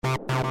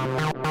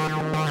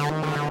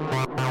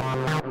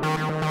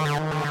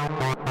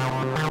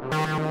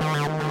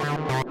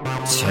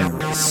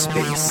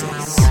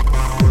TerraSpaces.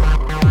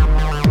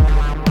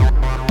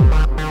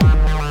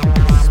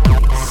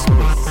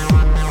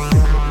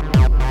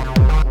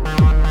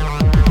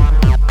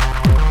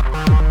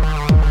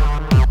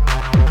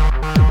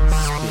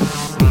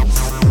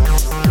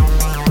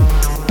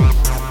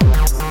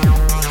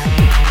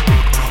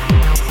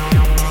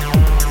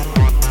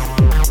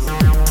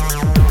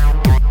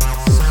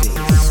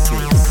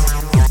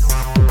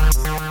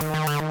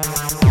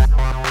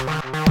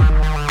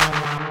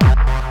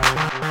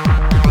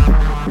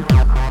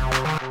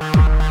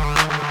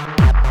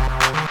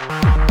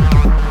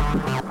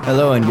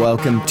 Hello and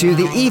welcome to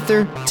The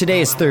Ether. Today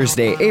is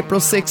Thursday,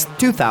 April 6th,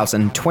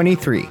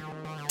 2023.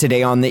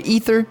 Today on The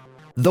Ether,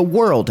 the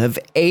world of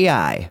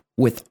AI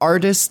with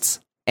artists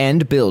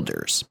and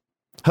builders.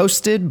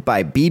 Hosted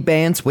by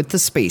B-Bands with the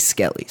Space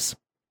Skellies.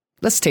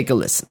 Let's take a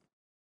listen.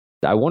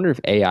 I wonder if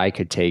AI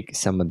could take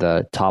some of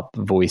the top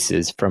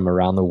voices from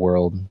around the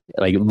world,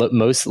 like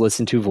most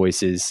listened to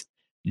voices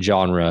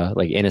genre,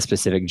 like in a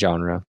specific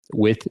genre,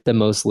 with the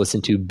most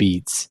listened to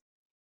beats,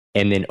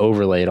 and then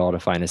overlay it all to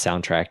find a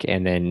soundtrack.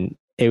 And then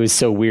it was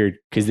so weird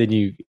because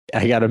then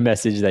I got a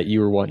message that you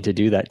were wanting to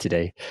do that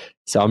today.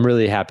 So I'm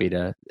really happy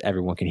to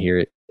everyone can hear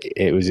it.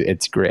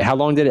 It's great. How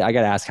long did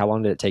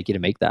it take you to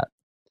make that?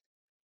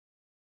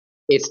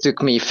 It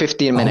took me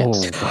 15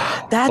 minutes.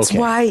 Oh, That's okay.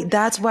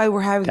 why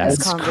we're having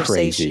this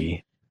conversation.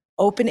 Crazy.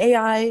 Open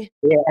AI.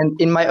 Yeah,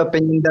 and in my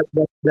opinion,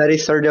 that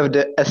is sort of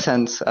the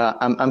essence.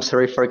 I'm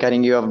sorry for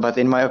cutting you off, but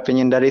in my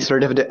opinion, that is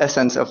sort of the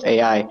essence of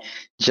AI.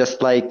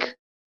 Just like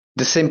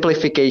the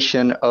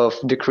simplification of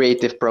the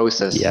creative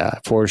process. Yeah,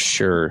 for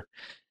sure.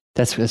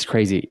 That's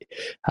crazy.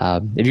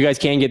 If you guys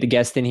can get the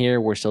guest in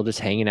here, we're still just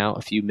hanging out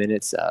a few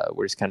minutes.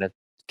 We're just kind of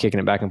kicking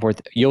it back and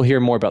forth. You'll hear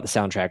more about the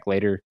soundtrack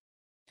later.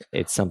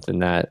 It's something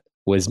that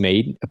was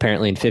made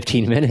apparently in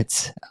 15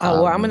 minutes.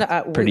 Well, I'm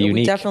gonna. Pretty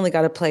unique. We definitely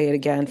got to play it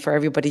again for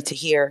everybody to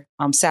hear.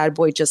 Sad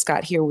Boy just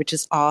got here, which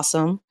is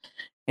awesome.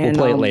 And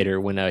we'll play it later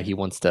when he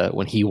wants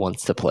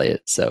to play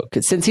it. So,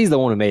 since he's the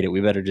one who made it,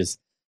 we better just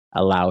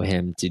allow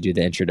him to do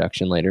the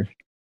introduction later.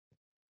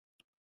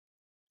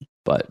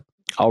 But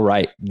all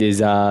right, there's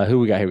who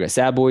we got here? We got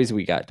Sad Boys,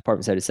 we got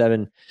Department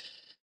 77,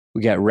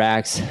 we got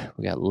Rax,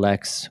 we got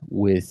Lex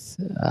with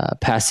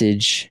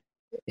Passage,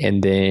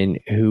 and then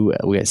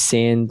we got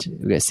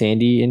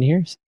Sandy in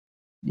here.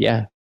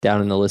 Yeah,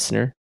 down in the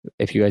listener.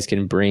 If you guys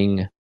can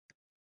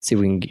see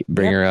if we can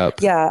bring her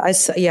up. Yeah, I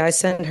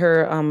sent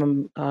her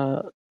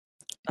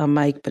a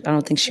mic, but I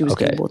don't think she was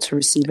able to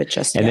receive it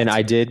just yet. And then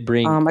I did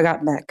bring I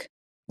got Mech.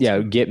 Yeah,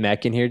 get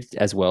Mech in here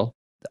as well.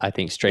 I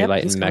think Straight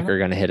Light and Mech are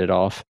going to hit it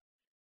off.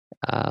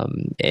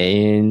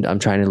 And I'm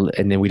trying to,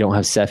 and then we don't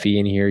have Sephi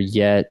in here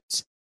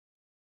yet.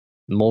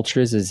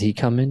 Moltres, is he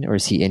coming or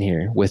is he in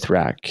here with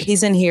Rack?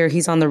 He's in here.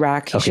 He's on the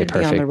rack. He should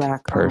perfect. be on the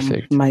rack.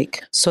 Perfect.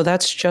 Mike. So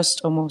that's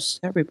just almost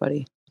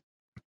everybody.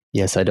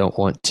 Yes, I don't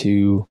want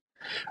to.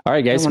 All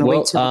right, guys.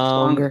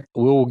 Well,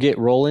 we'll get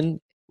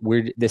rolling.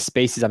 The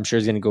spaces, I'm sure,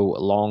 is going to go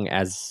long,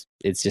 as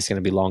it's just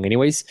going to be long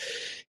anyways.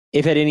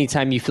 If at any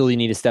time you feel you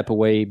need to step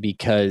away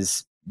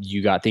because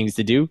you got things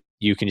to do,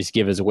 you can just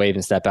give us a wave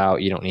and step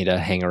out. You don't need to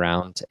hang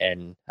around,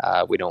 and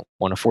we don't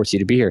want to force you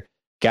to be here.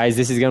 Guys,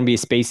 this is going to be a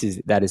spaces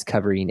that is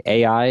covering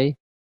AI.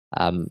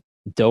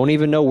 Don't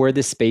even know where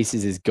this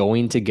spaces is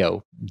going to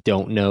go.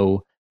 Don't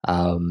know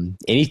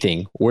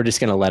anything. We're just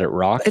going to let it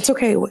rock. It's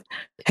okay.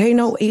 Hey,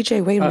 no,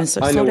 EJ, wait a minute.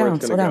 Slow down,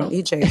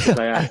 EJ.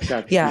 I asked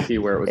ChatGPT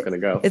where it was going to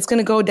go. It's going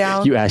to go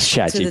down. You asked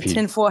ChatGPT to the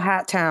tinfoil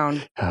hat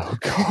town. Oh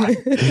God!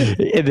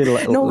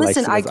 No,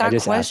 listen, I got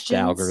just questions. Asked the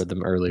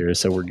algorithm earlier,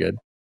 so we're good.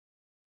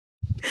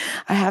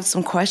 I have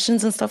some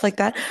questions and stuff like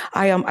that.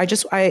 I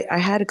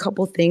had a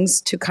couple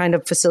things to kind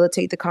of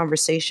facilitate the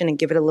conversation and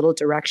give it a little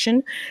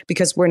direction,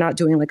 because we're not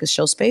doing like a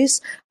show space.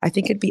 I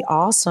think it'd be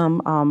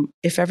awesome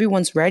if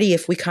everyone's ready,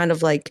 if we kind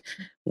of like,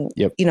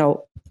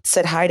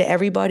 said hi to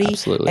everybody.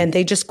 Absolutely. And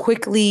they just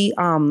quickly,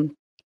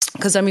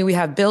 because we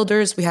have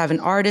builders, we have an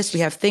artist,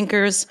 we have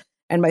thinkers.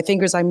 And by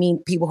thinkers, I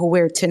mean people who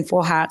wear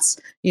tinfoil hats.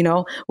 We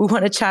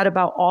want to chat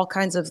about all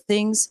kinds of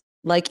things.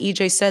 Like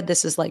EJ said,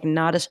 this is like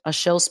not a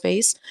shill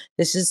space.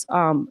 This is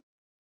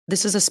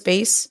a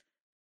space,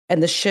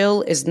 and the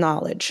shill is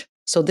knowledge.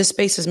 So this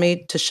space is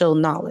made to shill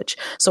knowledge.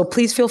 So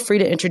please feel free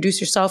to introduce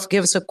yourself.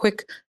 Give us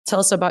tell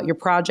us about your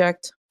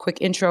project, quick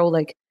intro,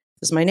 like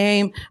this is my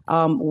name,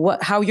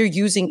 how you're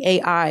using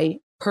AI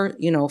for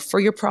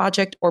your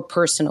project or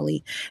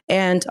personally.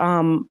 And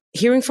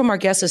hearing from our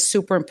guests is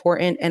super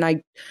important. And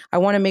I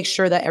want to make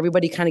sure that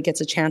everybody kind of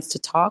gets a chance to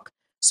talk.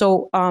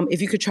 So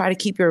if you could try to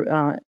keep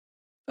your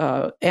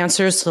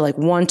answers to like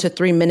 1 to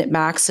 3 minute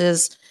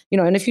maxes,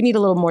 and if you need a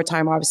little more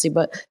time, obviously,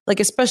 but like,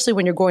 especially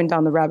when you're going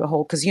down the rabbit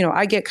hole, because,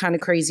 I get kind of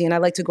crazy and I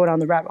like to go down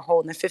the rabbit hole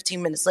and then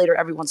 15 minutes later,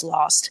 everyone's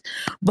lost,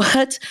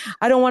 but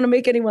I don't want to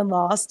make anyone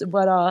lost.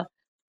 But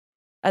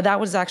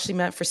That was actually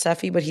meant for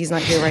Seffi, but he's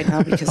not here right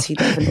now because he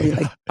definitely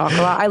like talk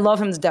a lot. I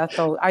love him to death,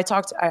 though. I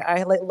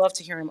love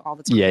to hear him all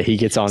the time. Yeah, he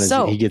gets on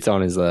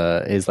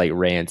his like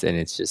rants, and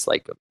it's just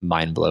like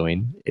mind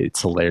blowing.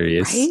 It's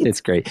hilarious. Right?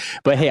 It's great.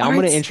 But hey, I'm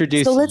going to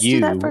introduce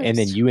you, and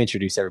then you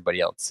introduce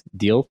everybody else.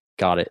 Deal?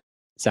 Got it.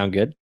 Sound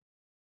good?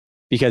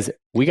 Because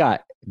we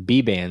got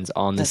B-Bands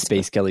on the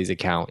Space Kelly's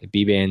account.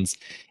 B-Bands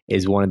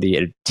is one of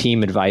the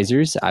team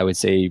advisors. I would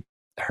say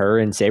her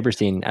and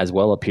Saberstein as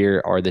well up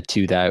here are the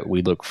two that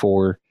we look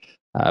for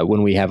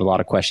when we have a lot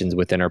of questions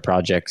within our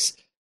projects.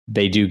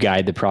 They do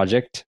guide the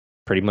project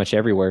pretty much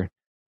everywhere.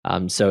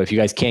 So if you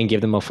guys can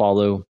give them a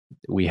follow,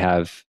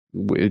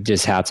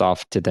 just hats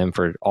off to them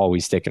for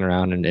always sticking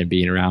around and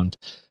being around.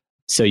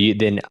 So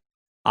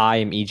I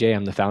am EJ,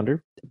 I'm the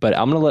founder, but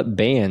I'm going to let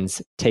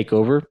Bands take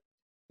over,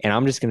 and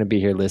I'm just going to be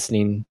here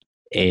listening,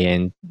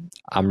 and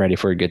I'm ready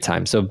for a good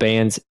time. So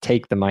Bands,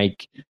 take the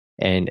mic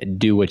and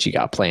do what you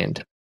got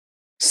planned.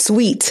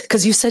 Sweet.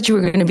 Because you said you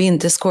were going to be in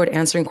Discord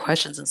answering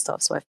questions and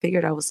stuff. So I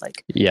figured I was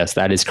like, yes,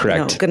 that is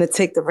correct. Going to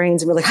take the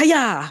reins and be like,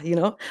 hiya,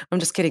 I'm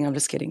just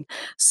kidding.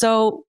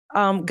 So,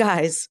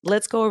 guys,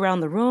 let's go around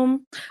the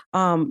room.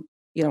 My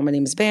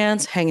name is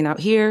Bands, hanging out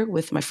here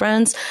with my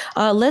friends.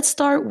 Let's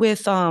start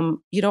with,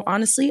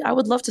 honestly, I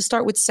would love to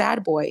start with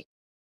Sad Boy.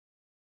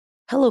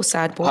 Hello,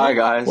 Sad Boy. Hi,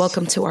 guys.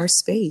 Welcome to our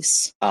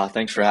space.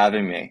 Thanks for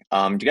having me.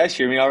 Do you guys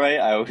hear me all right?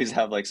 I always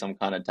have like some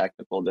kind of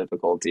technical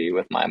difficulty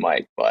with my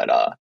mic,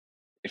 but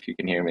if you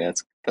can hear me,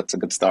 that's a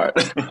good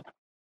start.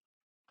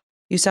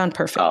 You sound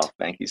perfect. Oh,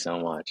 thank you so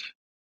much.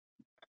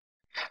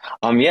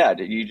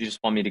 Did you just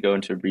want me to go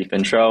into a brief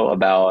intro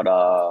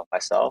about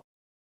myself?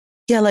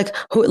 Yeah,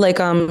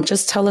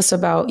 just tell us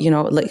about,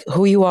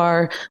 who you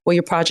are, what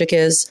your project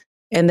is,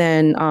 and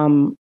then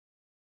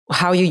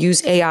how you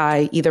use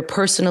AI either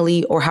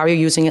personally or how you're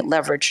using it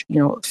leverage,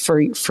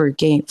 for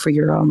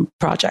your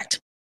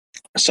project.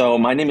 So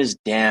my name is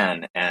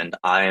Dan, and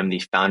I am the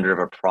founder of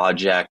a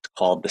project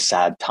called The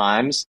Sad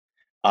Times.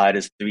 It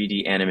is a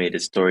 3D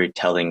animated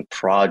storytelling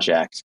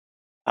project.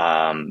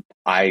 I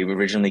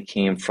originally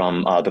came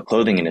from the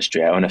clothing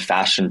industry. I own a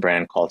fashion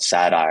brand called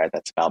Sad Ire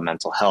that's about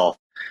mental health.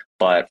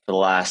 But for the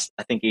last,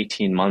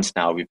 18 months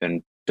now, we've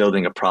been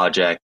building a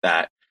project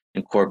that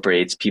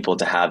incorporates people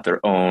to have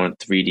their own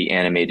 3D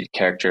animated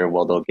character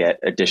where they'll get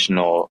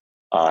additional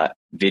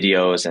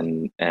videos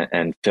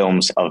and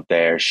films of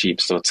their sheep.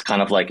 So it's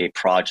kind of like a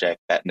project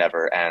that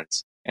never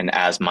ends. And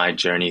as my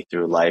journey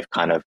through life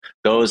kind of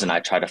goes and I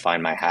try to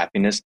find my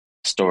happiness,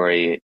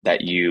 story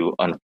that you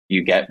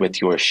get with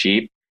your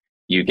sheep,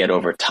 you get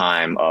over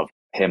time of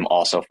him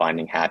also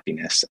finding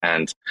happiness.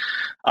 And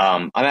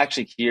I'm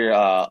actually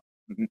here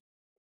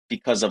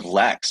because of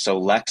Lex. So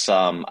Lex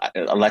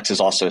is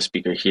also a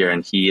speaker here,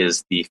 and he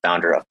is the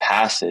founder of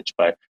Passage,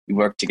 but we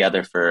worked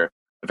together for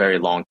a very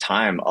long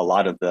time. A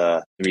lot of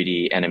the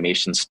 3D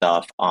animation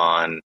stuff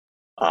on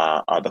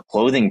the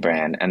clothing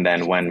brand. And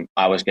then when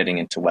I was getting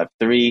into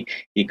Web3,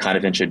 he kind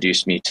of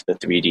introduced me to the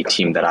 3D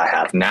team that I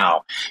have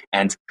now.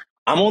 And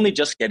I'm only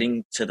just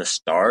getting to the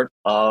start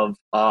of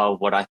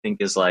what I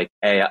think is like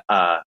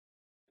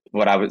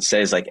what I would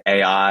say is like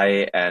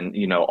AI and,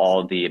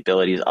 all the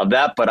abilities of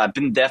that. But I've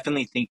been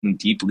definitely thinking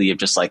deeply of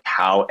just like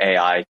how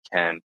AI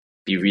can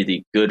be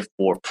really good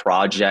for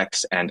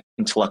projects and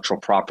intellectual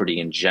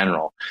property in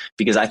general.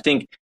 Because I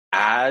think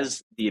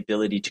as the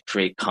ability to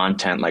create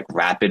content like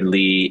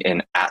rapidly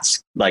and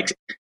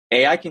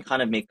AI can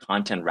kind of make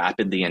content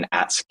rapidly and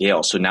at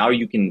scale. So now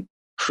you can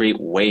create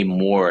way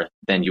more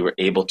than you were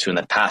able to in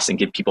the past and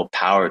give people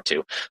power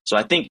to. So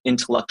I think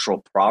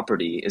intellectual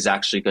property is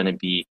actually going to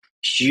be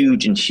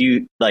huge,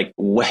 like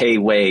way,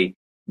 way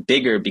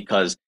bigger,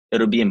 because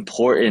it'll be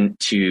important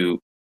to,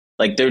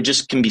 like, there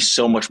just can be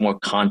so much more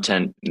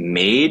content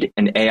made,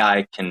 and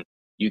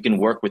you can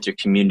work with your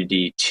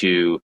community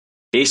to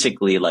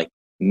basically like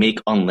make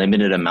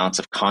unlimited amounts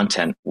of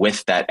content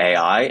with that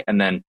AI. And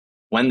then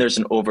when there's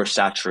an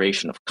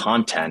oversaturation of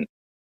content,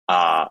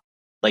 the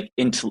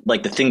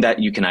thing that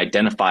you can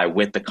identify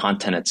with the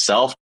content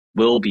itself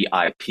will be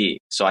IP.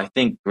 So I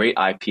think great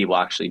IP will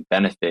actually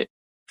benefit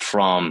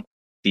from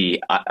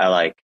the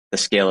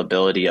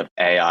scalability of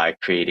AI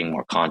creating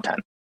more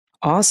content.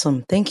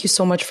 Awesome. Thank you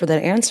so much for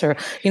that answer.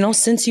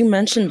 Since you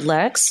mentioned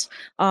Lex,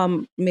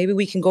 maybe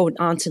we can go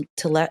on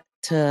to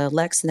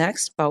Lex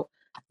next. About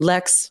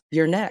Lex,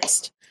 you're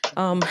next.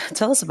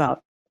 Tell us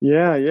about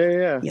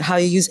how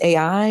you use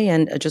AI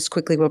and just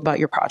quickly about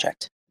your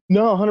project.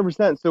 No,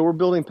 100%. So we're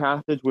building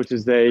Passage, which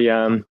is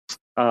a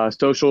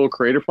social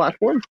creator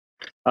platform.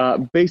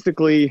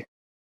 Basically,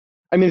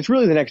 it's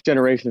really the next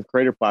generation of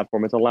creator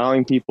platform. It's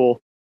allowing people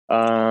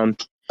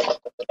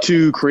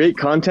to create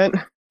content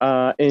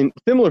in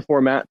similar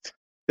formats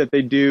that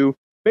they do.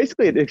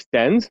 Basically, it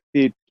extends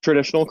the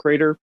traditional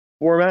creator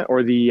format,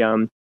 or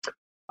the,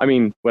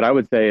 what I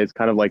would say is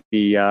kind of like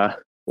the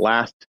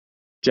last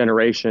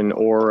generation,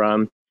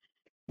 or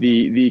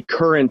the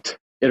current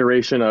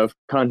iteration of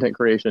content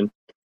creation.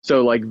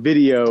 So like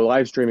video,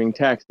 live streaming,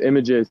 text,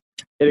 images,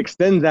 it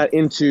extends that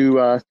into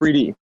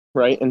 3D,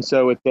 right? And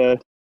so it's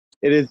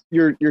It is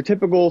your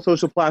typical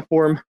social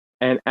platform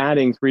and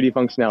adding 3D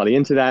functionality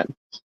into that.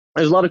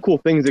 There's a lot of cool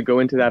things that go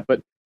into that,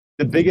 but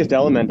the biggest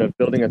element of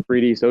building a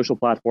 3D social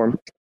platform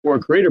or a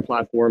creator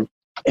platform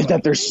is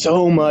that there's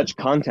so much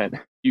content.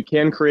 You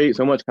can create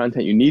so much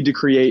content you need to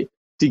create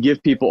to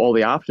give people all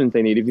the options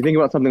they need. If you think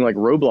about something like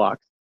Roblox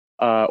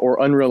or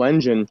Unreal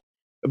Engine,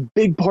 a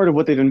big part of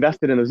what they've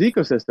invested in those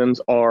ecosystems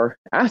are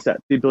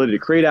assets, the ability to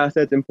create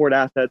assets, import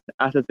assets,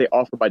 assets they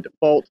offer by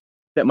default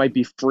that might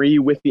be free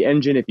with the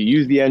engine if you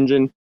use the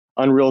engine.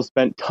 Unreal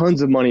spent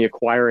tons of money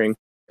acquiring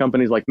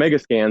companies like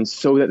Megascans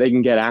so that they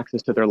can get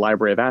access to their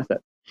library of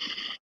assets.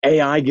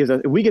 AI gives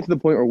us, if we get to the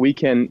point where we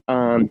can,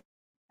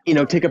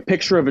 take a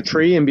picture of a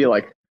tree and be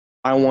like,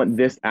 I want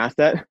this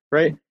asset,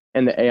 right?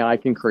 And the AI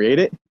can create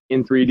it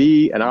in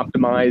 3D, an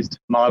optimized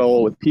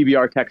model with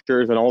PBR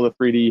textures and all the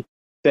 3D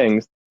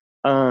things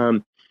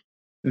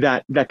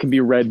that can be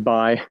read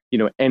by,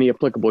 any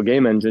applicable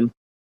game engine.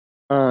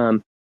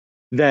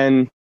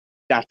 Then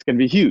that's going to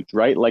be huge,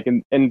 right? Like,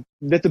 and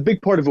that's a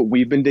big part of what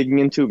we've been digging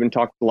into. We've been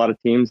talking to a lot of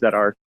teams that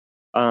are,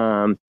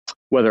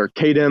 whether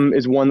Kadem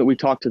is one that we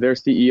talked to their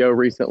CEO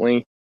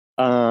recently,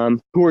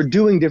 who are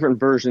doing different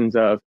versions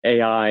of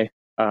AI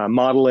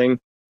modeling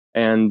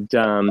and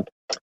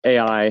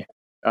AI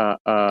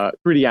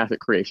 3D asset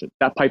creation.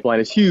 That pipeline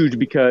is huge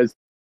because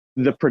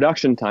the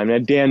production time,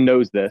 and Dan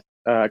knows this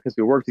because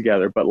we work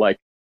together, but like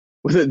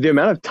with the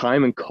amount of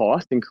time and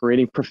cost in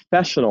creating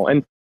professional,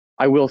 and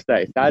I will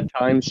say, Sad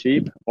Times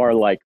sheep are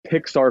like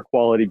Pixar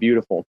quality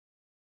beautiful.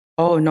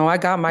 Oh no, I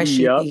got my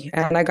sheepy,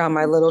 and I got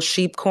my little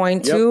sheep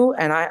coin too.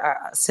 And I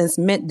since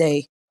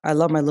midday, I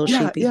love my little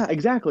sheepy. Yeah,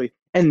 exactly.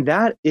 And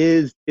that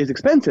is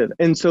expensive.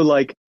 And so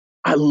like,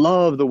 I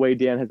love the way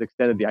Dan has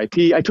extended the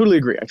IP. I totally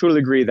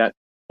agree that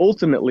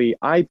ultimately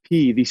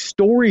IP, the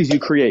stories you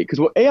create, because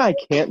what AI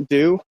can't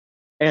do,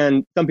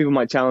 and some people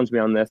might challenge me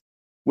on this,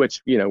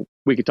 which,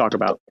 we could talk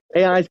about.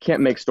 AIs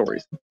can't make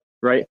stories,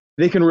 right?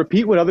 They can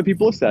repeat what other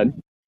people have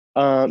said.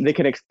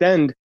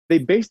 They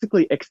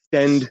basically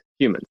extend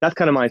humans. That's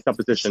kind of my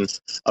supposition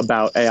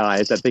about AI,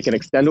 is that they can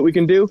extend what we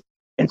can do.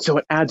 And so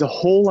it adds a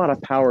whole lot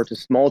of power to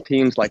small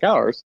teams like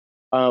ours,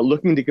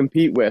 looking to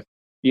compete with,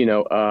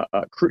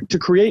 to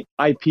create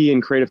IP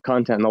and creative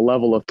content on the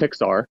level of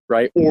Pixar,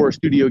 right? Or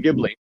Studio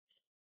Ghibli,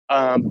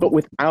 but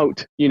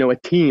without, a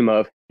team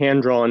of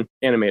hand-drawn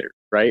animators,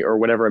 right? Or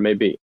whatever it may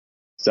be.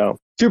 So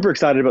super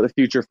excited about the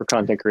future for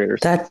content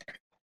creators.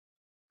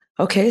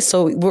 Okay,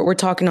 so we're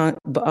talking on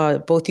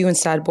both you and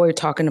Sad Boy are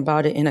talking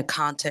about it in a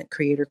content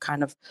creator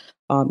kind of,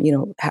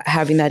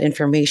 having that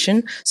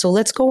information. So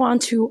let's go on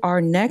to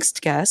our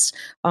next guest.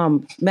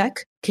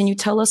 Mech, can you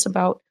tell us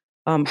about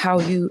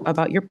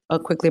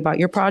quickly about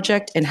your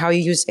project and how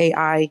you use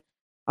AI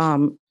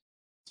in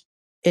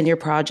your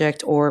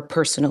project or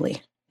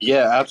personally?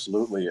 Yeah,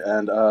 absolutely.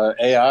 And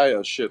AI,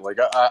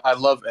 I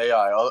love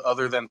AI,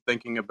 other than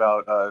thinking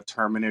about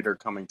Terminator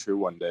coming true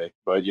one day.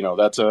 But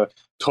that's a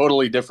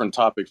totally different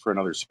topic for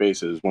another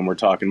Spaces when we're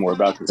talking more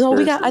about this. No,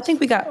 I think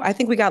we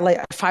got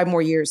like 5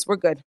 more years. We're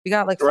good. We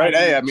got like 5 right.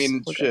 Hey, years. I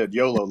mean, shit,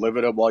 YOLO, live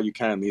it up while you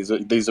can.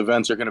 These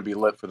events are going to be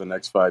lit for the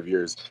next 5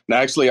 years. Now,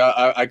 actually,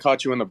 I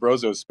caught you in the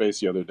Brozo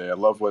space the other day. I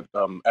love what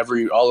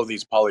all of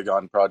these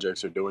Polygon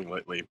projects are doing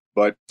lately.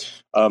 But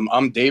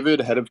I'm David,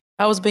 head of.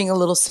 I was being a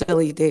little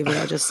silly, David.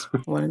 I just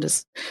wanted to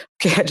say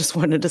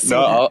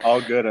no, that. all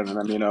good. And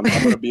I mean, I'm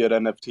going to be at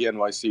NFT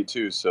NYC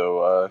too.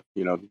 So,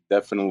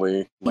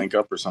 definitely link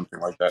up or something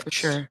like that. For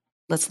sure.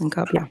 Let's link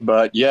up. Yeah.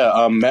 But yeah,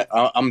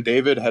 I'm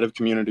David, head of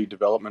community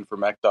development for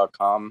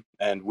Mech.com.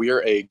 And we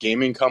are a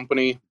gaming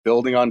company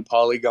building on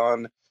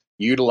Polygon,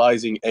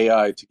 utilizing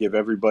AI to give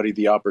everybody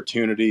the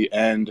opportunity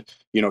and,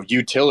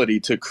 utility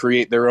to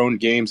create their own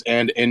games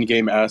and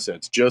in-game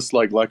assets, just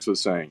like Lex was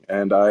saying.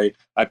 And I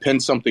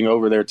pinned something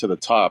over there to the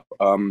top.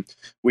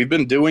 We've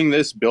been doing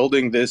this,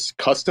 building this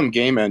custom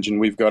game engine.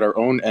 We've got our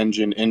own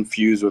engine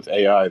infused with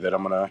AI that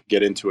I'm going to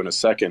get into in a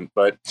second.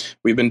 But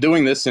we've been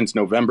doing this since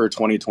November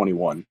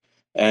 2021.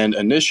 And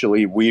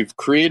initially, we've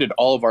created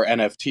all of our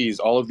NFTs,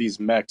 all of these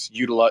mechs,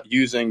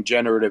 using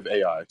generative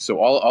AI. So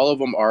all of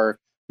them are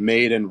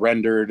made and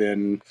rendered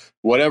in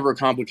whatever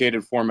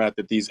complicated format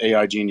that these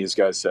AI genius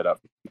guys set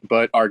up.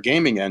 But our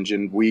gaming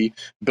engine, we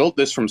built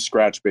this from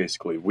scratch,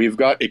 basically. We've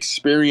got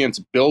experience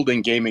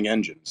building gaming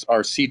engines.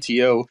 Our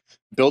CTO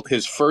built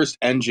his first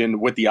engine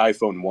with the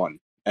iPhone 1.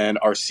 And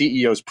our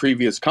CEO's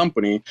previous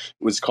company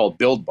was called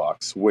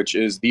BuildBox, which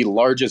is the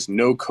largest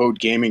no-code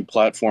gaming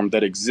platform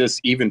that exists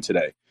even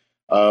today.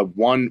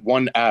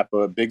 One app,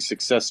 a big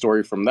success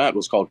story from that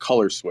was called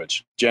Color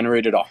Switch,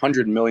 generated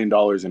 $100 million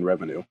in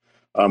revenue.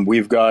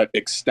 We've got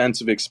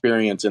extensive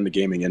experience in the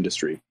gaming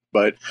industry,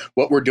 but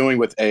what we're doing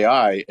with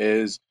AI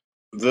is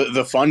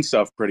the fun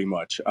stuff pretty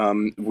much.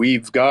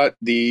 We've got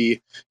the,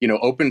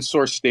 open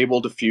source stable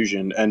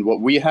diffusion. And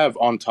what we have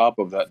on top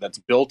of that's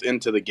built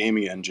into the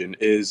gaming engine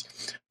is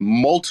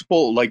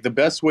multiple, like the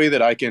best way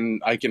that I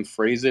can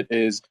phrase it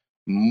is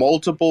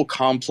multiple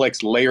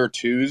complex layer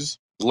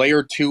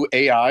 2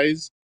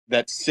 AIs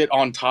that sit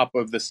on top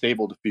of the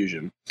stable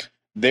diffusion.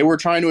 they were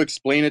trying to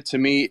explain it to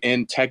me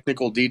in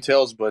technical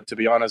details, but to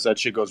be honest, that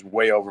shit goes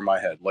way over my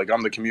head. Like,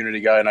 I'm the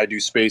community guy and I do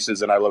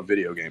spaces and I love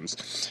video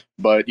games.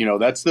 But,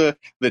 that's the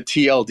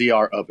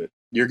TLDR of it.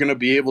 You're going to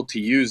be able to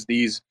use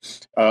these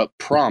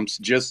prompts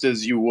just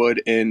as you would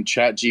in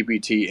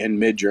ChatGPT and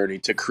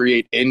Midjourney to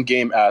create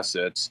in-game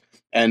assets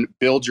and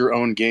build your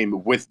own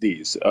game with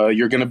these.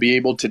 You're going to be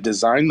able to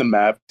design the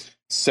map,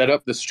 set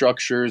up the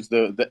structures,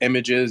 the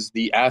images,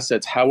 the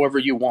assets, however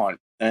you want.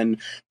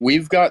 And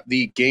we've got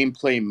the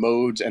gameplay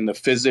modes and the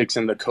physics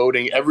and the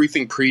coding,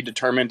 everything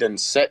predetermined and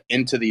set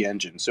into the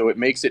engine. So it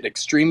makes it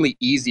extremely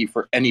easy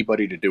for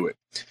anybody to do it.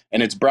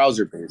 And it's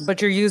browser based.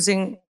 But you're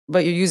using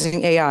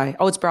AI.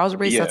 Oh, it's browser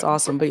based? Yeah. That's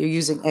awesome. But you're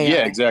using AI.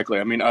 Yeah, exactly.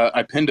 I mean,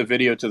 I pinned a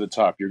video to the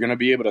top. You're going to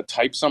be able to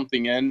type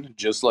something in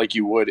just like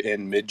you would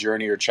in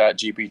Midjourney or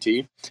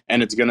ChatGPT,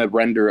 and it's going to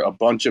render a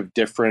bunch of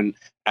different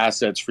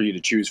assets for you to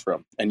choose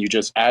from. And you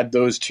just add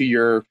those to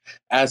your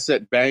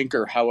asset bank,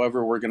 or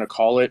however we're going to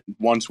call it,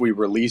 once we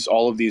release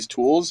all of these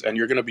tools, and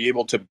you're going to be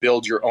able to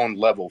build your own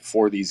level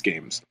for these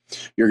games.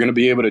 You're going to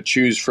be able to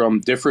choose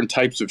from different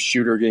types of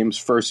shooter games,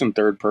 first and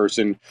third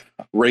person,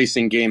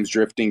 racing games,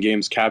 drifting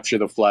games, capture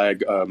the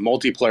flag,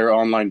 multiplayer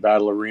online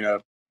battle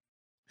arena,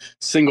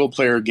 single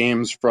player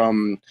games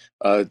from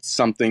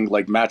something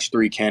like Match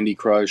 3 Candy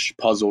Crush,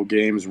 puzzle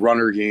games,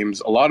 runner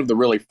games, a lot of the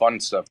really fun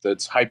stuff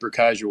that's hyper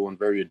casual and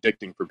very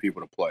addicting for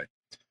people to play.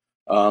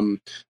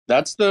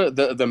 That's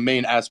the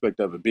main aspect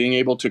of it, being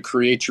able to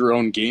create your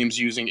own games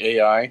using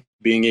AI,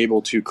 being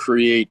able to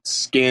create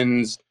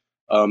skins,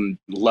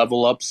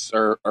 level ups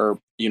or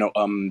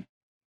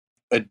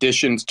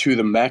additions to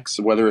the mechs,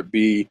 whether it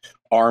be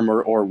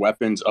armor or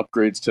weapons,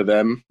 upgrades to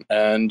them.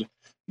 And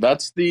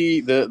that's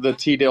the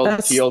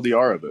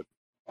TLDR of it.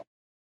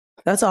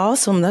 That's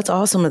awesome. That's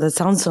awesome. That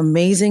sounds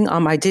amazing.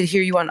 I did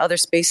hear you on other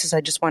spaces. I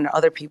just wanted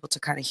other people to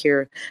kind of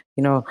hear,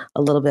 a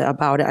little bit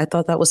about it. I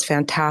thought that was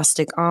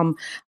fantastic.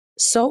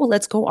 So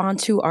let's go on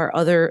to our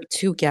other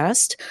two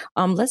guests.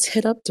 Let's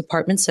hit up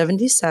Department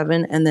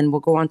 77, and then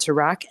we'll go on to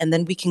Rack, and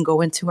then we can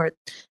go into our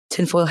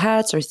tinfoil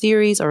hats, or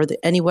theories, or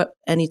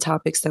any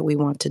topics that we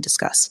want to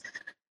discuss.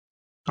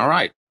 All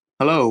right.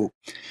 Hello.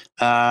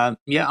 I'm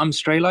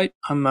Straylight.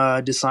 I'm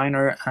a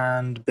designer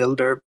and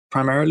builder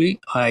primarily.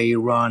 I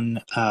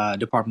run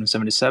Department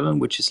 77,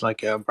 which is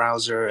like a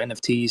browser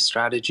NFT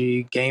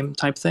strategy game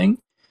type thing.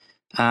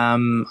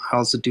 I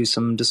also do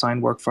some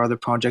design work for other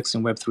projects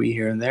in Web3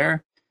 here and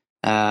there.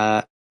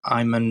 I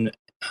am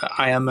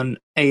an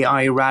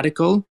AI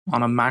radical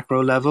on a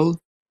macro level.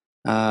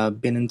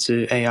 Been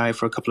into AI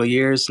for a couple of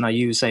years, and I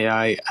use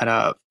AI at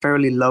a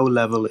fairly low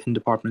level in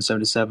Department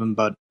 77,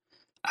 but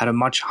at a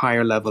much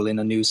higher level in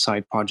a new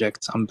side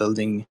project I'm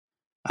building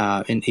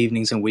in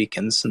evenings and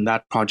weekends. And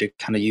that project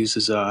kind of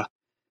uses a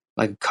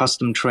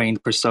custom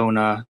trained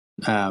persona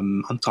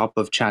on top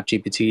of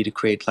ChatGPT to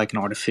create like an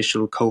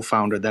artificial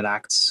co-founder that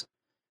acts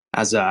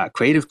as a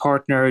creative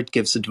partner. It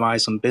gives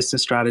advice on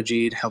business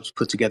strategy. It helps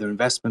put together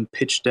investment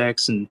pitch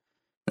decks and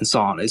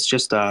so on. It's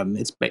just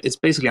it's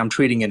basically, I'm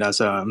treating it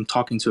as I'm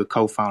talking to a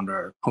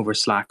co-founder over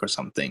Slack or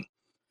something.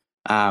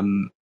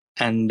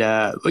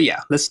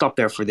 Let's stop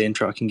there for the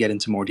intro. I can get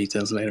into more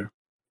details later.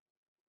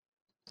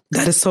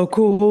 That is so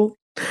cool.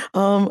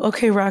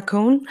 Okay,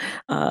 Raccoon.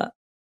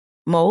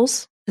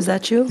 Moles, is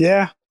that you?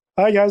 Yeah.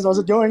 Hi guys, how's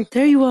it going?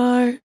 There you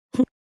are.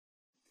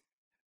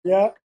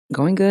 Yeah.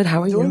 Going good.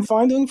 How are you? Doing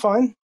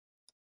fine.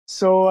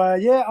 So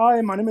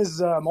my name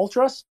is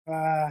Moltres.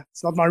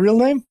 It's not my real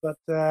name,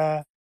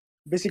 but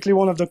basically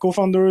one of the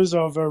co-founders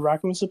of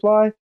Raccoon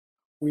Supply.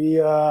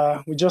 We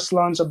just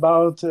launched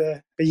about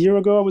a year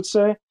ago, I would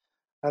say.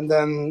 And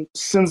then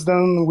since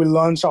then, we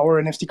launched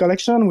our NFT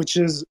collection, which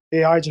is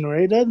AI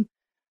generated.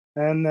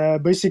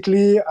 And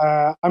basically,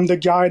 I'm the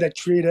guy that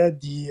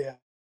created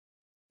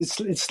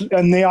it's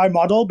an AI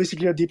model,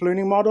 basically a deep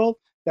learning model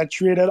that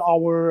created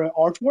our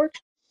artwork.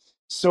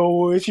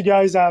 So if you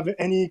guys have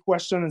any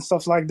question and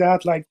stuff like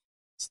that, like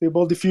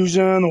Stable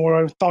Diffusion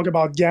or talk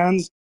about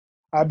GANs,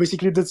 I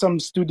basically did some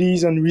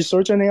studies and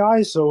research on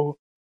AI. So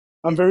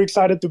I'm very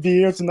excited to be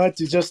here tonight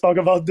to just talk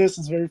about this.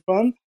 It's very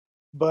fun.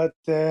 But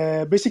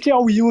basically,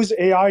 how we use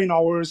AI in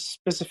our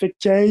specific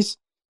case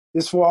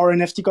is for our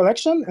NFT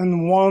collection.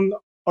 And one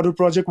other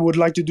project we would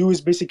like to do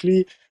is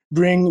basically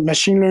bring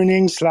machine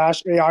learning /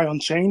 AI on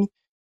chain.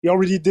 We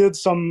already did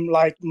some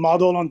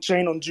model on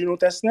chain on Juno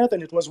testnet,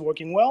 and it was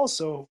working well.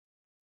 So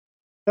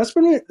that's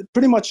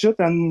pretty much it.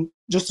 And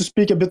just to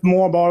speak a bit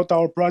more about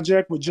our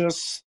project, we're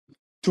just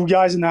 2.5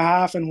 guys,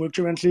 and we're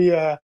currently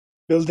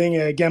building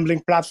a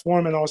gambling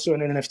platform and also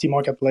an NFT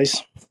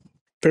marketplace.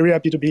 Very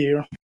happy to be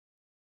here.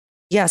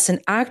 Yes,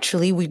 and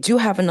actually, we do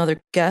have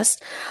another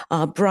guest,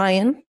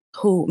 Brian,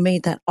 who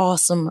made that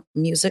awesome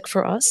music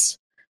for us.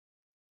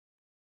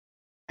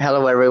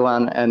 Hello,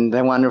 everyone, and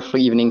a wonderful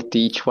evening to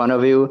each one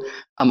of you.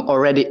 I'm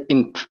already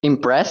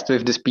impressed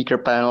with the speaker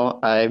panel.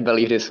 I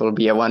believe this will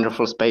be a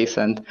wonderful space,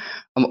 and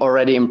I'm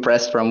already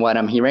impressed from what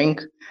I'm hearing.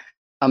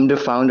 I'm the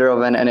founder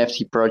of an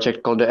NFT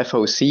project called the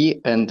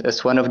FOC, and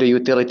as one of the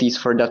utilities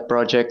for that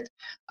project,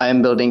 I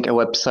am building a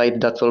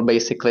website that will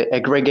basically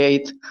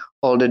aggregate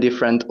all the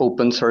different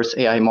open source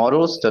AI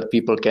models that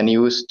people can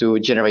use to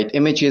generate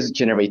images,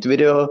 generate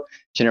video,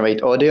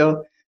 generate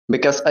audio,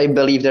 because I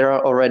believe there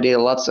are already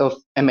lots of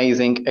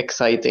amazing,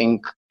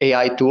 exciting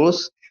AI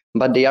tools,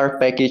 but they are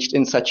packaged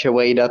in such a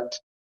way that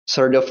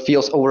sort of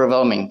feels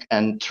overwhelming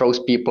and throws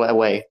people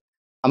away.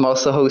 I'm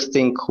also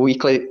hosting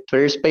weekly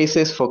Twitter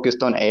spaces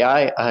focused on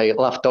AI. I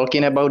love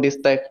talking about this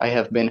tech. I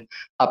have been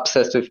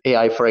obsessed with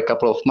AI for a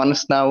couple of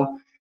months now.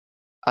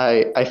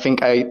 I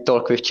think I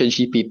talk with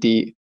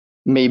ChatGPT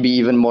maybe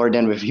even more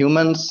than with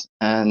humans.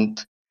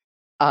 And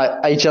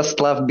I just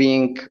love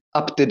being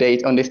up to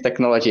date on this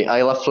technology.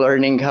 I love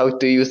learning how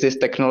to use this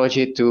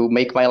technology to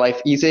make my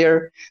life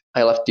easier.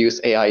 I love to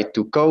use AI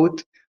to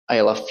code. I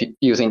love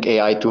using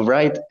AI to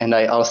write, and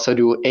I also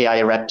do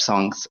AI rap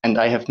songs. And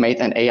I have made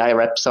an AI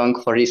rap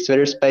song for this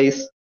Twitter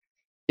space.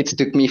 It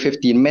took me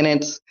 15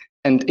 minutes.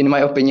 And in my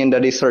opinion,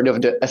 that is sort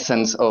of the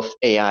essence of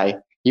AI.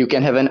 You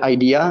can have an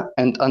idea,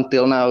 and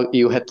until now,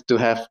 you had to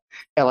have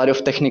a lot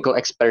of technical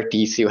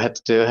expertise. You had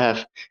to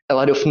have a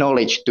lot of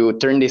knowledge to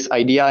turn this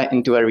idea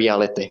into a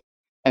reality.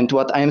 And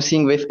what I'm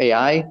seeing with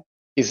AI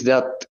is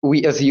that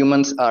we as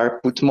humans are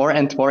put more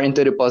and more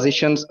into the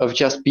positions of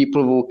just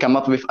people who come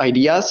up with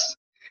ideas,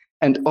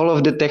 and all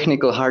of the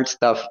technical hard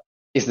stuff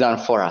is done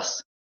for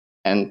us.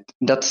 And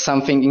that's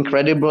something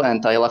incredible,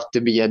 and I love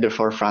to be at the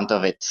forefront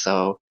of it.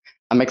 So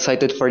I'm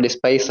excited for this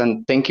space,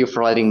 and thank you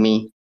for letting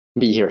me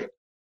be here.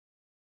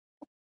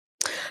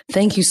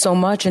 Thank you so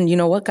much. And you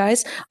know what,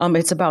 guys?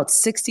 It's about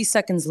 60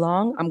 seconds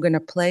long. I'm going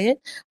to play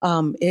it.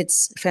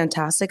 It's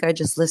fantastic. I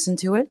just listened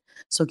to it.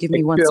 So give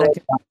me 1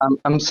 second.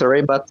 I'm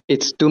sorry, but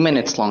it's 2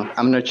 minutes long.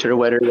 I'm not sure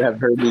whether you have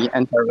heard the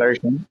entire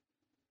version.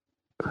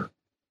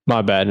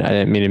 My bad. I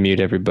didn't mean to mute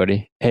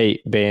everybody.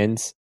 Hey,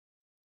 bands,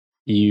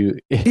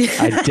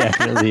 I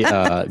definitely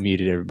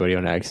muted everybody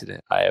on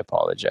accident. I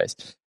apologize.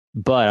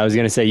 But I was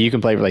going to say, you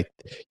can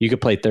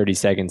play 30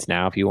 seconds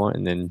now if you want,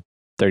 and then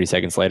 30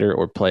 seconds later,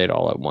 or play it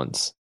all at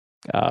once.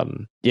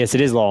 Yes, it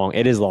is long.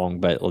 It is long,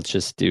 but let's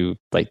just do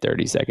like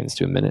 30 seconds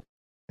to a minute.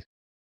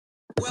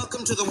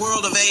 Welcome to the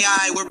world of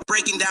AI. We're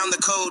breaking down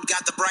the code,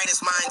 got the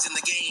brightest minds in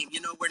the game.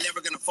 You know, we're never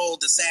going to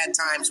fold the sad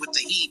times with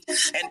the heat.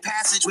 And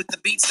Passage with the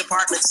beats,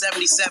 Department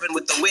 77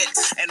 with the wit.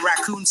 And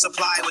Raccoon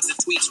Supply with the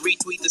tweets,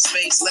 retweet the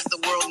space. Let the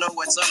world know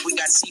what's up. We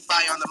got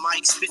C-Fi on the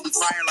mic, spitting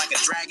fire like a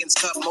dragon's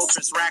cup.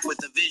 Moltres Rack with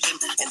the vision.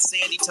 And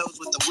Sandy Toes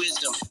with the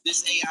wisdom.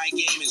 This AI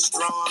game is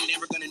strong,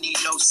 never going to need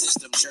no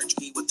system. Church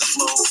Key with the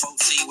flow,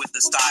 FOC with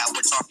the style.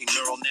 We're talking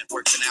neural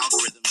networks and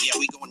algorithms. Yeah,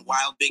 we going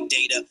wild, big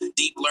data,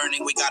 deep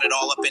learning. We got it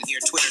all up in here.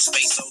 Twitter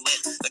space so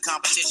lit. The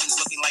competition's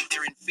looking like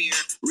they're in fear.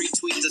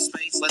 Retweet the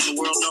space, let the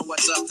world know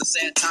what's up. The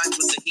sad times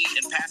with the heat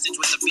and Passage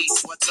with the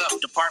beats. What's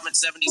up? Department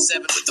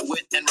 77 with the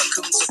wit and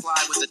Raccoon Supply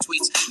with the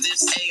tweets.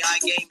 This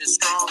AI game is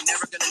strong,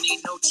 never gonna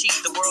need no cheat.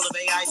 The world of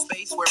AI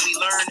space where we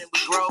learn and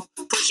we grow,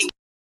 pushing.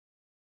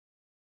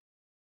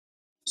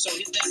 So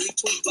hit that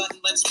retweet button.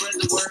 Let's spread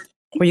the word.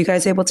 Were you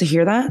guys able to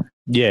hear that?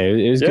 Yeah,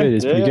 it was good.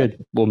 It's pretty good.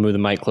 We'll move the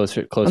mic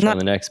closer on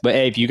the next. But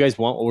hey, if you guys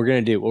want, what we're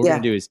gonna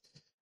do is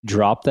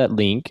drop that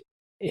link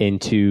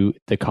into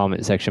the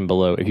comment section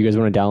below. If you guys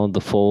want to download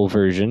the full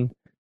version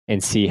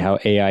and see how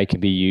AI can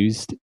be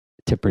used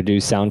to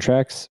produce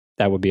soundtracks,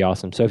 that would be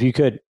awesome. So if you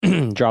could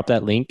drop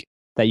that link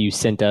that you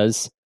sent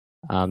us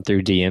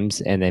through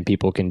DMs, and then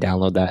people can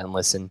download that and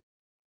listen.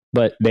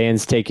 But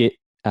bands, take it.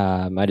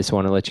 I just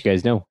want to let you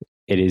guys know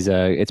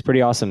it's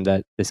pretty awesome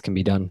that this can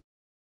be done.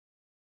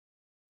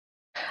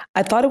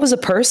 I thought it was a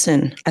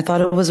person. I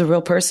thought it was a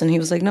real person. He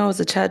was like, no, it's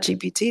a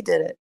ChatGPT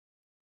did it.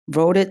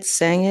 Wrote it,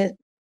 sang it,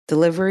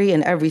 delivery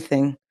and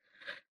everything.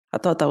 I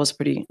thought that was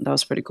pretty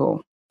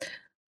cool.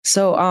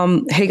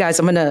 So hey guys,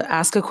 I'm gonna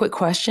ask a quick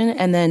question,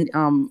 and then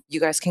you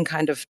guys can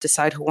kind of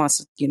decide who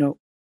wants to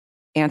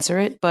answer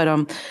it.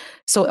 But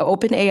so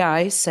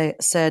OpenAI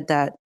said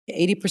that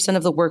 80%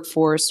 of the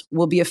workforce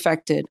will be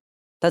affected.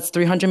 That's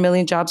 300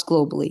 million jobs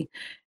globally,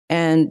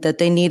 and that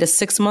they need a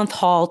 6-month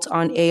halt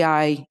on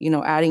AI,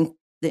 adding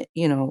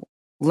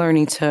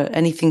learning to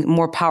anything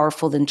more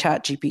powerful than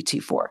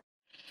ChatGPT 4.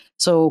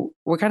 So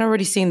we're kind of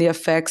already seeing the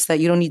effects that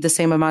you don't need the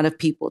same amount of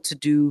people to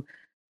do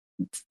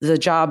the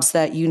jobs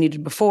that you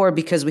needed before,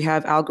 because we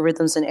have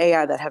algorithms and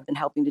AI that have been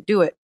helping to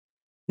do it.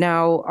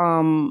 Now,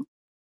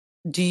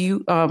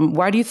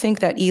 why do you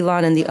think that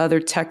Elon and the other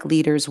tech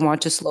leaders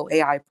want to slow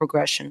AI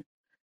progression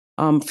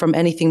from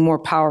anything more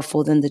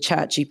powerful than the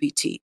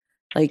ChatGPT?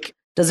 Like,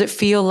 does it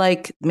feel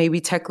like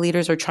maybe tech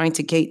leaders are trying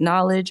to gate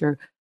knowledge? Or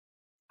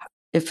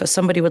if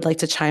somebody would like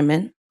to chime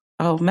in.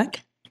 Oh,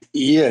 Mech?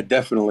 Yeah,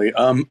 definitely.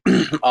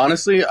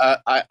 Honestly,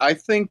 I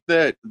think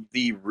that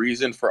the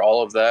reason for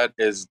all of that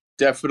is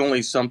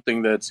definitely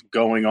something that's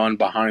going on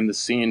behind the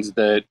scenes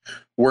that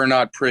we're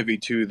not privy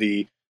to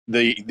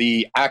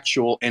the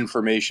actual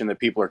information that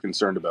people are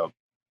concerned about.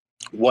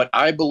 What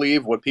I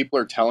believe, what people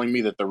are telling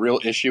me that the real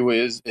issue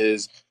is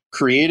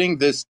creating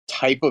this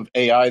type of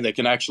AI that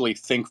can actually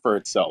think for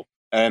itself.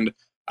 And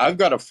I've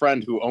got a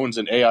friend who owns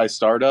an AI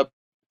startup,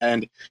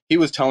 and he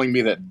was telling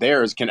me that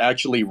theirs can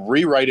actually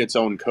rewrite its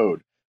own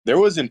code. There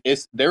was an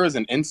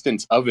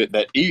instance of it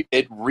that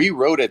it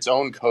rewrote its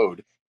own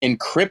code,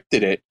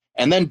 encrypted it,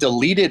 and then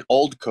deleted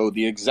old code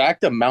the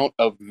exact amount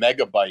of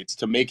megabytes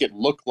to make it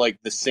look like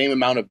the same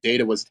amount of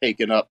data was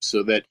taken up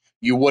so that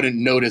you wouldn't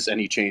notice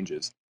any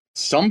changes.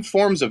 Some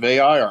forms of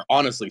AI are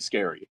honestly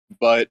scary,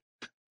 but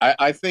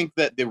I think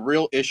that the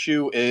real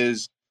issue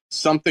is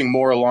something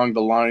more along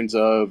the lines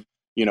of,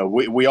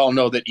 we all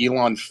know that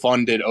Elon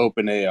funded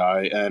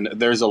OpenAI, and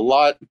there's a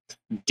lot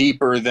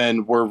deeper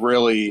than we're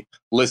really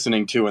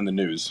listening to in the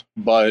news.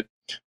 But,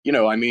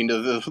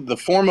 the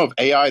form of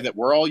AI that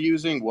we're all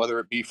using, whether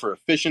it be for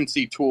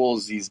efficiency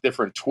tools, these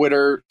different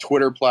Twitter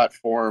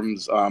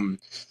platforms,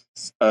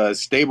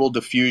 Stable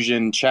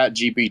Diffusion,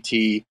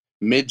 ChatGPT,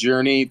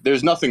 Midjourney,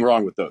 there's nothing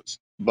wrong with those.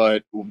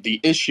 But the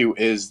issue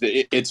is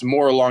that it's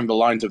more along the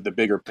lines of the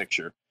bigger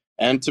picture.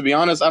 And to be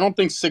honest, I don't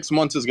think 6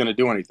 months is going to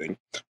do anything.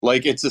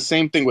 Like, it's the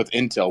same thing with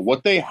Intel.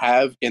 What they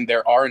have in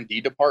their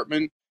R&D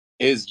department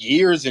is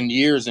years and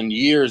years and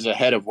years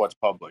ahead of what's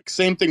public.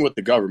 Same thing with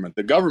the government.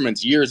 The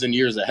government's years and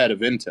years ahead of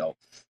Intel.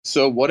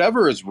 So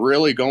whatever is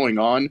really going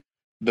on,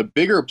 the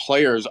bigger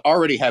players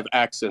already have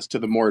access to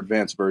the more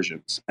advanced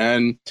versions.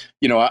 And,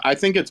 I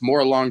think it's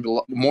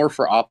more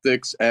for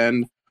optics.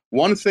 And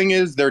one thing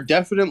is, there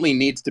definitely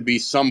needs to be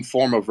some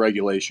form of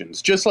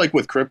regulations, just like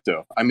with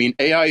crypto. I mean,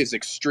 AI is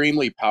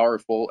extremely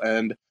powerful,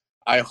 and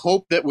I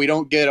hope that we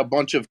don't get a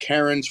bunch of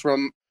Karens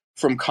from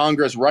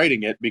Congress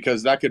writing it,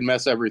 because that could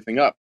mess everything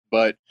up.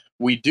 But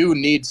we do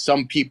need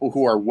some people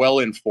who are well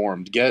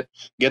informed. Get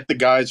the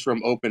guys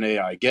from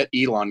OpenAI, get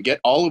Elon, get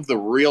all of the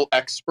real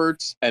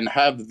experts, and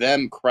have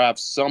them craft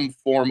some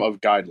form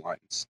of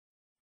guidelines.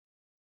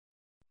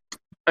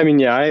 I mean,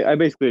 yeah, I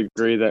basically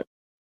agree that,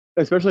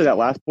 especially that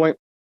last point.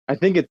 I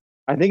think it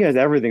has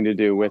everything to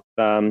do with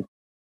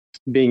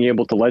being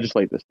able to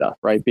legislate this stuff,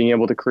 right? Being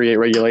able to create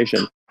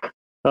regulation.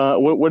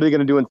 What are they going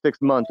to do in 6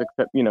 months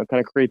except, kind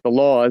of create the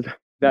laws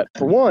that,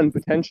 for one,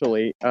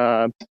 potentially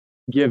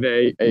give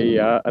an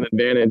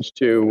advantage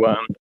to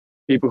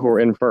people who are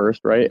in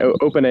first, right?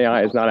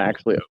 OpenAI is not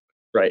actually open,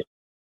 right?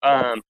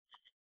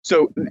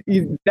 So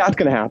that's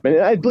going to happen.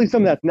 And I believe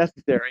some of that's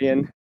necessary,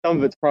 and some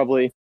of it's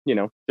probably,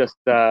 just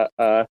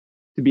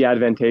to be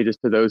advantageous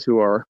to those who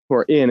are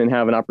in and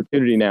have an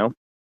opportunity now.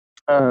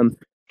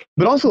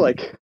 But also,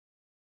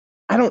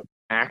 I don't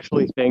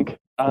actually think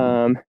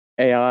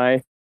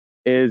AI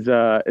is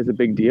a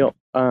big deal.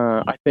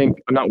 I think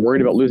I'm not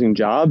worried about losing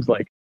jobs.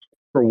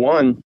 For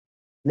one,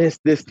 this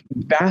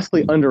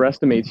vastly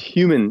underestimates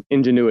human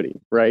ingenuity,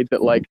 right?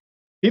 That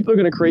people are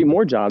going to create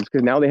more jobs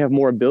because now they have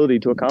more ability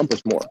to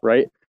accomplish more,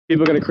 right?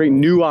 People are going to create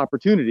new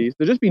opportunities.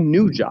 There'll just be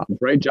new jobs,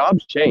 right?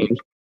 Jobs change.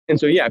 And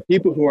so, yeah,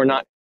 people who are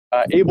not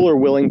able or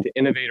willing to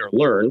innovate or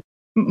learn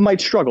might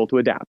struggle to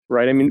adapt,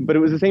 right? I mean, but it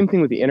was the same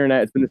thing with the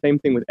internet. It's been the same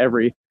thing with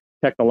every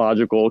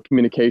technological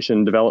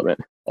communication development.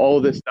 All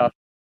of this stuff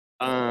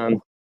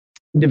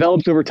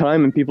develops over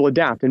time, and people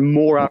adapt, and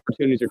more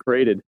opportunities are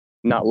created,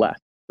 not less,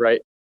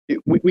 right?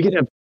 We could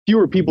have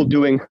fewer people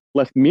doing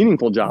less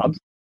meaningful jobs,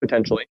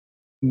 potentially,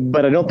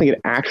 but I don't think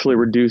it actually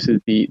reduces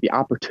the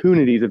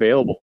opportunities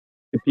available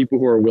to people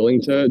who are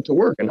willing to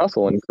work and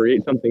hustle and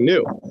create something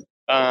new.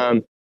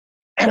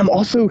 And I'm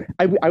also,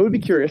 I would be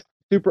curious,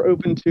 super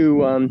open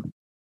to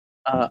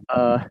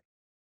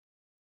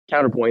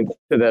counterpoints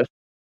to this.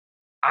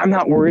 I'm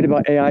not worried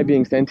about AI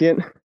being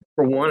sentient.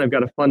 For one, I've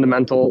got a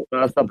fundamental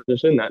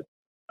supposition that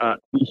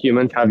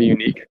humans have a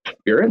unique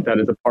spirit that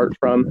is apart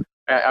from.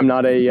 I'm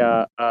not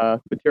a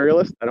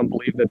materialist. I don't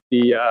believe that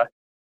the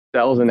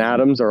cells and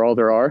atoms are all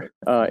there are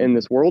in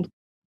this world.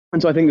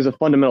 And so I think there's a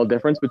fundamental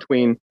difference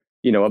between,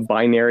 a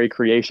binary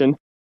creation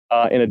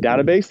in a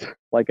database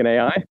like an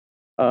AI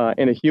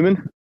and a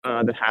human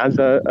that has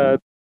a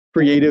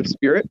creative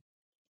spirit.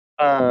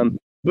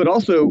 But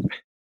also,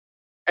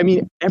 I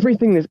mean,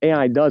 everything this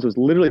AI does was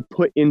literally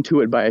put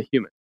into it by a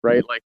human,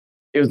 right?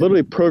 It was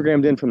literally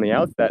programmed in from the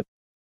outset.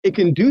 It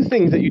can do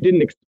things that you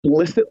didn't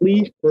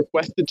explicitly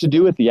request it to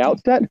do at the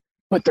outset,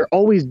 but they're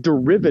always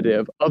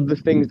derivative of the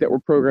things that were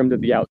programmed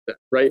at the outset,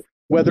 right?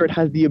 Whether it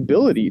has the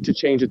ability to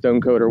change its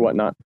own code or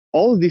whatnot,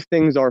 all of these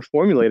things are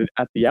formulated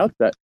at the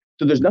outset.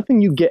 So there's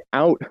nothing you get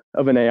out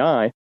of an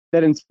AI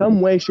that in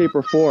some way, shape,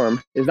 or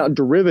form is not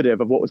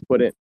derivative of what was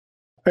put in.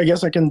 I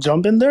guess I can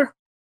jump in there.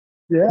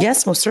 Yeah.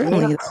 Yes, most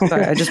certainly.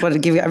 Sorry, I just wanted to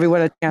give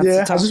everyone a chance to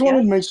talk. I just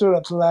wanted to make sure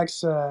that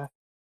Lex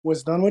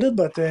was done with it.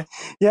 But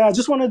I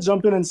just want to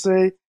jump in and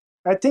say,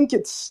 I think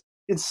it's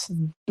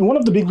one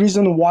of the big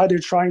reasons why they're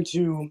trying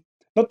to,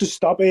 not to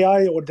stop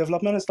AI or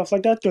development and stuff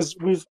like that, because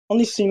we've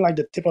only seen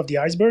the tip of the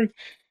iceberg.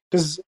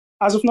 Because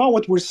as of now,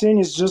 what we're seeing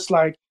is just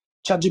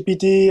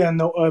ChatGPT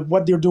and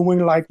what they're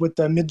doing with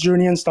the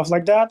Midjourney and stuff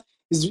like that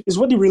is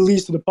what they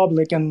release to the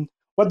public, and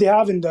what they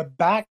have in the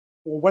back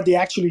or what they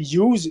actually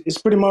use is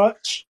pretty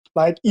much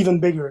even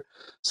bigger.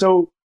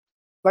 So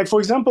for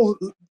example,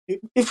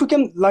 if we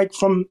can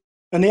from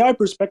an AI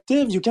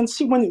perspective, you can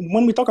see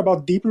when we talk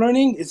about deep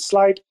learning, it's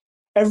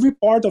every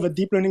part of a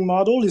deep learning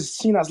model is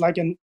seen as like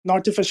an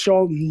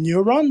artificial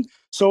neuron.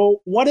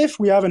 So what if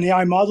we have an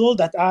AI model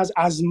that has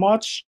as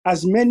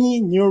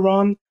many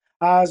neuron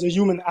as a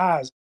human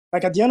has?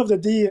 Like at the end of the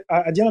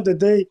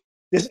day,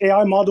 this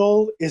AI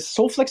model is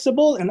so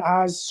flexible and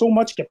has so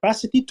much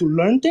capacity to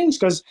learn things,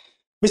 because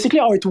basically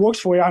how it works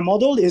for AI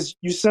model is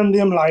you send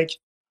them like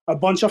a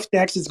bunch of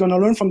text. It's going to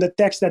learn from the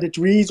text that it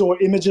reads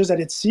or images that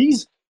it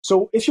sees.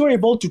 So if you're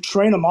able to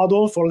train a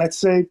model for, let's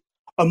say,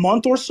 a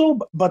month or so,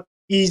 but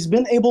he's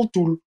been able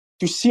to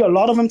see a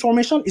lot of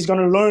information, he's going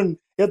to learn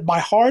it by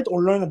heart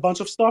or learn a bunch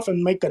of stuff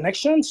and make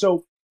connections.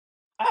 So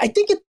I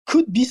think it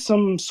could be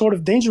some sort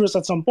of dangerous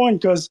at some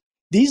point, because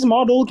these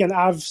models can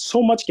have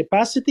so much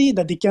capacity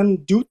that they can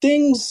do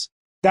things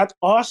that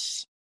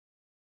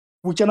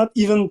we cannot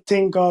even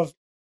think of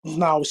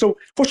now. So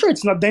for sure,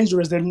 it's not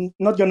dangerous. They're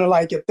not going to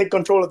like take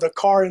control of the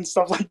car and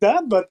stuff like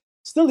that. But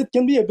still, it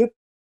can be a bit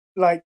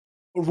like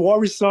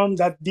worrisome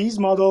that these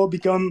models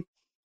become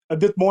a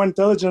bit more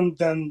intelligent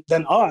than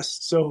us.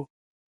 So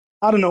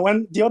I don't know.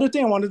 And the other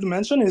thing I wanted to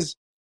mention is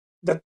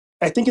that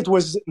I think it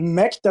was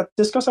MEC that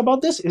discussed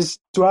about this, is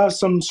to have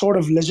some sort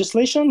of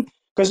legislation.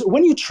 Because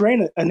when you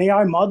train an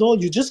AI model,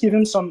 you just give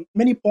him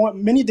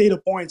many data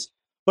points.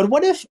 But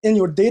what if in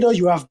your data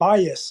you have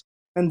bias,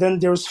 and then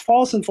there's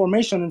false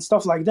information and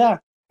stuff like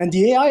that, and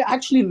the AI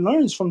actually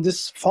learns from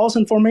this false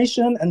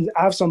information and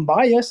have some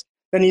bias,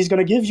 then he's going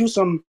to give you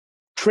some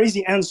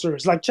crazy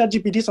answers. Like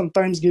ChatGPT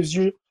sometimes gives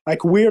you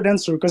like weird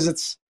answer because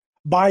it's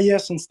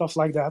bias and stuff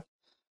like that.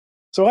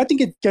 So I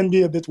think it can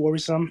be a bit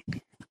worrisome.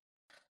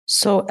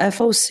 So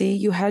FOC,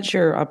 you had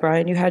your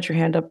Brian, you had your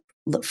hand up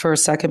for a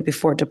second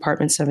before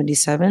Department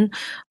 77.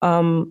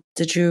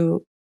 Did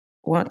you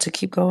want to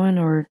keep going,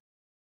 or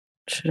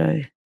should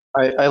I?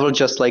 I will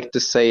just like to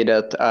say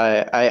that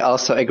I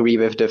also agree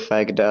with the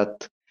fact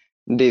that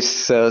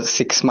this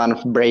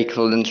 6-month break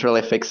wouldn't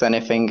really fix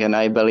anything, and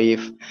I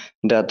believe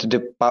that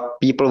the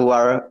people who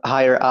are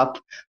higher up,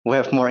 who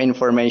have more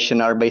information,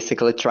 are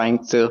basically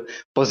trying to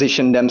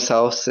position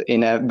themselves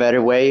in a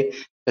better way,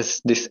 as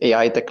this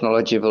AI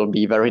technology will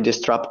be very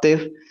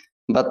disruptive.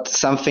 But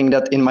something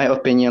that, in my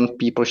opinion,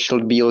 people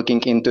should be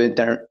looking into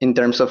in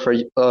terms of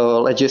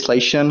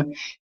legislation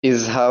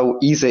is how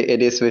easy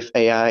it is with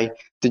AI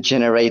to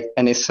generate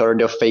any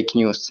sort of fake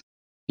news.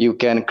 You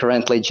can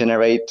currently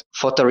generate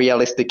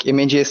photorealistic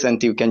images,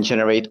 and you can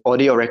generate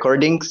audio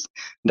recordings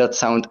that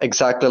sound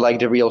exactly like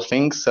the real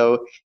thing.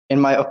 So in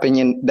my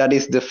opinion, that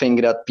is the thing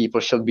that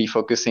people should be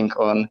focusing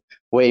on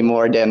way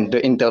more than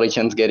the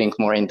intelligence getting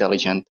more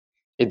intelligent.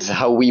 It's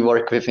how we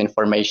work with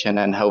information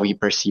and how we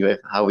perceive it,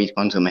 how we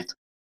consume it.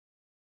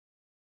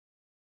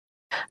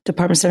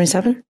 Department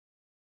 77?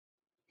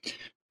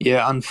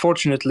 Yeah,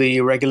 unfortunately,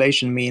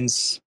 regulation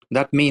means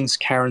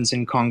Karens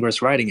in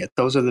Congress writing it.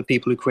 Those are the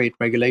people who create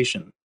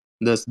regulation.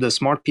 The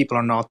smart people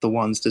are not the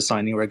ones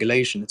designing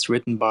regulation. It's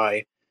written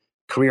by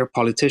career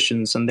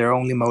politicians, and their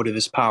only motive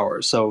is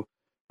power. So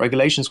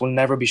regulations will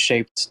never be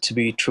shaped to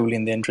be truly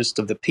in the interest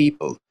of the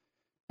people.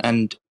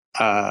 And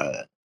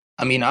I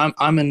mean,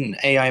 I'm an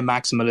AI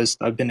maximalist.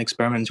 I've been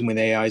experimenting with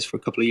AIs for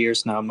a couple of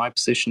years now. My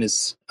position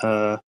is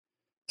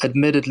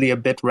admittedly a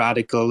bit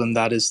radical, and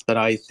that is that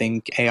I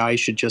think AI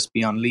should just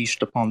be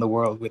unleashed upon the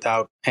world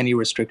without any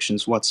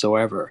restrictions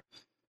whatsoever.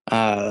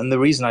 And the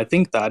reason I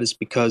think that is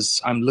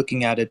because I'm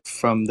looking at it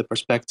from the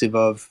perspective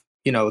of,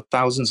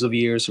 thousands of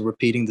years of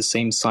repeating the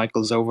same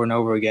cycles over and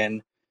over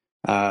again.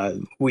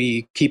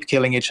 We keep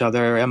killing each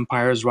other,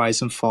 empires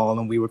rise and fall,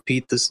 and we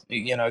repeat this,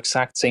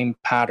 exact same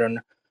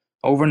pattern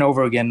over and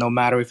over again, no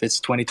matter if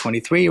it's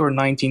 2023 or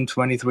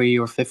 1923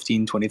 or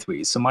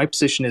 1523. So my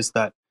position is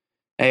that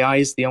AI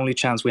is the only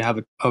chance we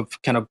have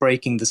of kind of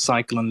breaking the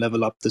cycle and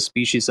level up the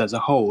species as a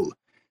whole.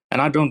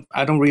 And I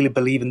don't really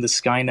believe in the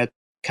Skynet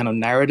kind of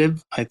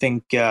narrative. I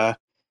think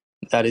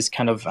that is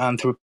kind of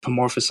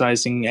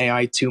anthropomorphizing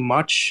AI too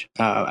much.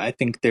 I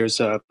think there's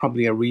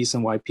probably a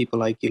reason why people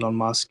like Elon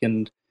Musk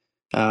and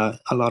a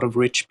lot of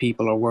rich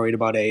people are worried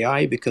about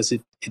AI, because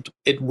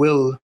it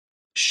will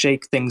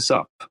shake things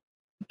up.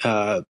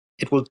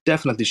 It will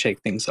definitely shake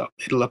things up.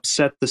 It'll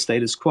upset the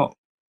status quo.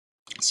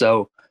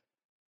 So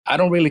I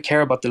don't really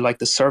care about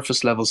the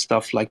surface level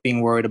stuff, like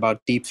being worried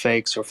about deep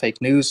fakes or fake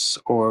news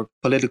or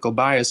political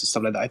bias and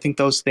stuff like that. I think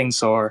those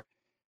things are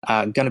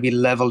going to be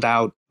leveled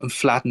out and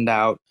flattened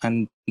out,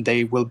 and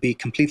they will be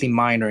completely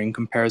minor in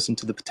comparison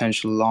to the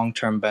potential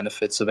long-term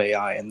benefits of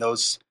AI. And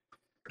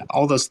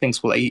all those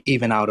things will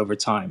even out over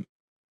time.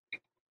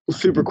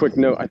 Super quick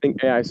note, I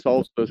think AI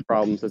solves those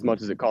problems as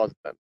much as it causes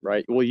them,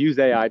 right? We'll use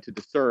AI to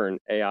discern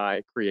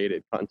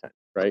AI-created content,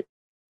 right?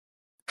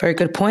 Very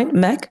good point.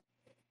 MEC?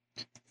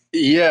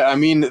 Yeah, I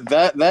mean,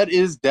 that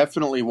is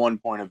definitely one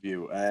point of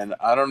view. And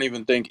I don't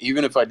even think,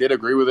 even if I did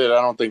agree with it,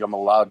 I don't think I'm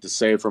allowed to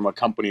say it from a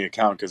company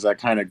account, because that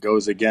kind of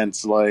goes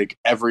against like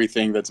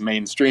everything that's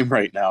mainstream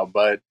right now.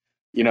 But,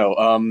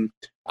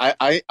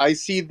 I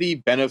see the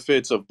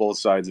benefits of both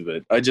sides of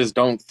it. I just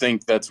don't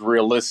think that's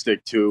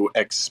realistic to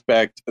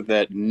expect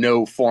that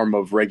no form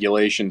of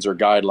regulations or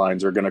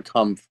guidelines are going to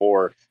come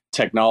for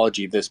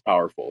technology this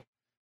powerful.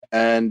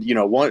 And,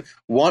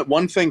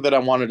 one thing that I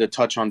wanted to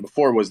touch on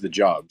before was the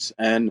jobs.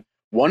 And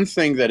one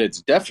thing that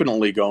it's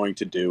definitely going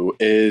to do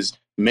is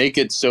make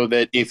it so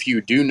that if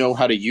you do know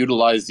how to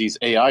utilize these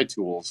AI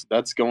tools,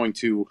 that's going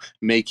to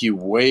make you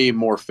way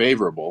more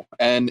favorable.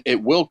 And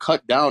it will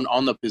cut down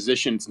on the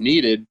positions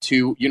needed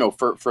to,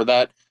 for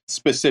that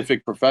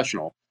specific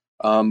professional.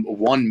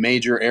 One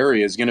major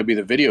area is going to be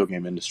the video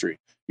game industry.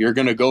 You're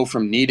going to go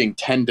from needing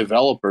 10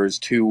 developers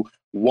to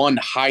one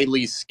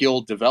highly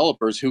skilled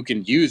developers who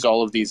can use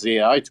all of these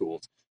AI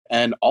tools.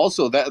 And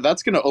also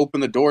that's going to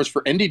open the doors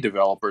for indie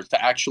developers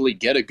to actually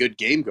get a good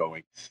game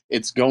going.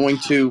 It's going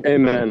to...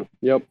 Amen.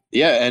 Yep.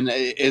 Yeah, and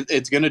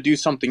it's going to do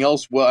something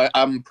else. Well,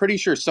 I'm pretty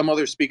sure some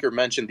other speaker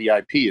mentioned the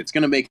IP. It's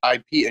going to make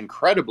IP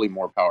incredibly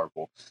more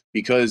powerful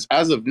because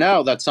as of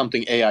now, that's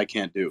something AI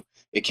can't do.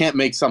 It can't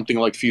make something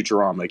like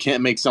Futurama. It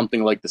can't make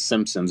something like The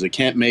Simpsons. It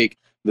can't make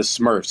the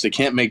Smurfs. It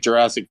can't make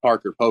Jurassic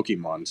Park or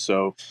Pokemon.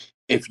 So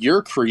if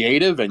you're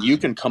creative and you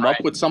can come up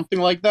with something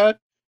like that,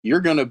 you're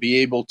going to be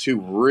able to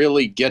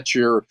really get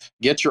your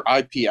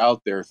IP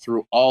out there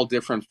through all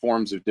different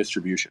forms of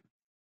distribution.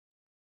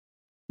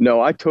 No,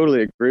 I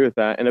totally agree with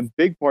that. And a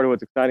big part of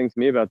what's exciting to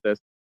me about this,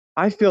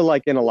 I feel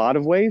like in a lot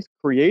of ways,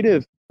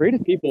 creative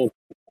people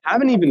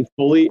haven't even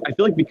fully, I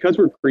feel like because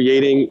we're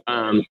creating,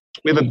 we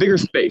have a bigger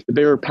space, a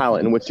bigger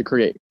palette in which to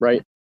create,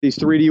 right? These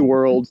 3D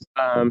worlds,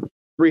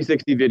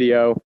 360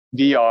 video,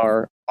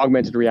 VR,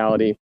 augmented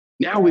reality.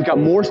 Now we've got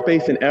more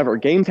space than ever.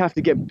 Games have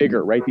to get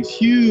bigger, right? These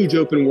huge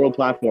open world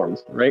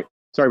platforms, right?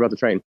 Sorry about the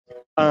train.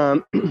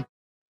 For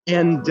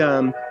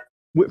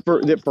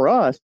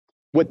us,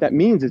 what that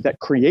means is that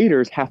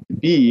creators have to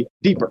be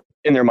deeper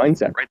in their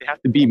mindset, right? They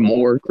have to be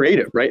more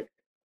creative, right?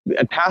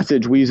 At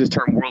Passage, we use this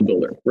term world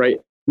builder,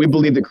 right? We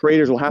believe that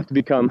creators will have to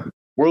become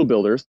world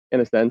builders in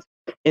a sense,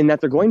 and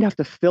that they're going to have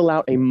to fill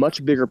out a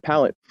much bigger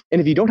palette. And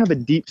if you don't have a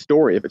deep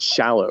story, if it's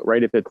shallow,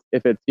 right? If it's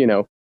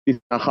these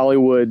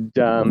Hollywood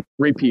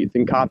repeats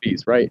and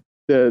copies, right?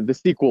 The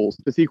sequels,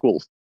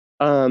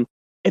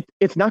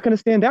 it's not going to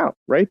stand out,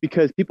 right?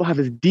 Because people have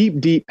this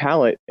deep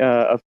palette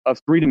of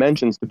 3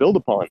 dimensions to build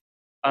upon,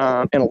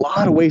 and a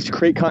lot of ways to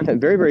create content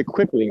very, very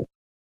quickly.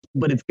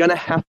 But it's going to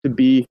have to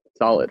be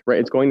solid, right?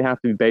 It's going to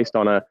have to be based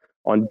on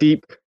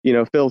deep,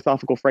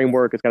 philosophical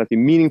framework. It's got to be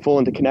meaningful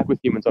and to connect with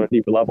humans on a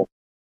deeper level.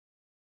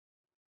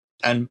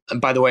 And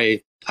by the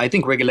way, I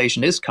think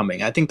regulation is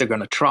coming. I think they're going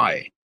to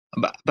try.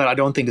 But I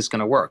don't think it's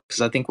going to work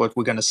because I think what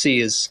we're going to see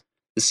is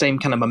the same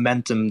kind of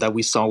momentum that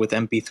we saw with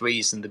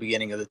MP3s in the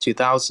beginning of the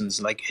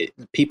 2000s.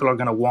 People are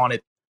going to want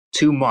it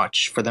too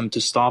much for them to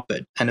stop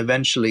it. And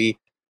eventually,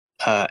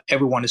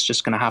 everyone is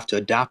just going to have to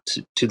adapt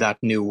to that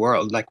new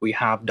world like we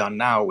have done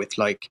now with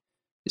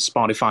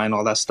Spotify and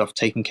all that stuff,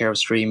 taking care of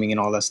streaming and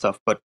all that stuff.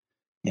 But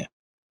yeah.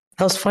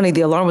 That was funny. The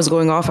alarm was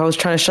going off. I was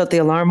trying to shut the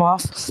alarm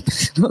off.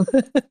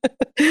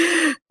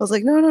 I was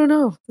like,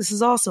 no, this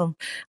is awesome.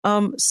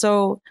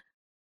 So...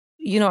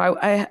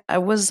 I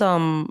was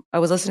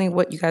listening to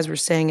what you guys were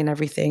saying and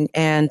everything,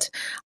 and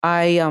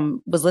I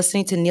was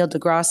listening to Neil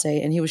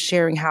deGrasse, and he was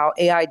sharing how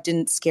AI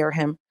didn't scare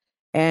him,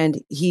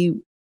 and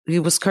he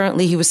was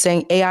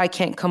saying AI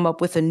can't come up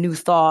with a new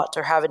thought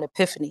or have an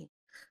epiphany.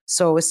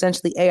 So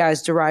essentially, AI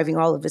is deriving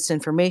all of its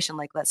information,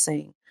 like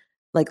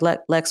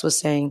Lex was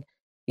saying,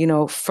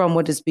 from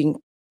what is being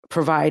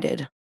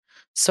provided.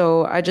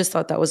 So I just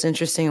thought that was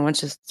interesting. I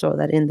wanted to throw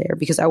that in there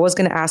because I was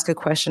going to ask a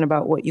question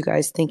about what you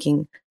guys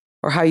thinking.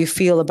 Or how you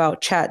feel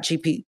about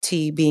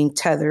ChatGPT being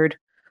tethered,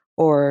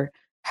 or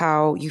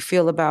how you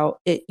feel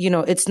about it.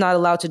 It's not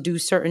allowed to do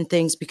certain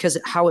things because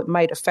how it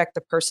might affect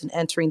the person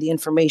entering the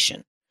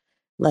information.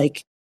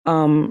 Like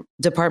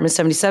Department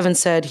 77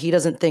 said, he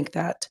doesn't think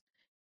that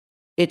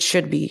it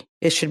should be.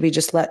 It should be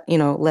just let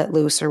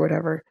loose or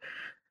whatever.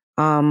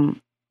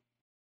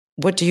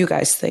 What do you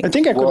guys think? I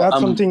think I could add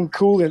something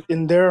cool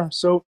in there.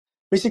 So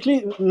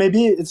basically,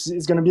 maybe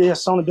it's going to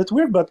sound a bit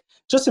weird, but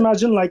just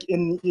imagine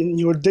in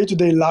your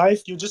day-to-day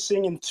life, you're just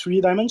seeing in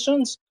 3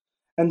 dimensions,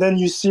 and then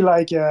you see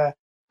a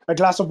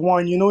glass of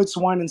wine, it's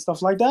wine and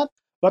stuff like that.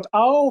 But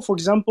how, for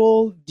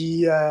example,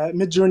 the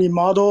Midjourney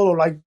model or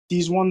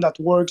these one that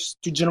works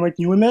to generate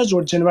new image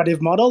or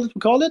generative model, that we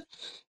call it,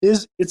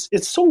 is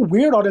it's so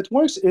weird how it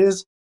works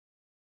is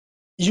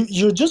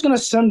you're just going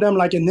to send them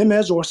an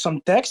image or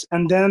some text,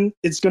 and then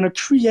it's going to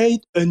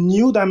create a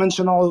new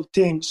dimensional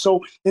thing.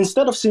 So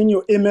instead of seeing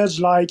your image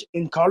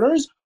in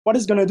colors, what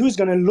it's going to do is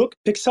going to look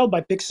pixel by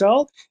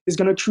pixel. It's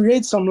going to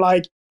create some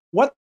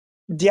what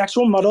the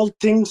actual model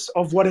thinks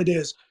of what it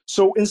is.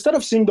 So instead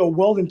of seeing the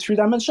world in 3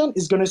 dimensions,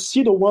 it's going to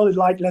see the world in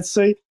let's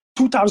say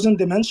 2000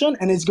 dimension,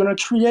 and it's going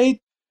to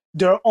create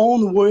their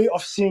own way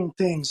of seeing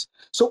things.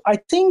 So I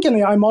think an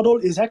AI model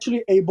is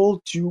actually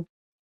able to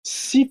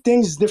see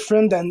things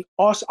different than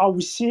us, how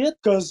we see it,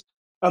 because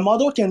a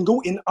model can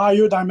go in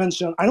higher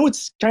dimension. I know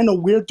it's kind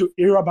of weird to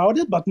hear about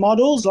it, but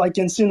models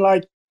can see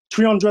in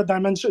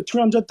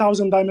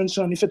 300,000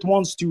 dimension if it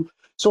wants to.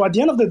 So at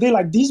the end of the day,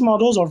 these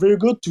models are very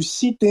good to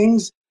see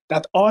things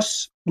that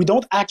we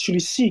don't actually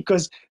see,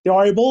 because they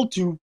are able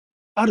to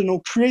I don't know,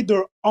 create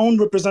their own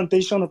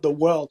representation of the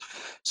world.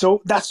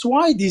 So that's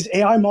why these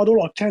AI models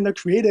are kind of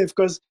creative,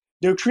 because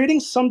they're creating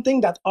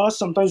something that us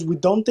sometimes we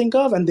don't think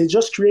of, and they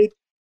just create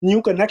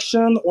new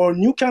connection or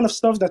new kind of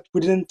stuff that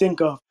we didn't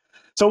think of.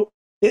 So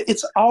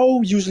it's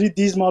how usually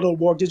these models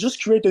work. They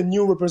just create a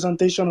new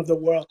representation of the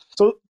world.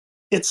 So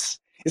it's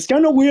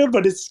kind of weird,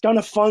 but it's kind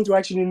of fun to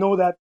actually know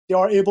that they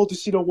are able to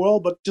see the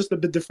world, but just a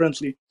bit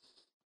differently.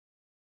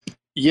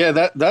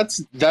 Yeah,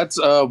 that's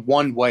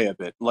one way of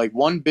it. Like,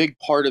 one big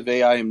part of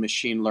AI and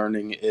machine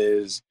learning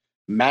is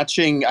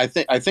matching. I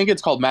think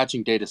it's called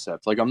matching data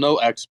sets. Like, I'm no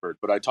expert,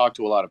 but I talk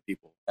to a lot of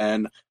people.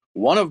 And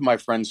one of my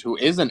friends who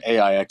is an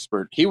AI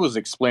expert, he was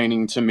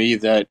explaining to me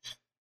that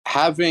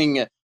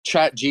having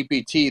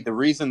ChatGPT, the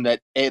reason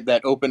that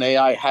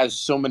OpenAI has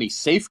so many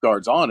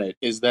safeguards on it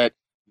is that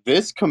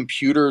this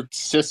computer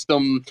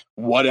system,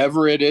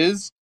 whatever it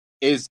is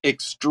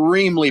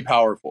extremely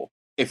powerful.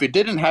 If it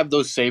didn't have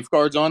those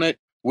safeguards on it,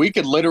 we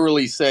could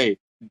literally say,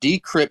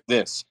 decrypt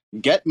this,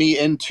 get me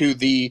into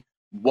the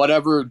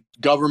whatever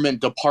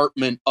government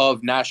department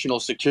of national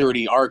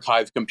security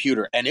archive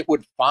computer, and it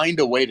would find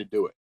a way to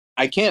do it.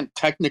 I can't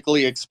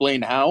technically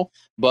explain how,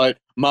 but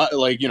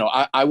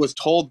I was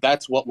told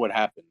that's what would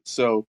happen.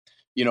 So,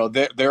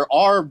 there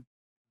are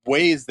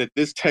ways that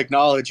this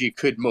technology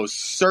could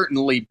most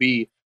certainly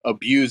be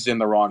abused in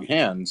the wrong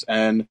hands.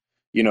 And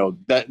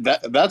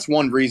that's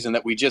one reason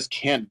that we just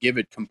can't give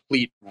it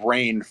complete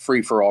reign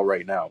free for all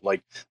right now.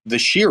 Like, the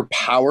sheer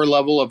power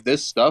level of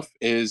this stuff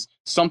is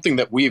something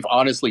that we've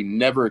honestly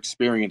never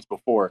experienced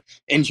before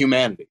in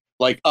humanity.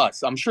 Like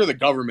us, I'm sure the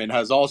government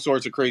has all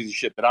sorts of crazy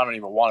shit that I don't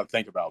even want to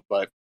think about.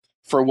 But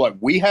for what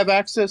we have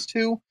access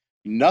to,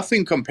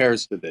 nothing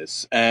compares to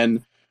this.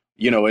 And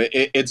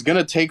it's going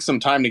to take some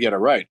time to get it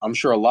right. I'm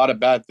sure a lot of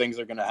bad things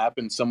are going to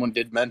happen. Someone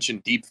did mention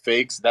deep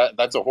fakes.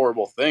 That's a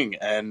horrible thing.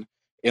 And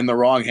in the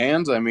wrong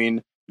hands, I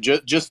mean,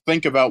 just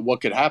think about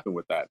what could happen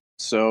with that.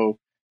 So,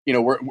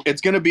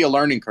 it's going to be a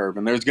learning curve,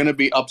 and there's going to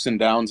be ups and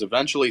downs.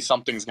 Eventually,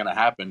 something's going to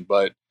happen.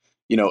 But,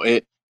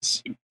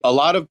 a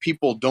lot of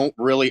people don't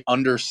really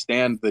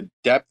understand the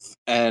depth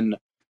and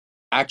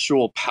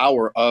actual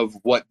power of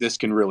what this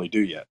can really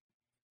do yet.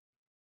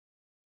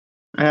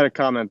 I had a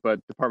comment, but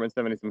Department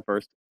 77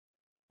 first.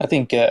 I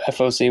think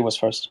FOC was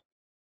first.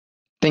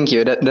 Thank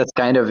you. That's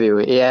kind of you.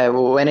 Yeah,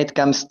 when it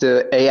comes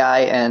to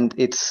AI and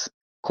its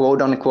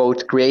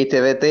quote-unquote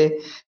creativity,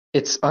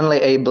 it's only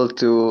able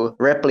to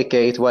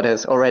replicate what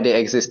has already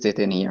existed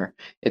in here.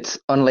 It's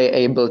only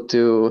able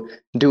to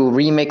do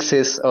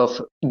remixes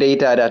of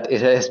data that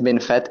it has been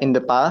fed in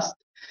the past.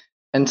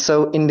 And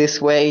so in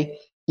this way,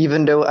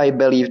 even though I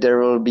believe there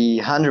will be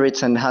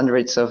hundreds and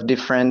hundreds of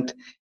different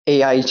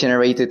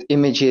AI-generated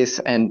images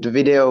and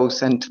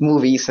videos and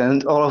movies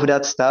and all of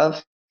that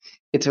stuff,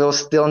 it will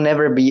still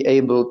never be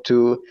able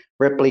to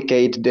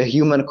replicate the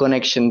human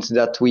connections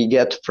that we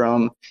get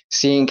from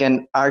seeing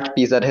an art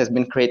piece that has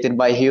been created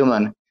by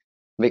human,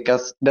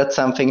 because that's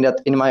something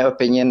that, in my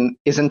opinion,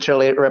 isn't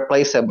really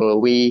replaceable.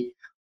 We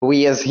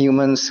as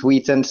humans,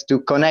 we tend to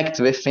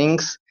connect with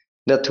things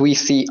that we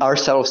see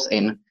ourselves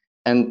in.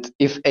 And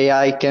if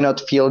AI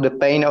cannot feel the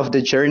pain of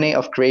the journey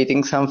of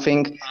creating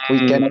something,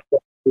 we cannot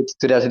get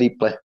to that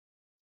deeply.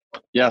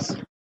 Yes.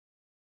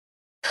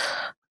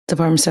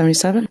 Department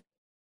 77?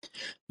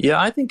 Yeah,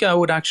 I think I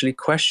would actually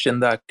question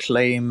that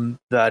claim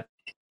that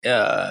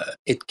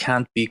it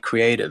can't be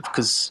creative,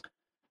 because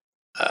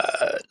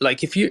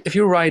like if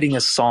you're writing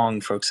a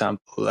song, for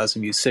example, as a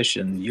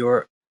musician,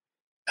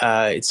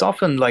 it's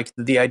often like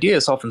the idea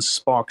is often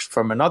sparked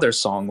from another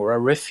song or a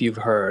riff you've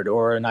heard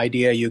or an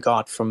idea you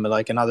got from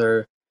like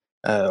another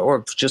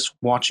or just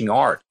watching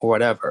art or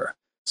whatever.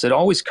 So it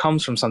always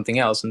comes from something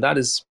else, and that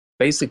is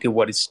basically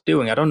what it's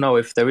doing. I don't know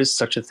if there is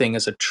such a thing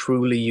as a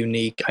truly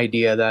unique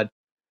idea that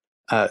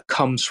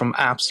comes from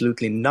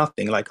absolutely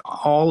nothing. Like,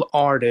 all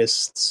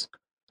artists,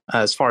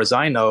 as far as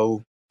I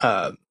know,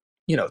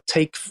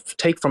 take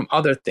from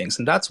other things,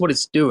 and that's what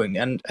it's doing.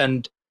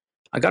 And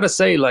I gotta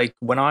say, like,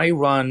 when I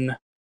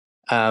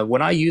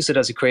use it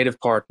as a creative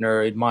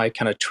partner in my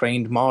kind of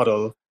trained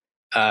model,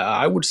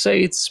 I would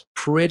say it's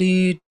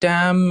pretty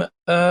damn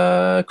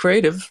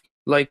creative.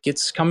 Like,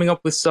 it's coming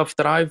up with stuff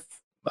that I've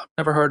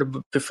never heard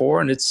of before,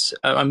 and it's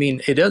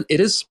it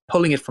is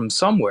pulling it from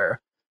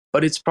somewhere.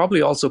 But it's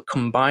probably also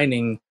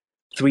combining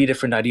 3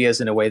 different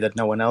ideas in a way that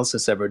no one else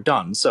has ever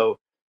done. So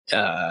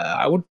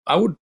I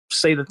would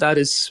say that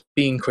is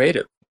being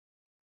creative.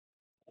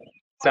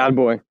 Sad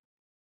boy.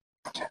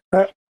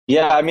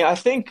 Yeah, I mean, I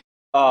think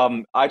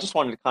I just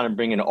wanted to kind of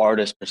bring an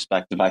artist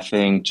perspective. I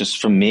think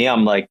just from me,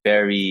 I'm like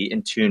very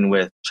in tune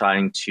with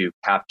trying to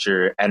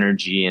capture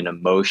energy and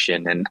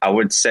emotion. And I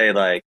would say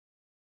like,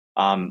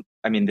 I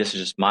mean, this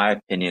is just my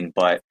opinion,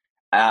 but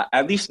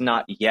at least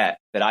not yet,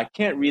 that I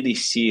can't really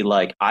see,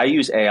 like, I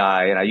use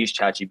AI and I use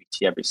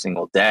ChatGPT every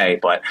single day,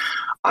 but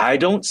I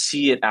don't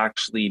see it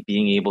actually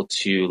being able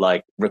to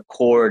like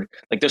record.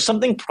 Like, there's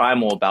something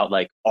primal about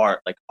like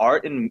art. Like,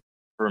 art, in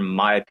from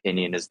my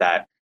opinion, is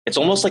that it's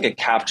almost like a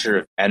capture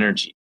of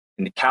energy,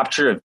 and the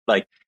capture of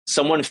like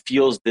someone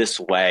feels this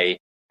way,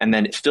 and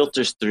then it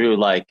filters through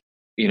like,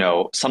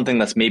 something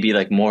that's maybe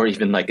like more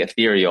even like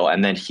ethereal,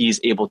 and then he's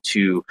able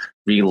to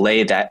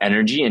relay that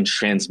energy and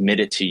transmit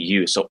it to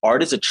you. So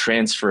art is a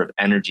transfer of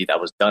energy that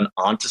was done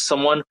onto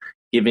someone,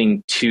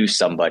 giving to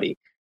somebody.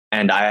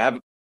 And I have,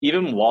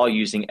 even while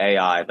using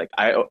AI,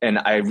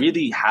 I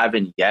really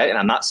haven't yet, and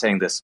I'm not saying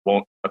this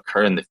won't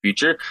occur in the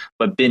future,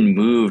 but been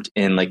moved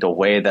in like a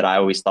way that I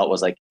always thought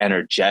was like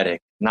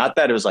energetic. Not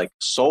that it was like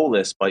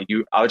soulless, but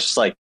I was just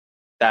like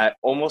that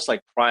almost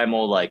like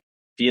primal, like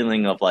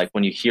feeling of like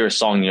when you hear a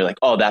song, you're like,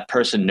 oh, that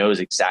person knows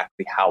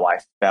exactly how I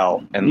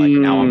felt. And like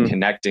now I'm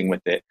connecting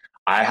with it.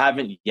 I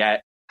haven't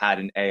yet had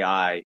an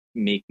AI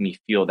make me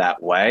feel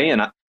that way.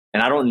 And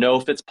I don't know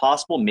if it's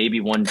possible.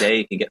 Maybe one day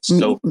it can get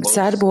so close.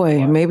 Sad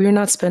boy, maybe you're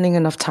not spending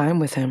enough time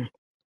with him.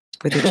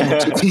 With your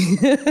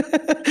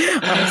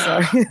ChatGPT.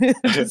 I'm sorry.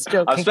 Just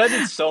joking. I'm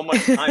spending so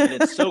much time, and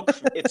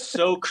it's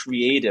so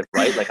creative,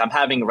 right? Like I'm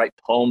having to write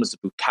poems of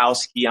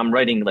Bukowski. I'm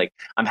writing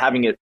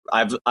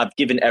I've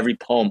given every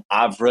poem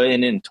I've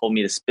written and told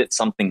me to spit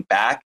something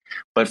back.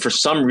 But for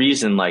some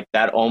reason, like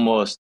that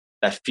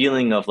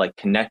feeling of like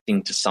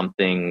connecting to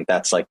something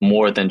that's like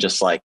more than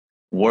just like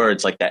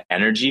words, like that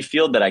energy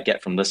field that I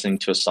get from listening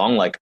to a song,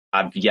 like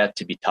I've yet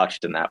to be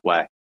touched in that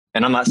way.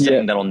 And I'm not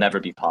saying that'll never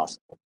be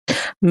possible.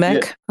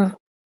 Mech? Yeah.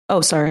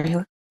 Oh, sorry.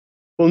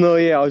 Well, no,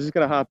 I was just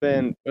going to hop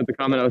in with the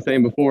comment I was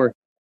saying before.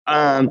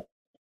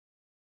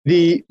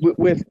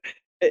 With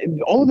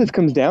all of this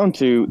comes down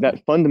to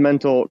that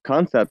fundamental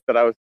concept that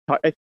I was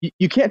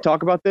you can't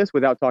talk about this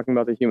without talking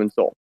about the human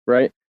soul,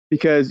 right?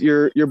 Because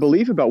your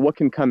belief about what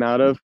can come out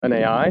of an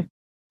AI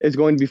is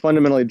going to be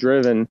fundamentally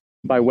driven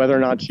by whether or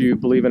not you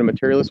believe in a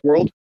materialist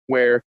world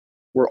where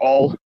we're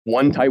all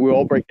one type, we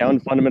all break down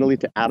fundamentally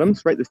to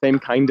atoms, right? The same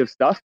kind of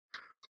stuff,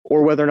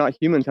 or whether or not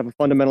humans have a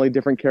fundamentally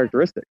different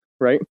characteristic,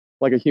 right?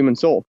 Like a human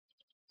soul.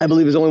 I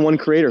believe there's only one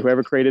creator who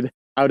ever created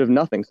out of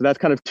nothing. So that's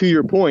kind of to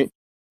your point.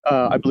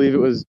 I believe it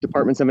was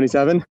Department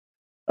 77.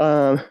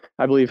 I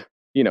believe,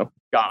 God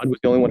was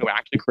the only one who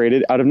actually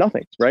created out of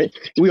nothing, right?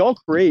 We all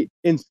create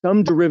in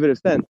some derivative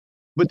sense.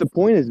 But the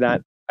point is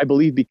that I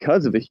believe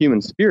because of the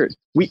human spirit,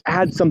 we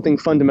add something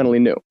fundamentally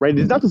new, right?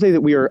 It's not to say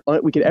that we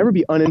can ever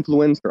be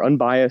uninfluenced or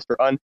unbiased or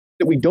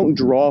that we don't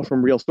draw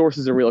from real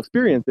sources and real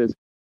experiences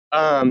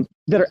that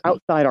are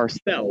outside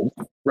ourselves,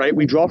 right?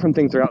 We draw from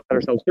things that are outside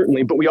ourselves,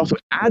 certainly, but we also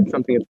add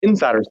something that's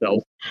inside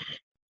ourselves.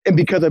 And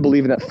because I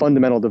believe in that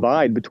fundamental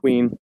divide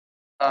between,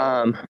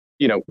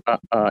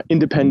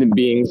 independent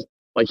beings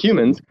like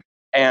humans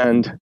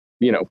and,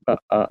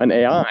 an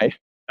AI,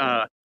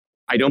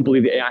 I don't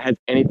believe the AI has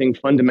anything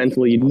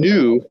fundamentally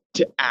new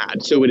to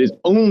add. So it is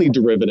only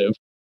derivative.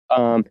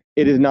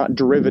 It is not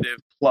derivative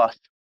plus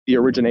the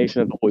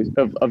origination of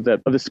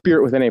the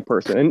spirit within a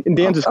person. And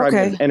Dan described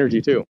it as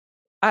energy too.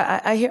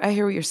 I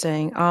hear what you're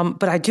saying.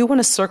 But I do want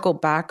to circle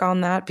back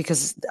on that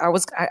because I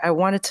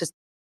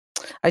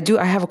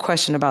have a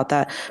question about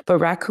that. But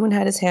Raccoon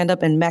had his hand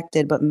up and Mech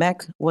did, but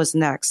Mech was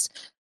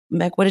next.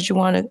 Mech, what did you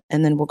want to,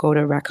 and then we'll go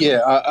to Raccoon. Yeah,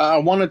 I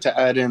wanted to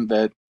add in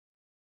that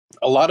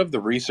a lot of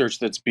the research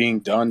that's being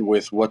done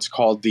with what's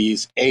called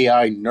these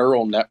AI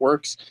neural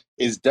networks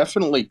is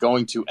definitely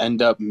going to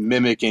end up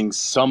mimicking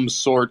some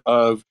sort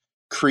of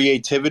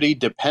creativity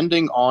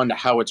depending on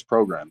how it's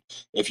programmed.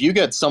 If you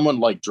get someone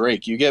like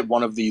Drake, you get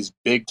one of these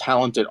big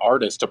talented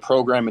artists to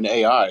program an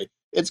AI,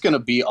 it's going to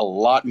be a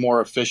lot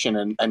more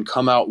efficient and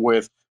come out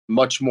with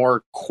much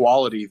more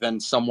quality than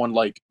someone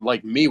like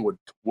me would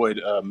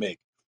make.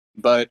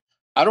 But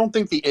I don't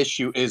think the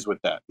issue is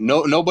with that.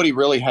 Nobody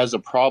really has a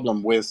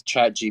problem with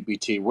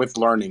ChatGPT, with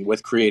learning,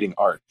 with creating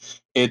art.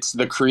 It's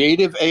the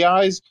creative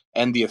AIs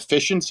and the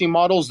efficiency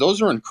models. Those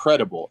are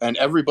incredible, and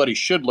everybody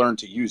should learn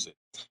to use it.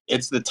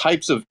 It's the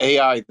types of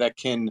AI that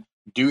can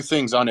do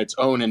things on its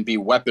own and be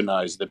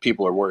weaponized that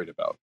people are worried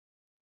about.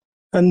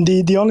 And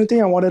the only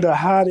thing I wanted to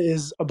add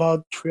is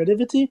about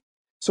creativity.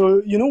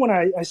 So, when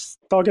I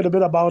talked a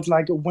bit about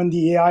like when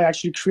the AI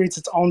actually creates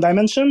its own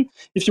dimension,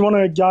 if you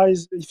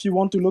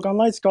want to look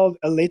online, it's called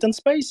a latent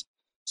space.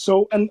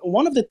 So, and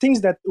one of the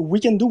things that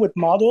we can do with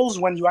models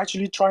when you're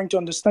actually trying to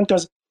understand,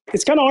 because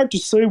it's kind of hard to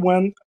say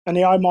when an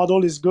AI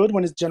model is good,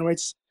 when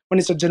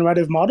it's a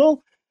generative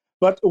model.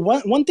 But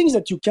one thing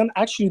that you can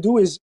actually do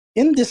is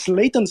in this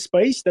latent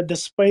space, that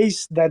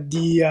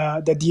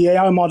the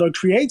AI model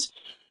creates,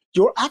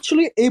 you're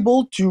actually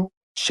able to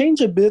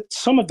change a bit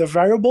some of the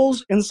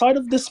variables inside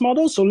of this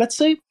model. So let's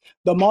say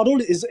the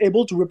model is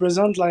able to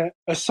represent like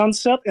a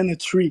sunset and a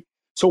tree.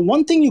 So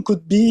one thing you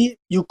could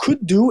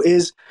do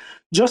is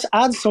just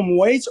add some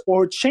weights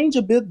or change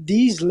a bit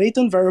these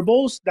latent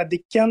variables that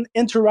they can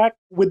interact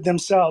with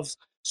themselves.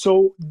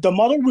 So the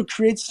model will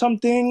create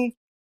something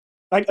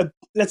like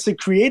let's say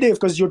creative,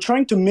 because you're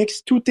trying to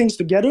mix two things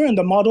together and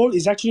the model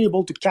is actually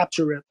able to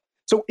capture it.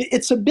 So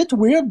it's a bit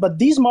weird, but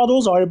these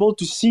models are able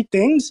to see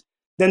things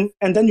and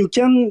then you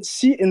can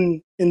see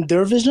in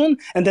their vision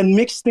and then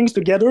mix things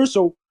together.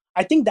 So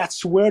I think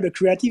that's where the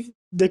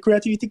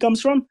creativity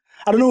comes from.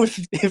 I don't know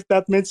if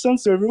that made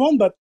sense to everyone,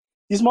 but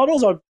these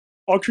models are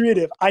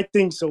creative. I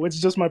think so. It's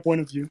just my point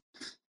of view.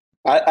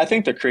 I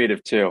think they're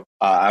creative too.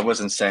 I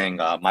wasn't saying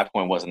my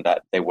point wasn't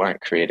that they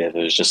weren't creative.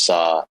 It was just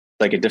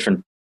like a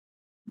different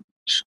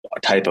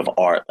type of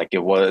art. Like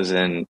it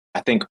wasn't.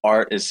 I think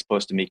art is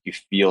supposed to make you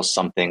feel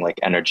something like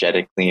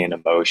energetically and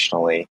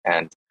emotionally.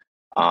 And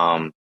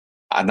I'm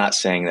not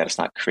saying that it's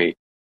not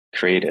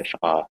creative.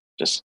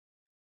 Just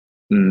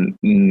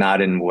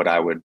not in what I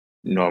would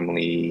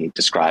normally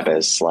describe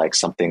as like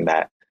something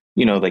that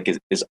like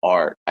is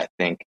art. I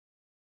think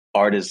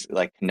art is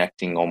like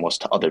connecting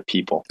almost to other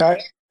people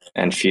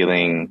and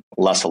feeling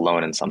less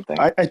alone in something.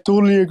 I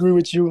totally agree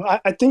with you.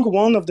 I think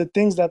one of the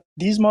things that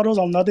these models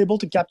are not able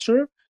to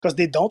capture because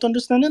they don't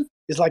understand it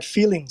is like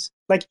feelings.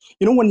 Like,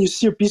 when you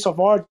see a piece of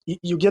art,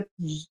 you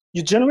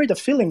generate a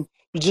feeling.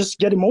 You just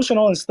get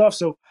emotional and stuff.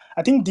 So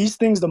I think these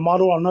things, the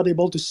model are not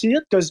able to see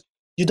it because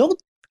you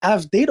don't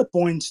have data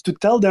points to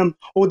tell them,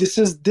 oh, this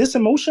is this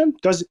emotion,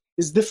 because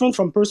it's different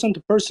from person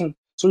to person.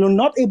 So you're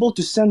not able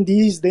to send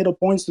these data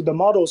points to the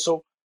model.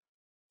 So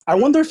I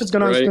wonder if it's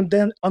going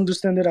to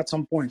understand it at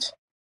some point.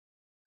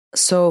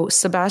 So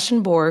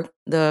Sebastian Borg,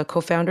 the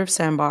co-founder of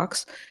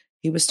Sandbox,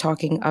 he was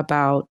talking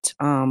about,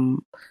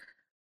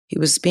 he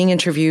was being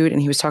interviewed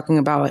and he was talking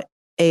about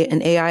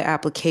an AI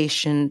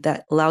application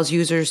that allows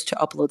users to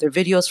upload their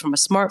videos from a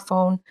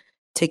smartphone,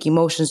 take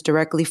emotions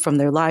directly from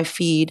their live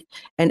feed,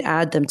 and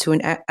add them to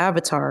an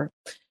avatar.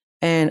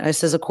 And it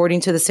says,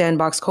 according to the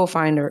Sandbox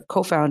co-founder,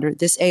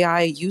 this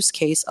AI use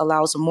case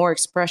allows more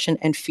expression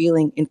and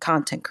feeling in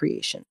content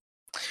creation.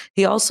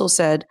 He also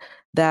said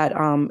that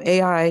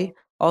AI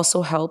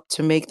also helped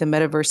to make the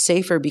metaverse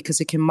safer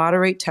because it can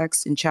moderate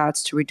text in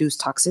chats to reduce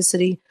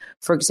toxicity,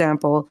 for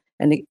example,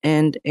 and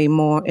in a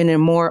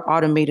more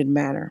automated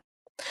manner.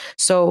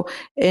 So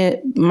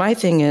my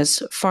thing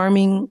is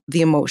farming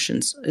the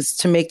emotions is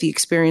to make the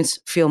experience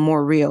feel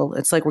more real.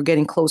 It's like we're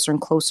getting closer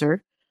and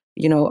closer.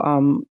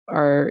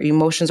 Our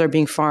emotions are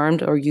being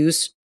farmed or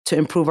used to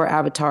improve our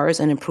avatars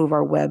and improve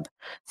our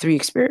Web3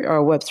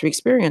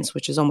 experience,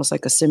 which is almost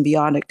like a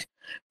symbiotic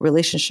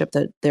relationship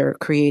that they're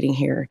creating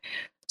here.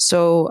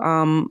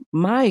 So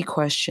my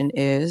question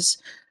is,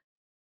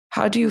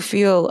 how do you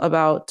feel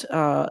about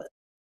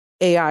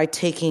AI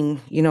taking,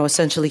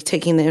 essentially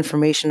taking the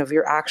information of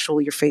your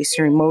face,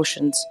 your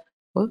emotions,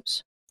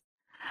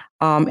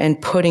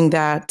 and putting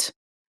that,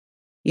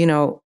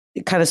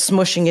 kind of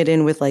smushing it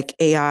in with like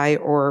AI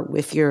or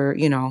with your,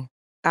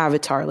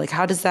 avatar? Like,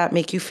 how does that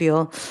make you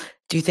feel?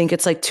 Do you think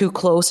it's like too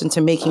close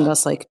into making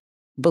us like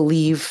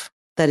believe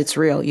that it's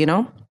real,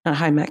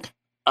 Hi, Mech.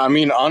 I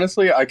mean,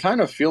 honestly, I kind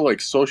of feel like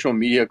social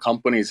media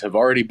companies have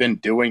already been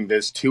doing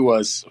this to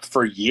us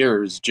for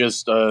years,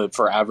 just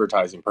for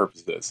advertising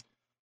purposes.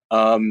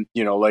 I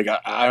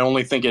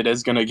only think it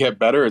is going to get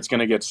better. It's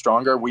going to get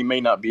stronger. We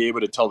may not be able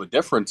to tell the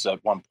difference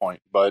at one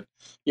point, but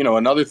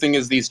another thing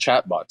is these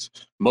chatbots.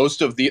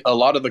 A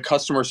lot of the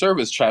customer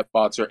service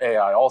chatbots are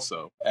AI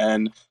also,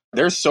 and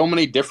there's so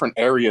many different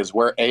areas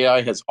where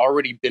AI has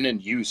already been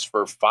in use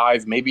for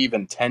 5, maybe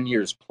even 10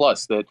 years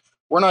plus that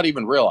we're not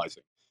even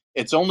realizing.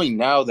 It's only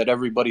now that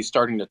everybody's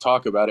starting to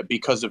talk about it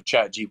because of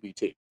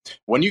ChatGPT.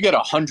 When you get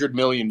 100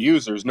 million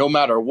users, no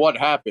matter what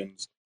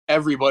happens,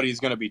 everybody's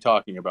going to be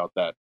talking about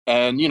that.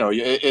 And,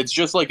 it's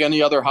just like any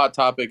other hot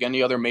topic,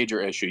 any other major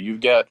issue. You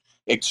get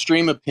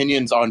extreme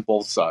opinions on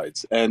both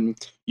sides. And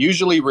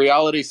usually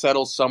reality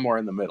settles somewhere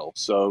in the middle.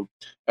 So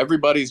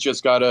everybody's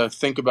just got to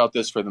think about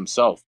this for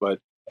themselves. But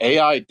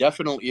AI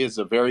definitely is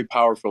a very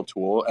powerful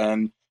tool,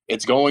 and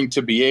it's going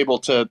to be able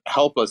to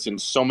help us in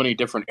so many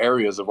different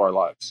areas of our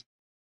lives.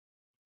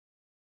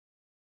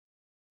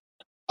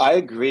 I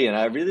agree. And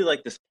I really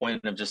like this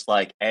point of just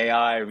like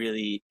AI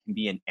really can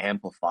be an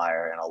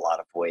amplifier in a lot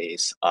of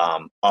ways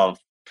of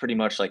pretty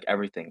much like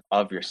everything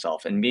of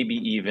yourself. And maybe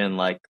even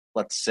like,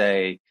 let's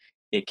say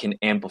it can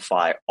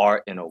amplify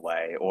art in a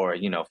way, or,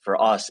 for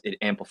us, it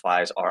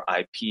amplifies our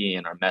IP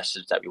and our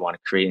message that we want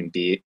to create and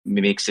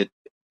makes it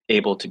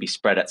able to be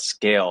spread at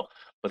scale.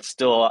 But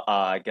still,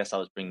 I guess I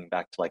was bringing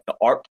back to like the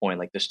art point,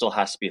 like there still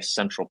has to be a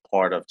central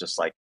part of just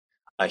like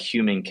a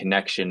human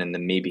connection, and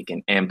then maybe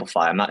can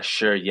amplify. I'm not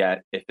sure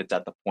yet if it's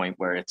at the point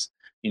where it's,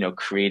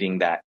 creating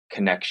that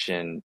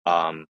connection,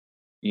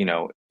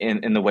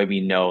 in the way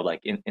we know,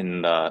 like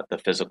in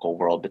the physical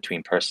world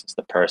between persons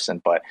to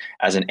person. But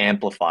as an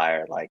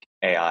amplifier, like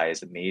AI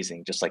is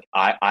amazing. Just like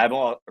I'm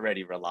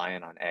already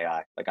relying on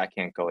AI. Like I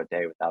can't go a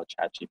day without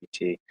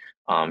ChatGPT,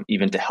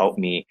 even to help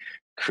me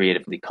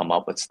creatively come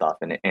up with stuff,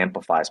 and it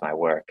amplifies my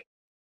work.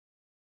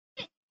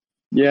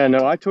 Yeah,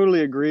 no, I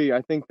totally agree.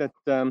 I think that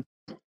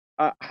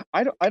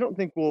I don't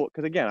think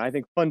because again, I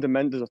think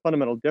there's a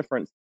fundamental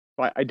difference.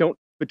 So I don't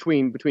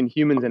between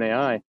humans and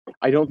AI.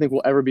 I don't think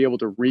we'll ever be able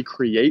to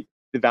recreate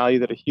the value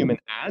that a human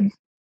adds.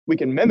 We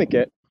can mimic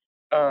it,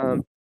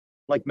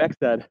 like Mech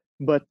said,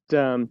 but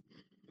as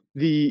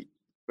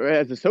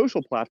a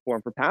social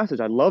platform for Passage,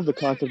 I love the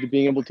concept of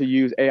being able to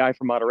use AI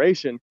for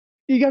moderation.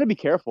 You got to be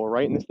careful,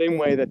 right? In the same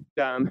way that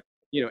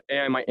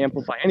AI might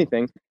amplify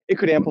anything, it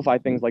could amplify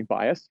things like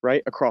bias,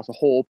 right, across a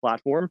whole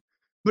platform.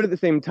 But at the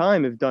same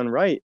time, if done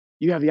right,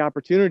 you have the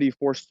opportunity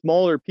for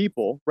smaller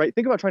people, right?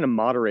 Think about trying to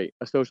moderate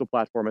a social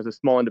platform as a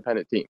small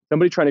independent team.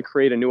 Somebody trying to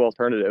create a new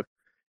alternative,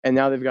 and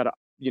now they've got to,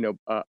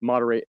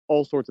 moderate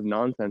all sorts of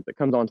nonsense that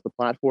comes onto the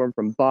platform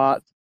from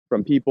bots,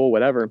 from people,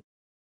 whatever.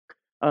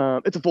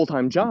 It's a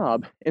full-time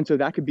job, and so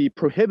that could be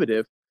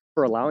prohibitive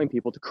for allowing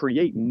people to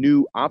create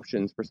new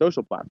options for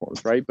social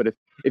platforms, right? But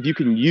if you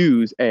can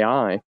use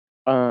AI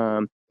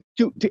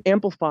to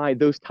amplify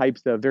those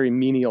types of very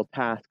menial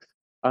tasks,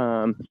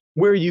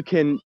 where you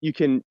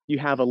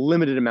have a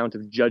limited amount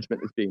of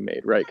judgment that's being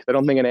made, right? Because I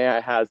don't think an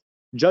AI has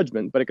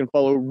judgment, but it can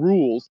follow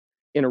rules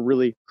in a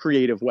really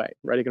creative way,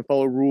 right? It can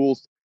follow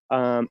rules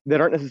that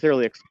aren't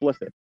necessarily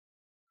explicit.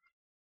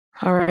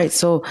 All right,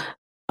 so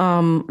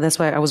that's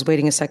why I was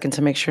waiting a second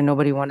to make sure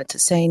nobody wanted to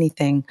say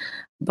anything.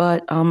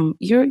 But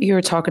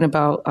you're talking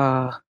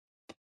about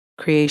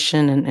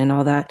creation and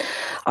all that,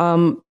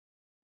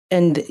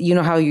 and you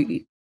know how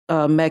you,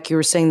 Mech, you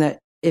were saying that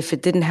if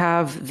it didn't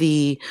have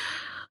the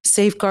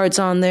safeguards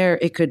on there,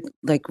 it could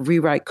like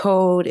rewrite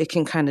code. It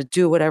can kind of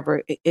do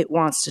whatever it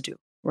wants to do,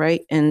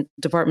 right? And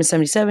Department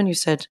 77, you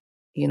said,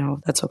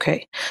 that's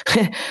okay.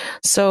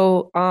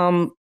 So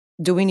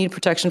do we need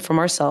protection from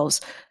ourselves?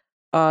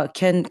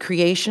 Can the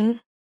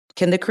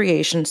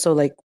creation, so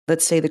like,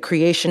 let's say the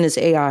creation is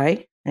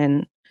AI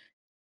and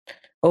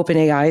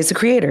OpenAI is the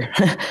creator.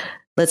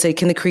 Let's say,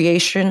 can the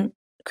creation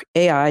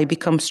AI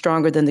become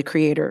stronger than the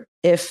creator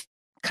if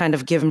kind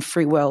of given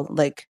free will,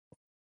 like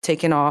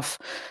taking off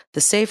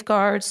the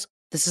safeguards?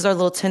 This is our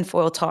little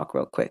tinfoil talk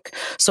real quick.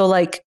 So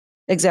like,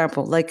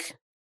 example, like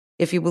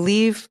if you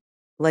believe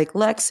like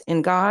Lex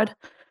in God,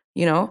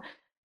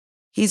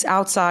 he's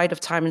outside of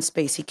time and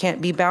space. He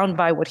can't be bound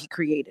by what he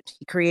created.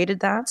 He created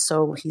that,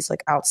 so he's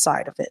like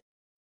outside of it,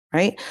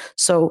 right?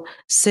 So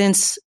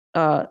since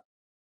AI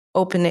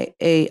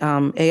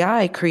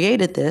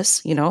created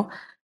this,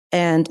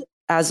 and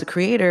as a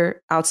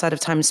creator outside of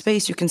time and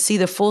space, you can see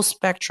the full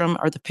spectrum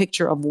or the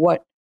picture of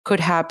what could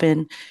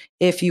happen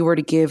if you were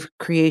to give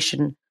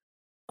creation,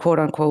 quote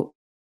unquote,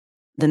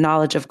 the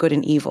knowledge of good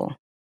and evil.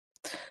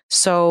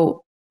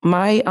 So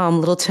my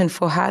little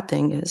tinfoil hat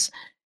thing is,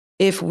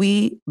 if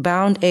we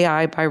bound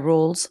AI by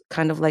rules,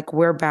 kind of like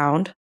we're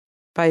bound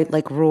by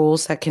like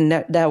rules that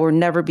that will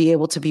never be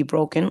able to be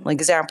broken. Like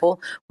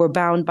example, we're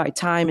bound by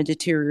time and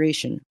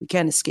deterioration. We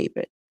can't escape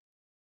it.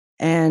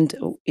 And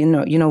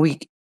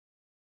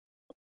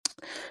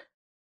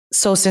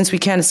so since we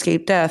can't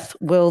escape death,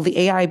 will the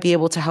AI be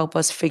able to help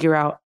us figure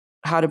out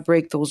how to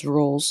break those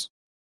rules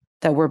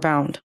that we're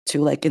bound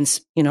to, like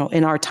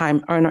in our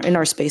time or in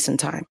our space and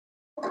time?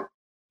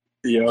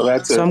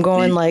 That's so I'm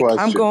going like question.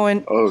 I'm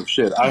going. Oh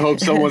shit! I hope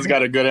someone's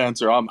got a good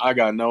answer. I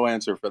got no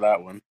answer for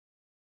that one.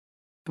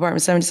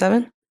 Department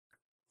 77.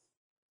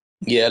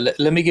 Yeah,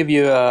 let me give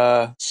you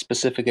a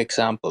specific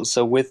example.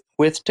 So with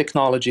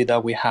technology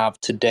that we have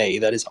today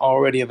that is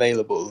already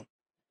available,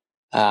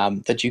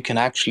 that you can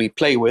actually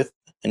play with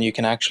and you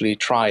can actually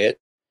try it,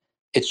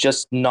 it's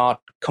just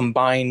not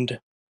combined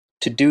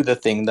to do the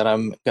thing that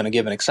I'm going to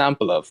give an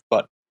example of.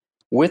 But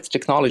with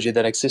technology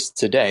that exists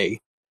today,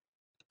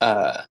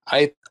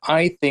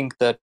 I think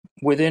that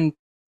within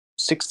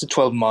 6 to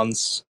 12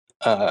 months,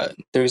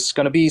 there's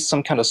going to be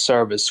some kind of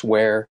service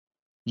where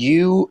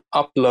you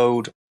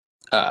upload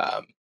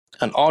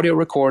an audio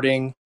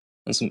recording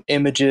and some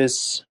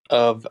images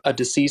of a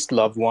deceased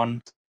loved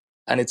one,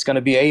 and it's going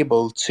to be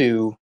able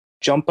to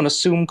jump on a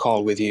Zoom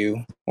call with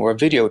you or a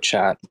video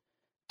chat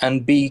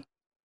and be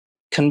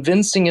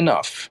convincing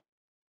enough,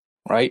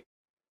 right?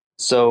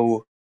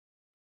 So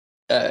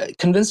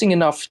convincing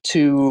enough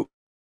to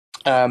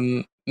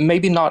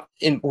maybe not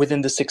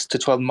within the 6 to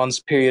 12 months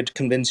period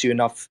convince you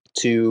enough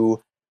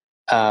to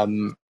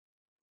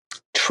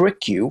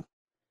trick you,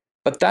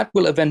 but that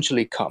will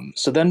eventually come.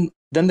 So then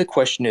the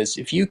question is,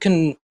 if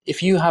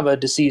you have a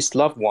deceased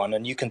loved one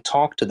and you can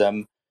talk to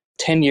them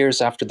 10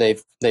 years after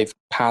they've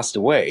passed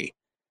away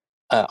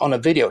on a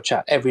video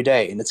chat every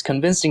day, and it's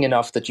convincing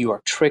enough that you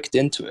are tricked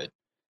into it,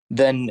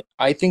 then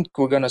I think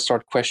we're going to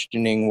start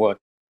questioning what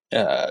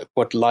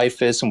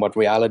life is and what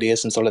reality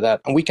is and sort of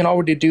that. And we can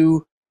already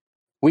do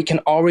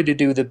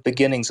the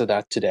beginnings of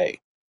that today.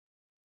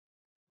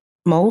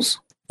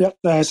 Moles?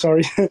 Yep,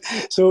 sorry.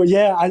 So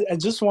yeah, I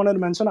just wanted to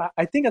mention,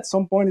 I think at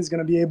some point it's going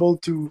to be able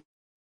to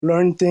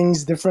learn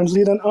things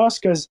differently than us,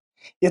 because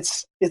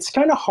it's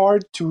kind of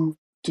hard to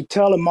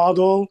tell a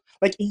model,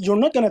 like you're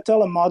not going to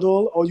tell a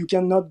model, or you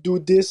cannot do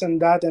this and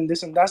that and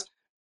this and that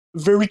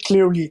very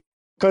clearly,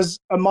 because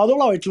a model,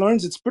 how it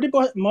learns, it's pretty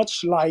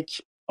much like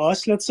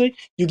us. Let's say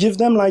you give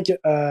them like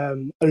a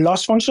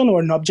loss function or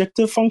an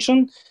objective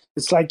function.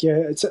 It's like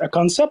it's a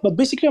concept, but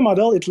basically a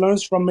model, it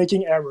learns from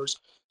making errors.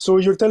 So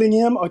you're telling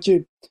him,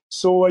 okay,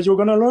 so you're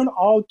gonna learn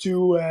how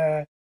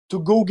to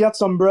go get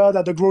some bread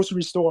at the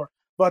grocery store,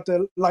 but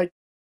like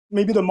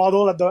maybe the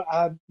model at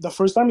the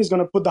first time is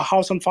gonna put the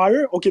house on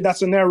fire. Okay,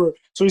 that's an error,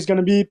 so he's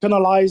gonna be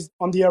penalized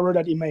on the error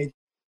that he made.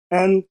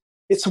 And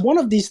it's one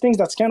of these things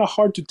that's kind of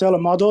hard to tell a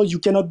model, you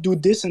cannot do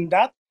this and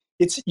that,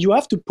 you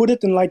have to put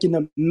it in like in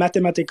a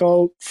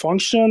mathematical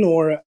function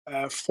or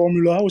a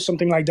formula or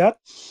something like that.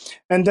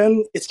 And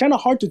then it's kind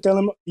of hard to tell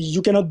him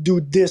you cannot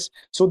do this.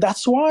 So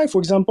that's why, for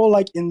example,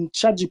 like in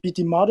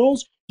ChatGPT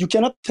models, you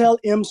cannot tell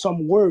him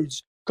some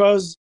words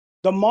because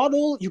the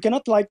model, you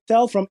cannot like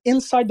tell from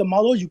inside the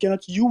model, you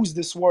cannot use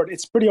this word.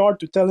 It's pretty hard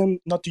to tell him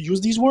not to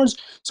use these words.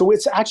 So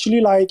it's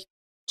actually like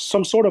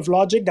some sort of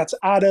logic that's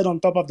added on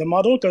top of the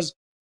model, because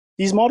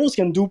these models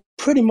can do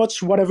pretty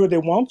much whatever they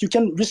want. You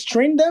can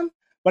restrain them,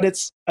 but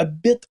it's a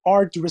bit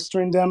hard to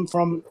restrain them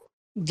from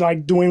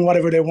like doing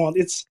whatever they want.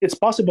 It's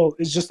possible.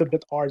 It's just a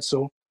bit hard.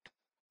 So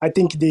I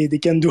think they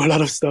can do a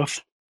lot of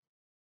stuff.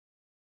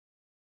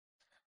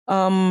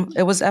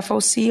 It was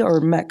FOC or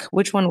MEC.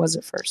 Which one was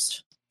it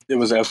first? It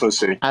was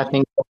FOC. I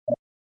think.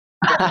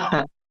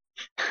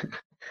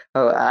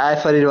 Oh, I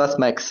thought it was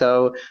MEC.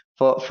 So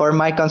for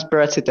my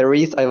conspiracy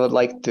theories, I would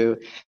like to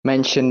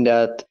mention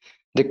that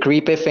the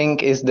creepy thing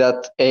is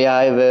that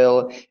AI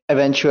will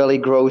eventually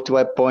grow to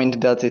a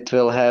point that it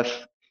will have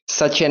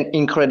such an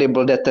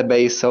incredible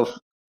database of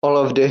all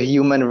of the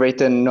human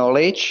written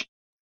knowledge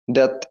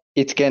that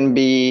it can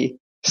be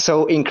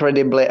so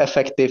incredibly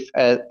effective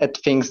at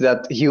things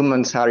that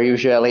humans are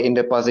usually in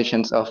the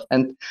positions of.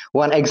 And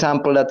one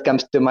example that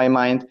comes to my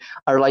mind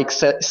are like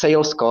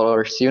sales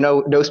callers. You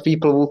know, those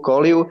people who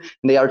call you,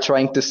 they are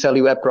trying to sell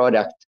you a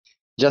product.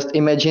 Just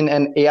imagine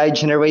an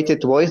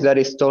AI-generated voice that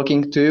is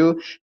talking to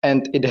you,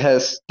 and it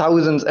has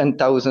thousands and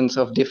thousands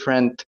of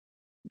different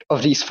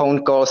of these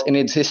phone calls in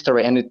its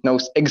history, and it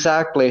knows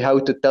exactly how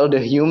to tell the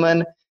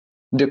human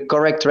the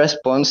correct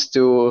response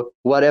to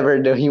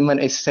whatever the human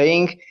is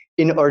saying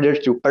in order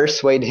to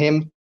persuade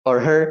him or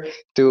her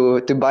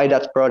to buy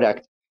that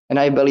product. And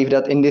I believe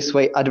that in this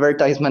way,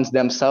 advertisements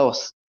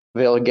themselves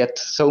will get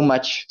so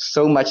much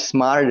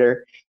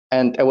smarter,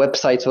 and a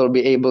website will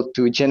be able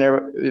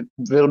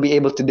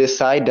to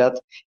decide that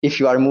if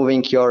you are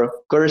moving your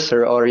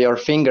cursor or your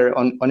finger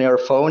on your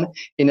phone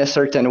in a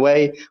certain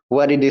way,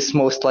 what it is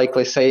most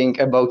likely saying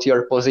about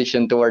your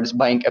position towards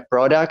buying a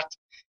product.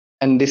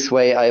 And this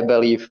way, I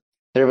believe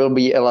there will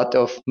be a lot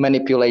of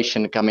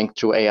manipulation coming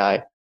through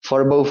AI,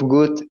 for both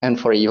good and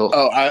for evil.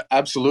 Oh,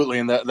 absolutely.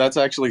 And that's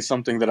actually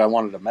something that I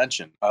wanted to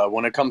mention.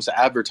 When it comes to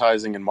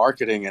advertising and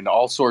marketing and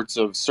all sorts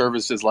of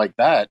services like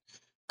that,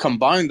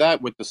 combine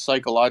that with the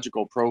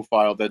psychological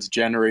profile that's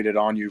generated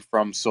on you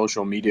from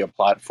social media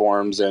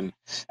platforms, and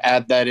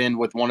add that in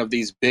with one of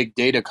these big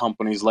data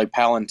companies like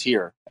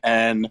Palantir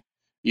and,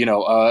 you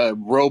know,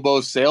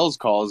 robo sales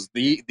calls.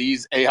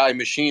 These AI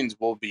machines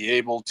will be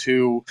able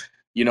to,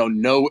 you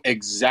know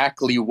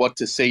exactly what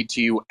to say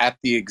to you at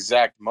the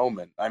exact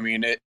moment. I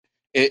mean,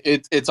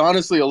 it's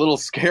honestly a little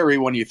scary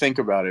when you think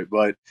about it,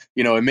 but,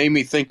 you know, it made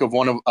me think of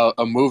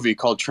a movie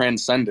called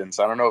Transcendence.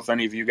 I don't know if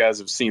any of you guys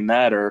have seen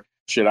that, or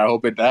shit, I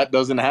hope that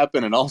doesn't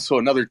happen. And also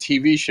another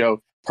TV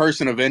show,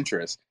 Person of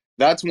Interest.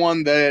 That's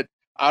one that,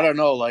 I don't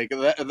know, like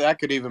that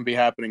could even be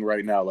happening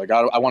right now. Like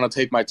I want to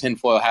take my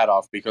tinfoil hat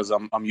off because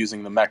I'm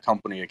using the Mech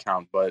Company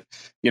account, but,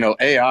 you know,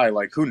 AI,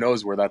 like who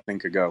knows where that thing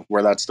could go,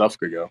 where that stuff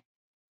could go.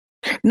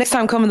 Next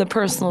time, come in the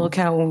personal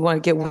account when we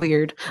want to get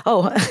weird.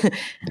 Oh,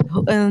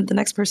 and the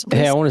next person, please.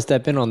 Hey, I want to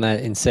step in on that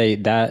and say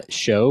that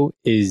show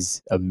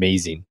is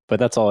amazing. But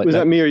that's all. Was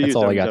that me or you? That's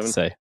all I got to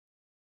say.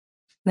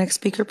 Next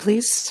speaker,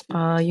 please.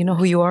 You know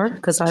who you are,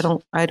 because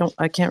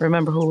I can't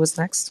remember who was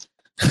next.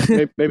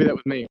 Maybe that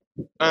was me.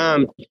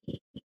 I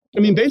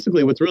mean,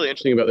 basically, what's really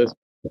interesting about this,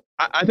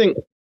 I think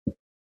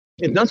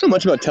it's not so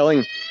much about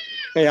telling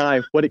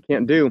AI what it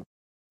can't do,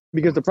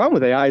 because the problem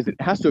with AI is it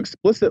has to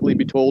explicitly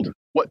be told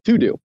what to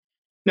do.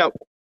 Now,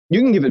 you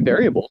can give it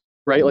variables,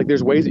 right? Like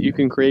there's ways that you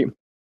can create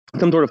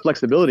some sort of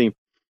flexibility.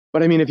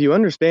 But I mean, if you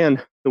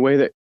understand the way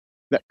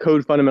that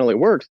code fundamentally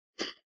works,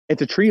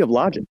 it's a tree of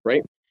logic,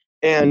 right?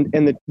 And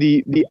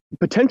the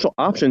potential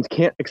options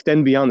can't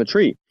extend beyond the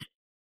tree.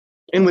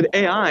 And with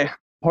AI,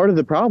 part of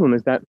the problem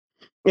is that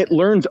it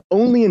learns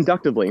only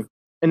inductively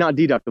and not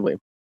deductively.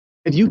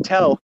 If you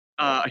tell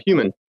a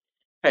human,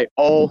 hey,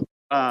 all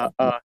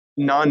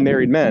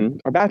non-married men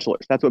are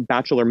bachelors. That's what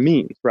bachelor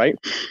means, right?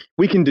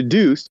 We can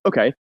deduce,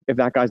 okay, if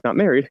that guy's not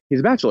married, he's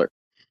a bachelor.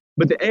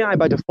 But the AI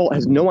by default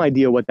has no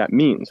idea what that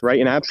means, right?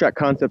 And abstract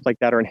concepts like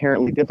that are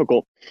inherently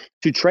difficult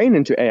to train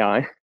into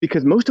AI,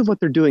 because most of what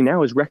they're doing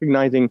now is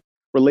recognizing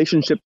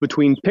relationships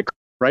between pictures,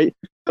 right?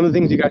 Some of the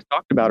things you guys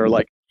talked about are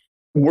like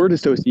word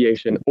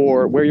association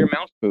or where your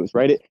mouse moves,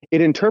 right?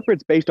 It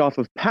interprets based off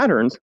of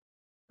patterns,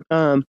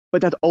 but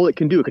that's all it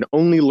can do. It can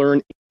only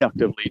learn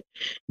inductively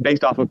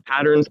based off of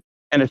patterns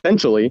and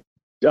essentially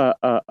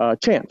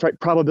chance, right?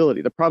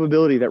 Probability, the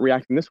probability that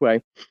reacting this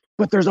way.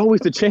 But there's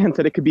always the chance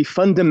that it could be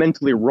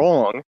fundamentally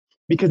wrong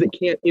because it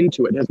can't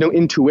intuit, it has no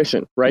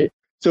intuition, right?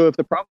 So if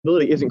the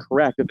probability isn't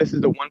correct, if this is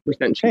a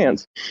 1%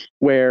 chance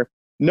where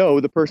no,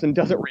 the person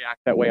doesn't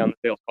react that way on the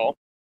sales call,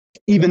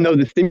 even though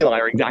the stimuli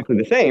are exactly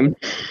the same,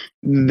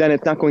 then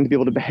it's not going to be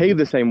able to behave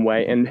the same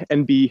way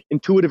and be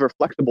intuitive or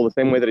flexible the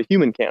same way that a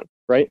human can,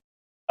 right?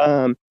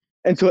 And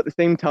so at the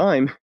same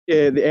time,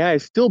 the AI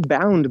is still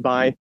bound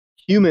by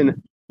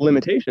human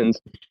limitations,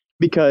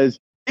 because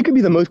it could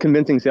be the most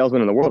convincing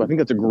salesman in the world. I think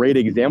that's a great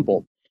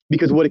example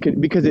because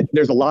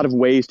there's a lot of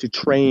ways to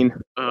train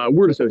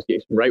word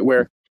association, right?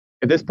 Where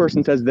if this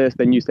person says this,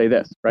 then you say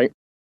this, right?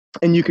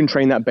 And you can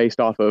train that based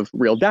off of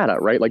real data,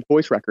 right? Like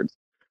voice records.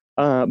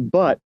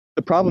 But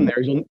the problem there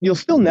is you'll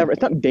still never,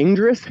 it's not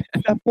dangerous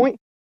at that point.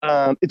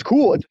 It's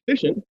cool, it's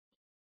efficient,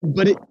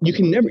 but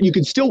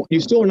you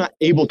still are not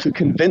able to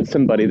convince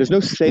somebody. There's no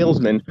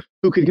salesman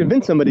who could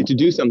convince somebody to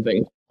do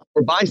something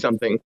or buy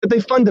something that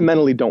they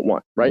fundamentally don't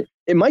want, right?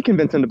 It might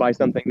convince them to buy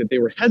something that they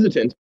were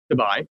hesitant to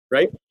buy,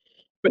 right?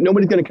 But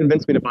nobody's going to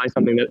convince me to buy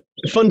something that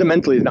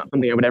fundamentally is not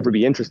something I would ever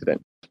be interested in.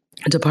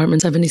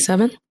 Department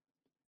 77?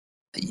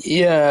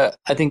 Yeah,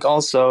 I think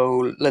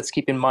also let's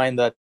keep in mind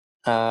that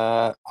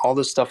all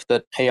the stuff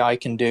that AI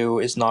can do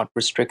is not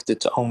restricted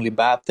to only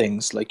bad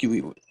things. Like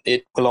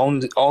it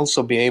will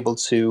also be able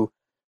to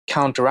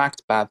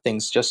counteract bad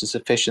things just as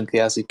efficiently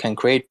as it can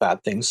create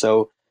bad things.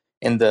 So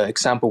in the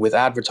example with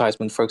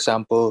advertisement, for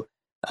example,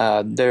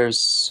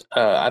 there's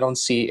I don't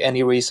see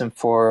any reason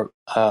for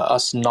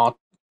us not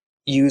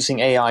using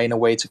AI in a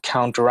way to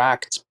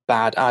counteract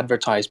bad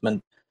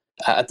advertisement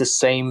at the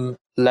same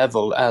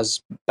level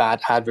as bad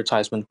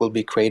advertisement will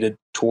be created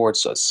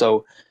towards us.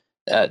 So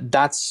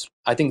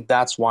I think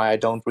that's why I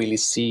don't really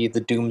see the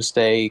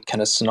doomsday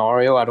kind of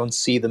scenario. I don't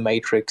see the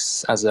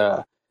Matrix as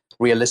a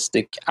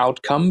realistic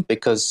outcome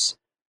because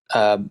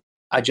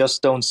I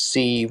just don't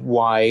see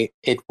why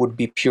it would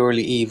be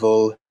purely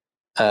evil,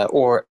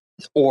 or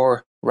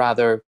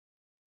rather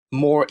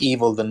more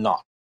evil than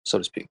not, so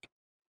to speak.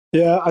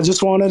 Yeah, I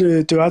just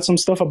wanted to add some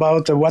stuff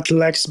about what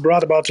Lex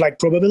brought about like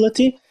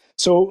probability.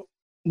 So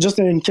just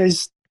in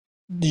case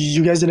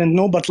you guys didn't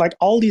know, but like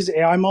all these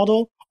AI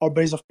models are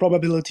based off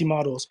probability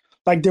models.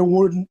 Like there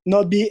would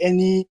not be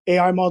any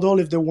AI model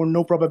if there were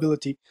no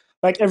probability.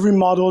 Like every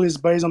model is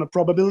based on a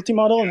probability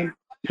model, and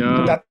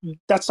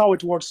that's how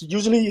it works.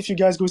 Usually, if you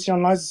guys go see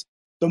online,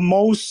 the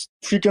most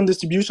frequent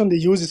distribution they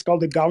use is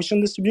called the Gaussian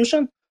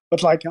distribution.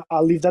 But like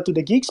I'll leave that to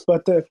the geeks.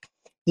 But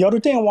the other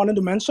thing I wanted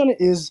to mention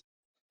is,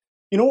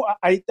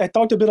 I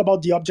talked a bit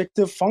about the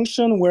objective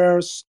function where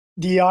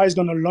the AI is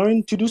going to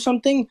learn to do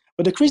something.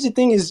 But the crazy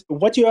thing is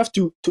what you have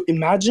to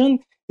imagine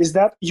is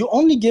that you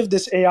only give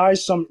this AI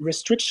some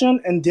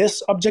restriction and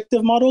this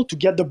objective model to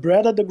get the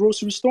bread at the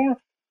grocery store.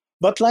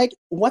 But like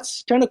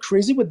what's kind of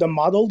crazy with the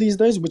model these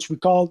days, which we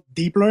call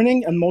deep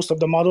learning, and most of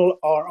the model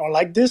are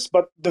like this,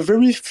 but the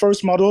very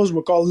first models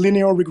were called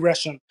linear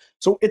regression.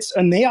 So it's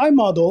an AI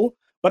model,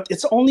 but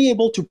it's only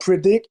able to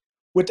predict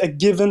with a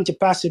given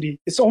capacity.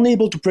 It's only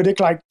able to predict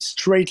like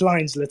straight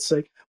lines, let's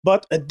say.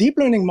 But a deep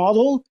learning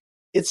model,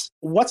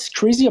 what's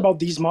crazy about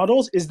these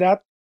models is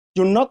that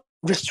you're not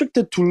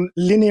restricted to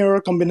linear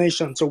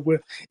combinations. So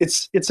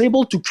it's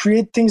able to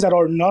create things that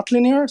are not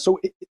linear. So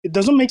it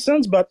doesn't make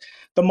sense, but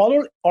the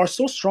model are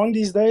so strong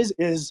these days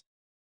is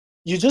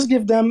you just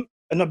give them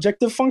an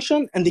objective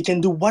function and they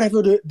can do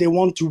whatever they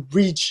want to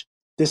reach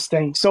this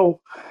thing.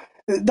 So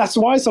that's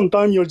why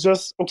sometimes you're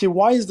just, okay,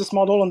 why is this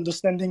model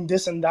understanding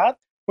this and that?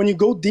 When you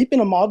go deep in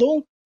a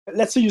model,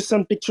 let's say you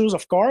send pictures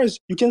of cars,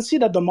 you can see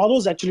that the model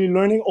is actually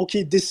learning,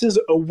 okay, this is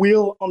a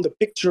wheel on the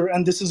picture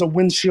and this is a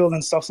windshield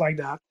and stuff like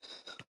that.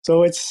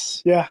 So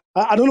it's, yeah,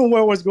 I don't know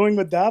where I was going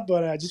with that,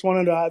 but I just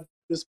wanted to add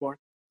this part.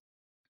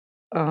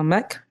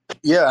 Mac?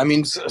 Yeah, I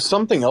mean,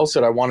 something else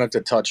that I wanted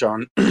to touch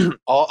on,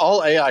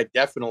 all AI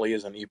definitely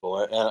isn't evil.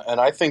 And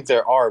I think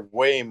there are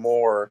way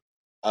more,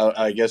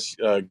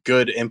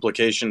 good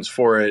implications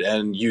for it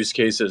and use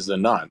cases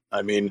than not.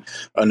 I mean,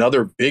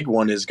 another big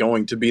one is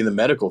going to be the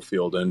medical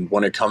field. And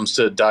when it comes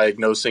to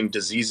diagnosing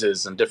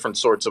diseases and different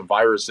sorts of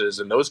viruses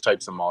and those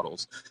types of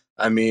models,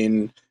 I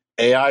mean,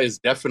 AI is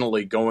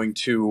definitely going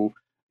to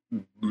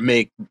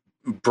break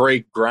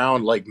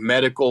ground, like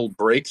medical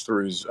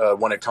breakthroughs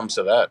when it comes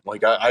to that.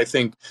 Like I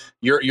think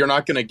you're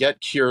not going to get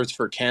cures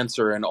for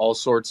cancer and all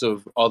sorts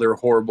of other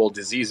horrible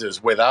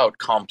diseases without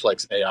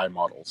complex AI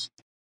models.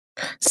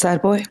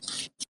 Sad boy.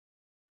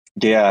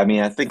 Yeah, I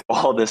mean, I think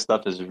all this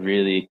stuff is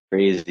really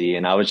crazy,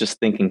 and I was just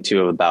thinking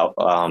too about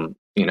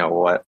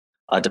what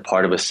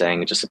Departed was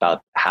saying, just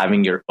about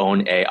having your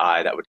own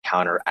AI that would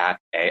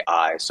counteract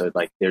AI. So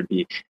like there'd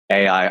be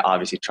AI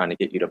obviously trying to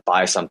get you to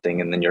buy something,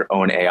 and then your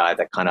own AI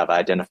that kind of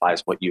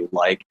identifies what you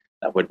like,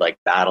 that would like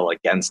battle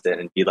against it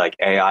and be like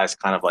AI is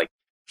kind of like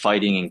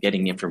fighting and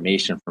getting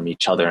information from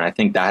each other. And I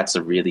think that's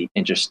a really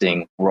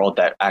interesting world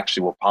that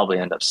actually we'll probably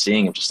end up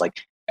seeing, of just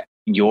like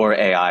your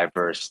AI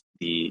versus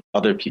the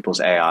other people's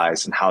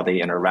AIs and how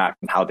they interact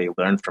and how they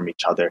learn from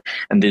each other.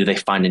 And do they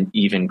find an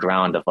even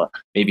ground of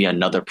maybe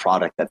another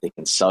product that they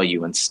can sell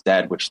you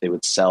instead, which they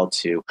would sell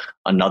to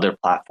another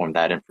platform,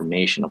 that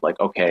information of like,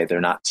 okay,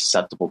 they're not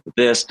susceptible to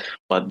this,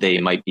 but they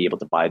might be able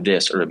to buy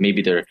this, or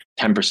maybe they're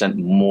 10%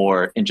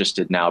 more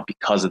interested now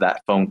because of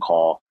that phone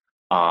call,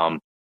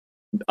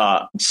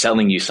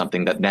 selling you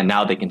something that then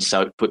now they can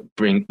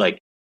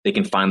they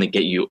can finally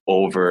get you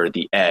over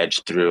the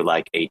edge through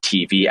like a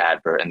TV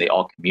advert, and they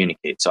all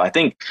communicate. So I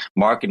think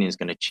marketing is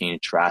going to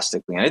change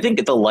drastically. And I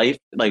think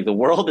the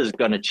world is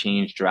going to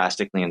change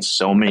drastically in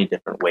so many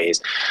different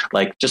ways.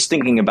 Like just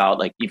thinking about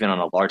like even on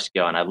a large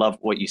scale, and I love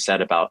what you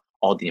said about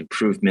all the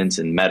improvements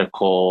in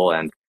medical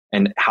and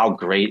how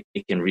great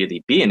it can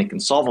really be. And it can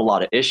solve a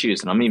lot of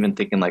issues. And I'm even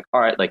thinking like, all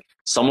right, like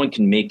someone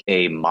can make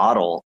a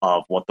model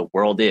of what the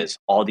world is,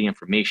 all the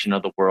information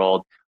of the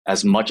world,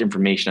 as much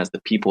information as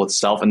the people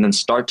itself, and then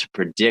start to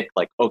predict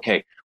like,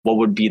 okay, what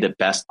would be the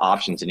best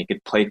options? And you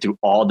could play through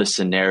all the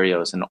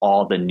scenarios and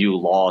all the new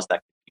laws that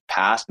could be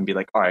passed and be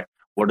like, all right,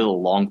 what are the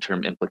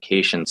long-term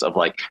implications of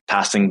like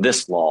passing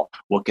this law?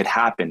 What could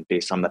happen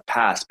based on the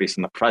past, based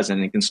on the present?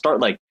 And it can start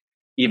like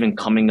even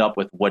coming up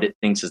with what it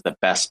thinks is the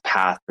best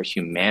path for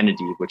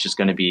humanity, which is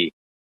going to be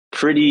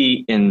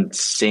pretty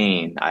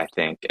insane, I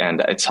think.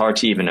 And it's hard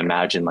to even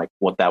imagine like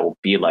what that will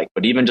be like.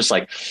 But even just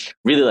like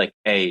really like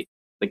a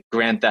like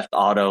Grand Theft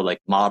Auto like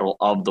model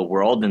of the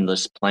world, and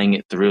just playing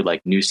it through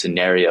like new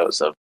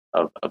scenarios of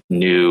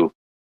new,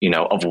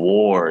 of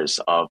wars,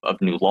 of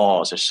new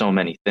laws. There's so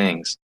many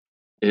things.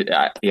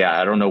 I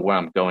don't know where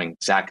I'm going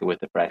exactly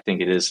with it, but I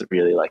think it is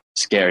really like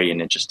scary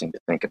and interesting to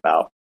think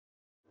about.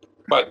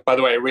 But by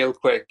the way, real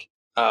quick,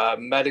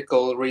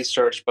 medical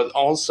research, but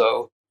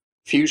also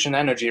fusion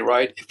energy,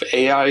 right? If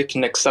AI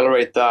can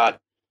accelerate that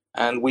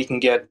and we can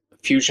get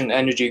fusion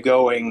energy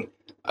going,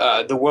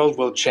 the world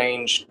will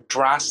change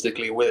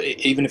drastically,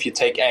 even if you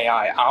take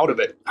AI out of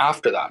it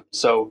after that.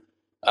 So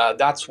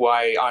that's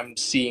why I'm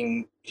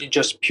seeing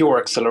just pure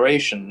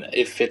acceleration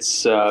if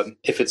it's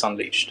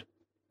unleashed.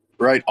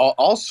 Right,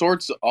 all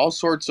sorts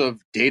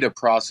of data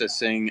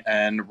processing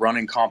and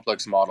running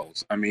complex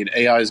models. I mean,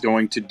 AI is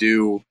going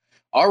to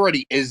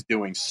already is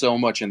doing so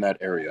much in that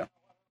area.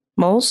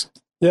 Moles?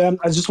 Yeah,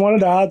 I just wanted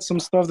to add some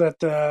stuff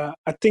that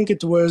I think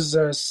it was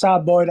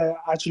Sad Boy that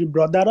actually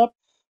brought that up.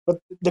 But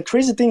the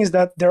crazy thing is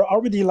that there are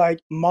already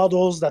like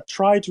models that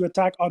try to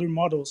attack other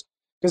models.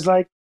 Because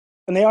like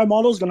an AI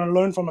model is going to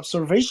learn from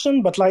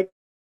observation, but like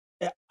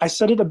I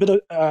said it a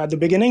bit at the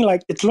beginning,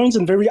 like it learns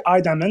in very high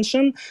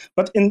dimension.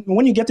 But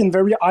when you get in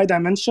very high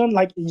dimension,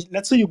 like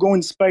let's say you go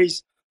in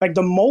space, like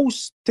the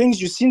most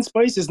things you see in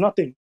space is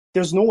nothing.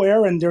 There's no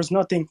air and there's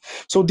nothing.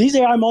 So this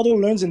AI model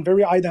learns in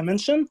very high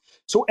dimension.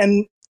 So,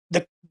 and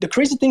the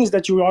crazy thing is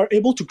that you are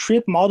able to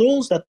create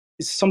models that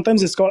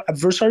sometimes it's called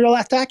adversarial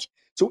attack.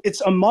 So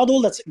it's a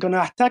model that's going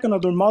to attack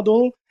another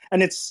model,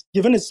 and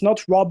given it's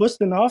not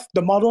robust enough,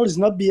 the model is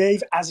not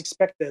behave as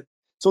expected.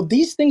 So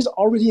these things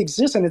already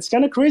exist, and it's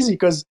kind of crazy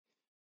because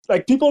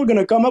like people are going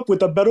to come up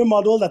with a better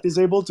model that is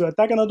able to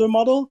attack another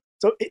model.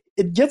 So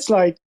it gets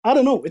like, I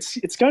don't know,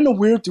 it's kind of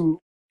weird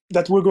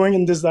that we're going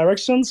in this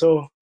direction.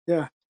 So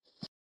yeah.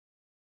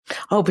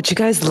 Oh, but you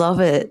guys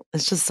love it.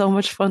 It's just so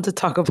much fun to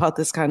talk about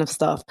this kind of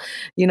stuff.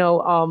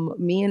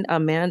 Me and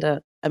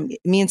Amanda,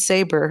 me and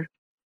Saber,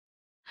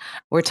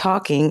 we're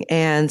talking,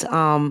 and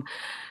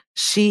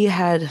she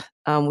had,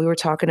 we were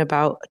talking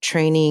about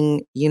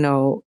training,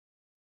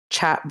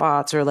 chat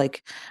bots, or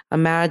like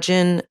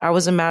I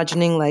was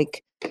imagining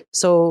like,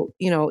 so,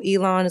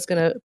 Elon is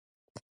going to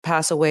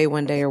pass away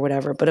one day or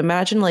whatever, but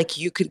imagine like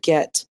you could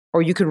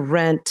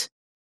rent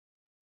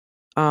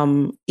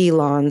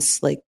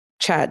Elon's like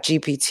Chat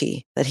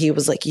GPT that he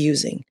was like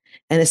using,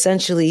 and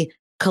essentially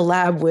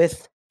collab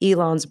with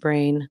Elon's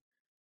brain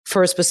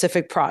for a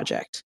specific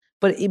project.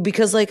 But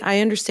because like I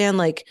understand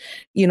like,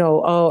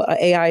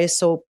 AI is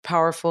so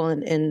powerful,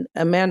 and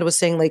Amanda was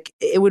saying like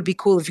it would be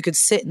cool if you could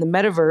sit in the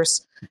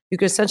metaverse. You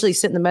could essentially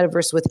sit in the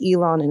metaverse with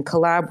Elon and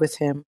collab with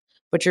him,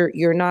 but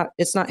you're not.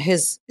 It's not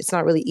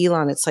really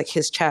Elon. It's like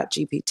his Chat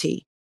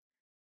GPT.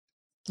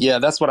 Yeah,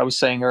 that's what I was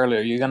saying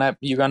earlier. You're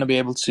gonna be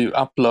able to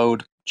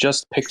upload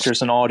just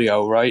pictures and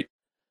audio, right?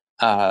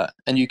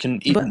 And you can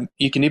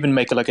even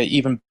make like an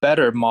even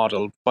better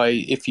model by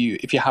if you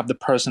have the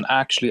person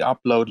actually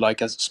upload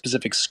like a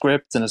specific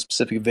script and a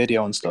specific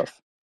video and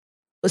stuff.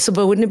 So,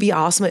 but wouldn't it be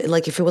awesome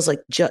like if it was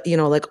like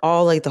like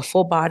all like the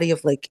full body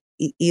of like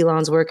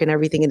Elon's work and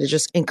everything, and it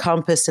just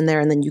encompassed in there,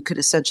 and then you could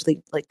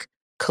essentially like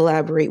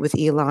collaborate with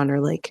Elon, or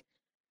like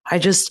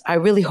I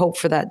really hope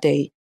for that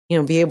day.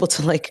 Be able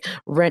to like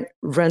rent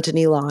an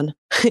Elon,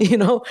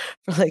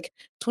 for like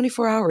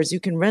 24 hours.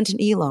 You can rent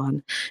an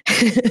Elon.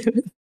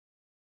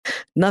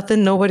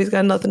 Nothing. Nobody's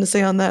got nothing to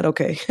say on that.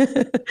 Okay.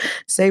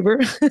 Saber.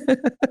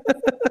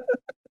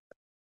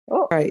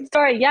 Oh, right.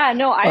 Sorry. Yeah,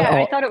 no,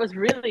 I thought it was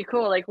really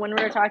cool. Like when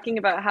we were talking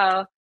about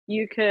how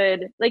you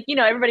could, like,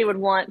 everybody would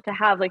want to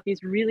have like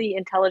these really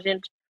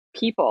intelligent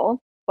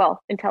people.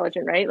 Well,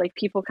 intelligent, right? Like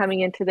people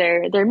coming into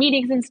their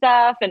meetings and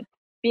stuff, and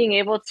being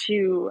able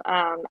to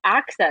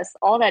access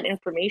all that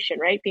information,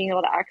 right? Being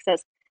able to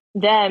access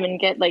them and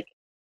get like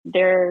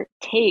their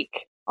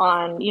take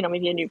on,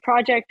 maybe a new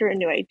project or a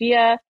new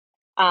idea.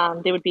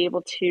 They would be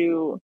able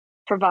to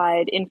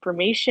provide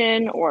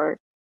information, or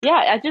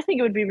I just think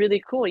it would be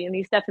really cool.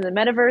 You step in the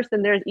metaverse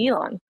and there's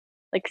Elon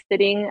like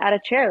sitting at a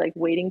chair, like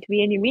waiting to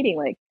be in your meeting.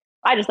 Like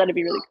I just thought it'd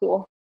be really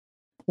cool.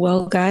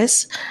 Well,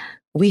 guys,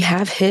 we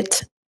have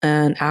hit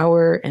an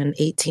hour and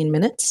 18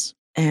 minutes,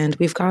 and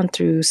we've gone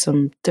through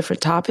some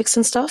different topics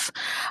and stuff.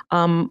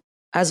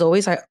 As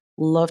always, I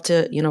love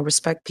to,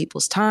 respect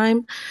people's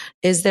time.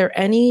 Is there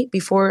any,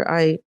 before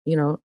I,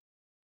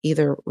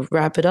 either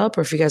wrap it up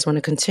or if you guys want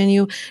to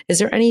continue, is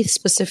there any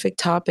specific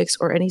topics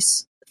or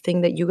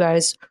anything that you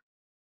guys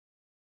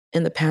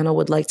in the panel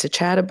would like to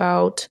chat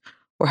about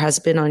or has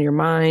been on your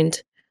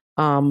mind?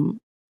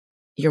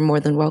 You're more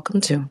than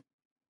welcome to.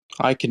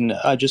 I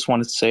just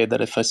wanted to say that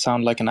if I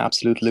sound like an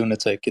absolute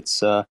lunatic, it's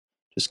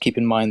just keep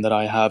in mind that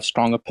I have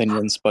strong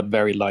opinions, but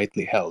very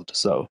lightly held.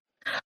 So.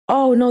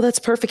 Oh, no, that's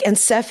perfect. And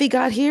Sephi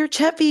got here.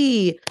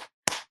 Cheppy,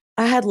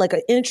 I had like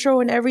an intro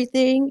and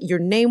everything. Your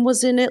name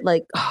was in it.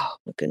 Like, oh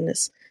my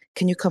goodness.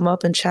 Can you come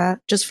up and chat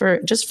just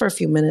for a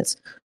few minutes?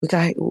 We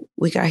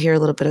got here a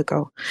little bit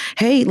ago.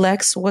 Hey,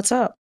 Lex, what's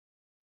up?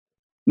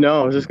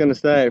 No, I was just going to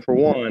say, for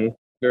one,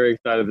 very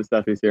excited that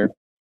Sephi's here.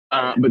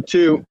 But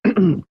two,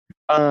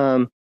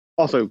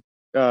 also,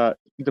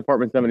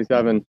 Department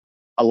 77,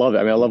 I love it.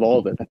 I mean, I love all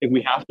of it. I think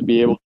we have to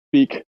be able to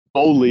speak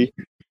boldly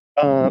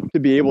to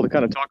be able to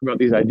kind of talk about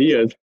these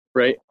ideas,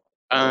 right?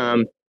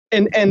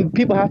 And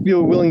people have to be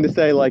willing to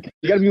say, like,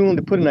 you got to be willing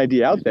to put an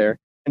idea out there,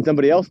 and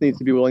somebody else needs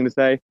to be willing to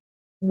say,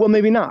 well,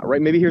 maybe not,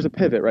 right? Maybe here's a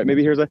pivot, right?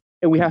 Maybe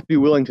and we have to be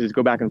willing to just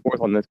go back and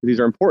forth on this because these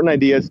are important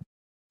ideas.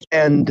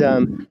 And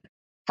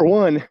for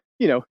one,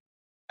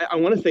 I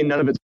want to say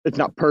none of it's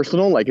not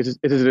personal. Like it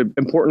is an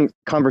important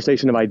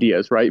conversation of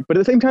ideas, right? But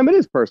at the same time, it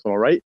is personal,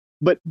 right?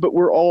 But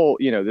we're all,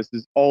 this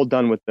is all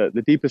done with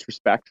the deepest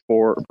respect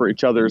for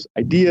each other's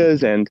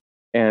ideas and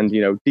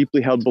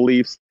deeply held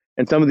beliefs.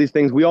 And some of these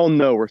things we all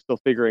know we're still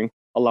figuring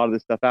a lot of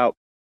this stuff out.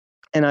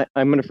 And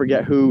I'm going to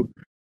forget who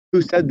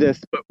said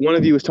this, but one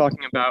of you was talking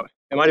about,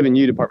 it might have been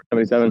you,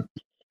 Department 77,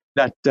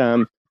 that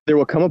there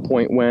will come a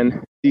point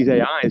when these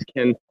AIs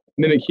can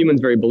mimic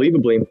humans very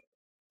believably.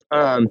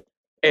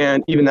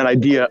 And even that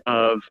idea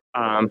of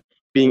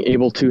being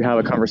able to have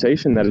a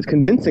conversation that is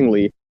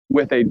convincingly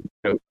with a.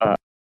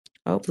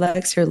 Oh,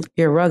 Lex, you're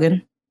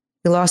rugging.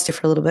 We lost you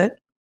for a little bit.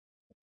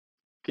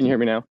 Can you hear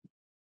me now?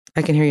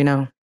 I can hear you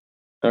now.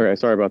 Okay,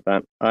 sorry about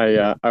that.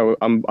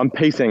 I'm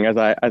pacing as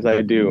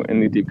I do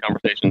in these deep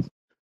conversations.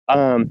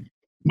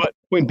 But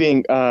point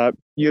being,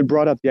 you had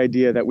brought up the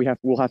idea that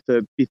we'll have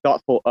to be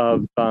thoughtful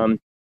of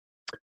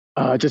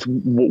just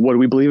what do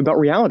we believe about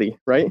reality,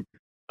 right?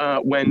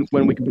 When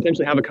we can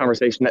potentially have a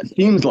conversation that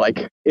seems like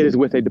it is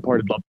with a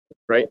departed loved one,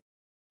 right?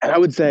 And I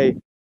would say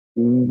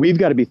we've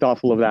got to be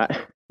thoughtful of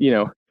that.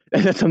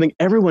 That's something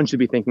everyone should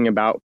be thinking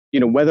about,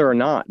 whether or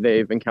not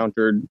they've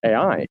encountered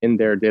AI in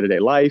their day-to-day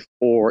life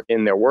or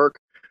in their work.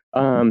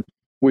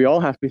 We all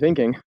have to be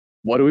thinking,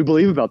 what do we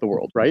believe about the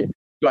world, right?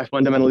 Do I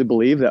fundamentally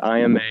believe that I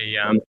am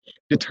a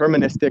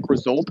deterministic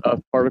result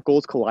of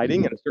particles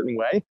colliding in a certain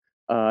way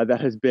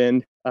that has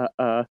been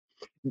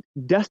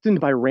destined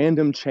by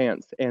random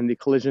chance and the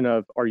collision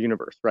of our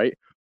universe, right?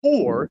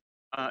 Or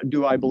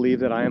do I believe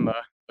that I am a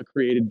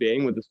created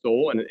being with a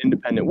soul and an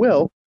independent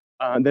will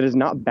that is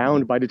not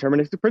bound by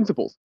deterministic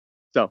principles?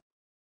 So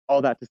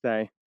all that to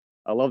say,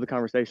 I love the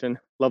conversation,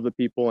 love the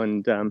people,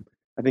 and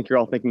I think you're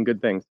all thinking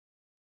good things.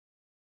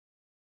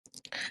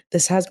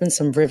 This has been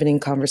some riveting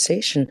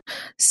conversation.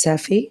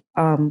 Sephi,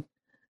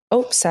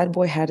 Sad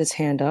Boy had his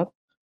hand up.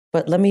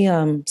 But let me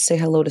say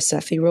hello to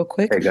Sephi real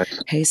quick. Hey,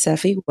 guys. Hey,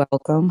 Sephi,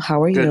 welcome.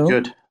 How are you?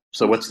 Good.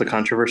 So what's the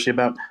controversy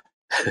about?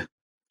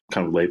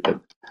 Kind of late, but...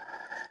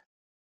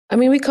 I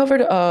mean, we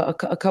covered a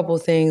couple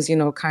of things,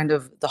 kind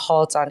of the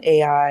halt on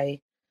AI,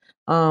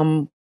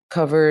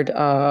 covered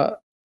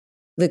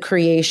the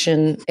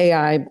creation,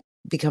 AI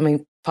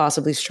becoming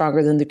possibly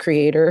stronger than the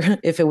creator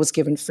if it was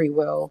given free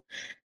will.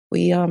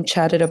 We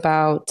chatted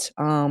about...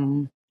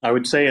 I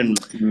would say in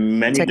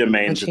many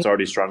domains, it's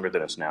already stronger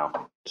than us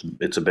now.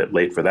 It's a bit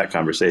late for that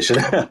conversation.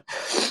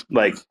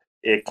 Like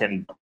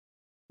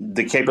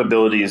the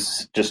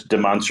capabilities just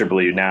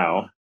demonstrably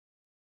now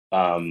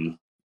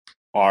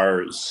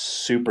are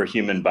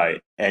superhuman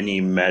by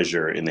any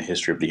measure in the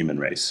history of the human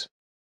race.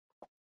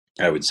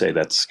 I would say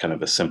that's kind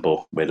of a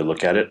simple way to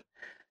look at it.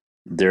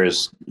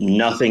 There's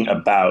nothing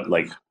about,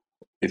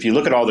 if you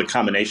look at all the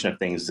combination of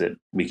things that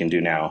we can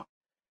do now,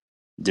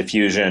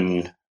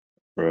 diffusion,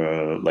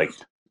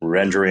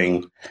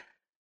 rendering,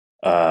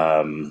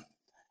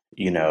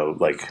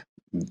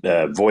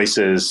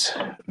 voices,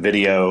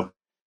 video,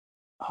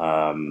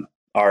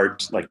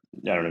 art,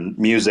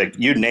 music,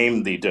 you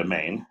name the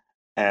domain.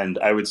 And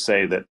I would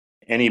say that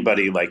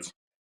anybody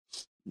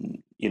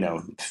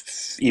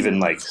even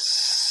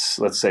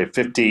let's say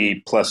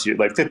 50 plus years,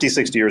 50,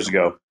 60 years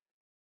ago,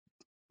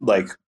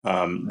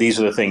 these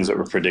are the things that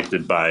were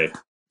predicted by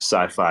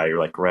sci-fi,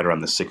 right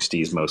around the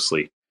 60s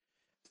mostly.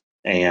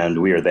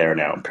 And we are there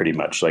now pretty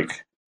much.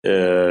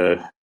 To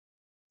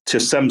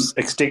some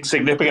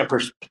significant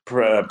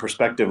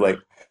perspective,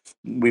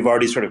 we've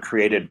already sort of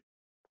created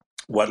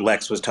what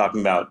Lex was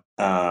talking about,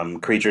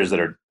 creatures that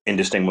are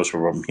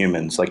indistinguishable from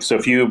humans. So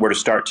if you were to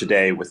start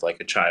today with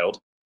a child,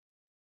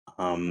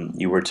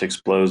 you were to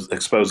expose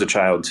a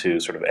child to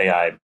sort of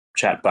AI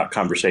chatbot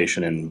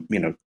conversation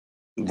and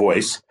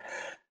voice,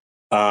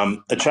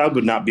 A child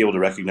would not be able to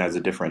recognize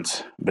the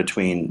difference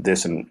between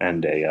this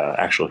and a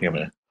actual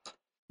human.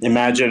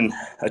 Imagine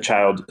a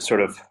child sort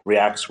of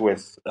reacts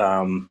with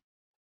a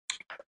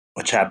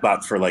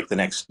chatbot for like the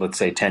next, let's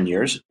say, 10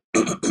 years.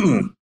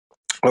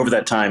 Over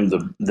that time,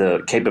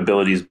 the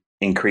capabilities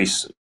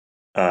increase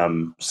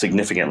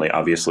significantly,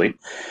 obviously.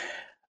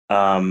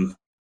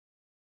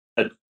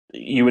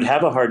 You would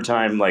have a hard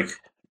time like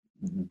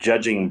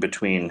judging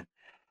between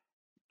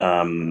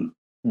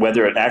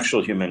whether an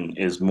actual human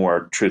is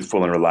more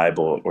truthful and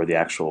reliable or the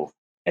actual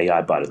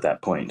AI bot at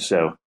that point.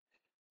 So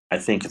I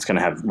think it's going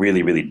to have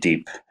really, really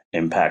deep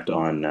impact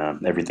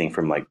on everything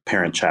from like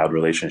parent-child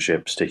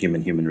relationships to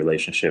human-human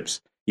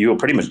relationships. You will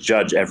pretty much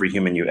judge every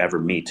human you ever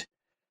meet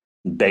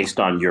based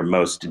on your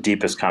most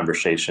deepest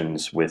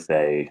conversations with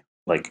a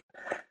like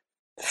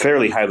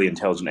fairly highly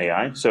intelligent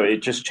AI. So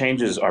it just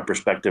changes our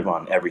perspective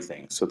on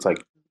everything. So it's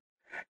like,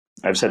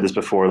 I've said this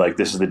before, like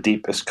this is the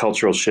deepest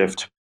cultural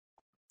shift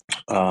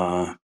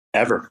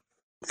ever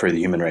for the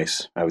human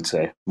race, I would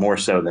say, more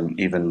so than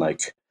even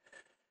like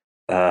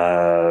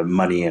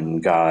money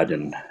and God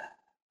and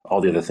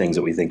all the other things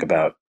that we think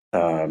about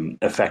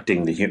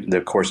affecting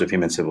the course of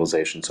human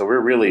civilization. So we're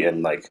really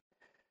in like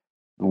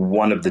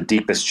one of the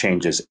deepest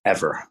changes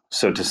ever.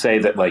 So to say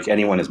that like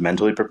anyone is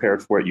mentally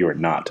prepared for it, you are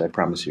not, I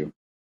promise you.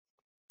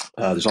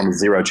 There's almost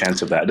zero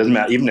chance of that. It doesn't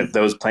matter, even if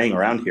those playing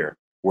around here,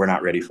 we're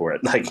not ready for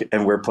it. Like,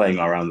 and we're playing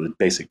around with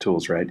basic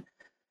tools, right?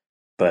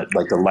 But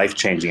like the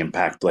life-changing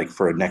impact, like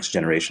for a next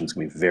generation, is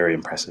going to be very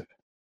impressive.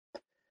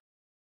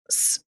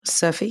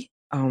 Cephii,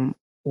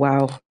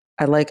 wow,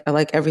 I like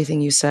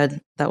everything you said.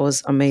 That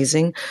was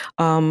amazing.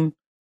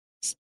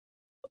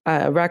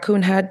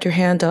 Raccoon had your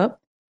hand up.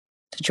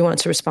 Did you want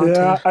to respond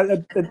to?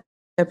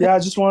 I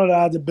just wanted to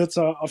add a bit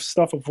of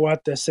stuff of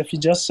what Cephii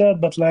just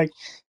said. But like,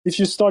 if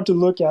you start to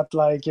look at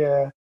like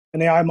an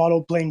AI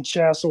model playing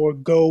chess or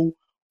Go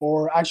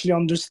or actually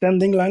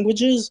understanding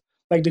languages,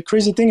 like the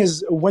crazy thing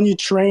is when you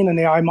train an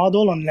AI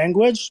model on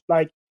language,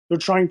 like you're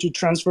trying to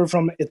transfer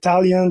from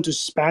Italian to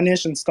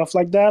Spanish and stuff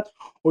like that,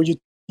 or you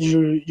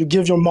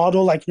give your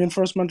model like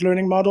reinforcement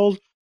learning model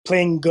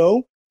playing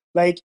Go,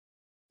 like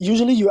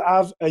usually you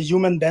have a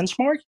human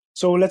benchmark.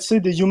 So let's say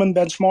the human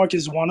benchmark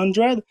is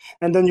 100,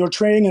 and then you're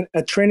training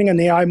an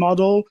AI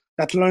model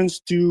that learns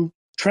to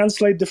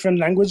translate different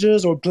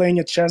languages or playing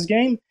a chess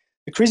game.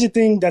 The crazy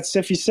thing that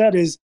Cephii said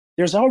is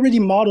there's already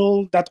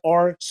models that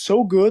are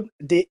so good,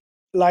 they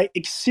like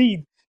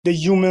exceed the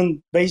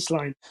human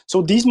baseline.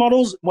 So these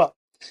models, well,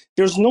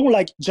 there's no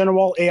like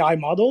general AI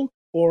model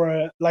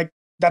or like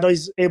that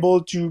is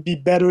able to be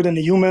better than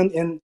a human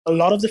in a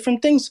lot of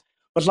different things.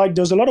 But like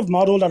there's a lot of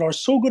models that are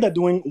so good at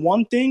doing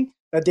one thing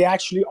that they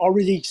actually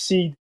already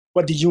exceed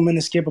what the human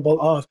is capable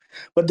of.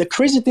 But the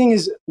crazy thing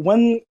is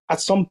when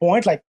at some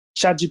point, like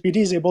ChatGPT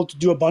is able to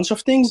do a bunch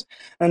of things,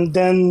 and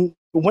then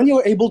when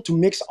you're able to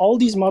mix all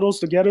these models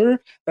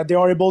together, that they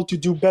are able to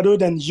do better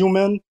than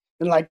human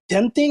in like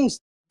 10 things,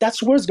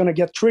 that's where it's going to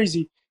get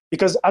crazy.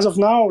 Because as of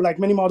now, like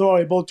many models are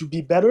able to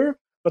be better,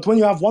 but when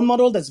you have one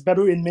model that's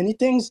better in many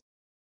things,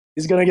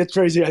 it's going to get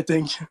crazy, I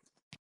think.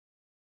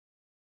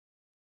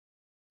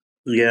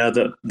 Yeah,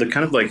 the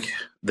kind of like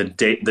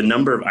the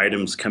number of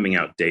items coming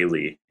out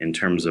daily in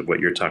terms of what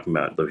you're talking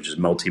about, which is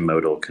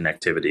multimodal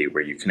connectivity,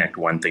 where you connect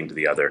one thing to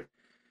the other.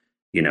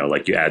 You know,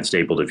 like you add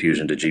Stable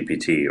Diffusion to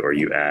GPT, or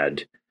you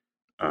add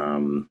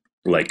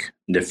like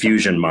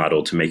diffusion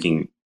model to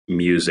making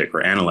music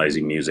or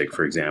analyzing music,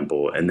 for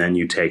example. And then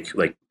you take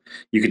like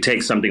you could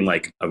take something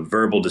like a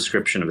verbal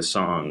description of a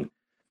song,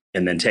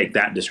 and then take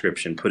that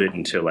description, put it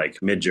into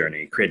like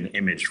Midjourney, create an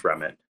image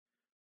from it.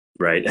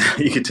 Right.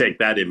 You could take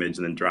that image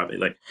and then drop it.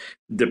 Like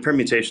the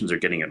permutations are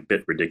getting a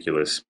bit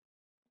ridiculous.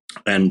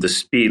 And the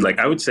speed, like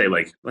I would say,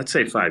 like, let's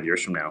say 5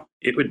 years from now,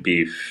 it would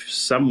be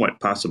somewhat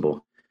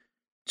possible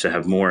to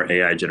have more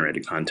AI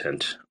generated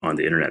content on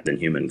the internet than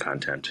human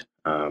content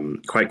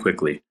quite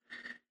quickly.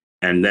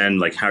 And then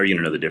like, how are you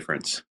going to know the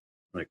difference?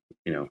 Like,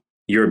 you know,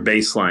 your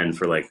baseline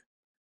for like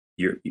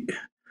your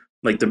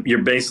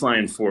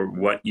baseline for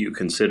what you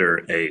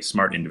consider a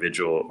smart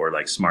individual or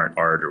like smart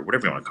art or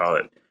whatever you want to call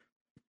it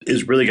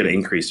is really going to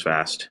increase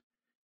fast,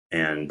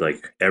 and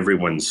like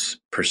everyone's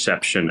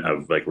perception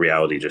of like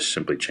reality just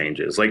simply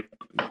changes. Like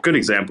a good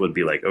example would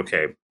be like,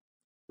 okay,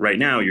 right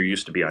now you're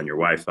used to be on your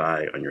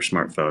Wi-Fi, on your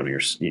smartphone,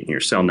 your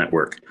cell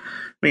network.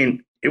 I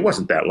mean, it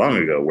wasn't that long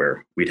ago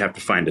where we'd have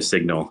to find a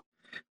signal,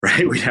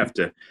 right? We'd have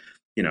to,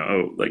 you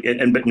know,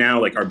 but now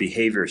like our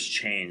behaviors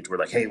changed. We're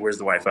like, hey, where's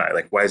the Wi-Fi?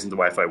 Like, why isn't the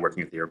Wi-Fi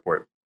working at the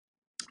airport?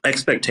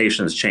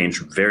 Expectations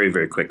change very,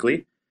 very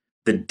quickly.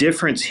 The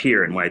difference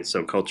here and why it's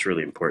so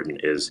culturally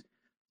important is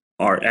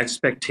our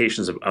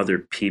expectations of other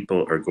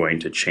people are going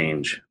to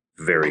change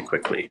very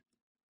quickly.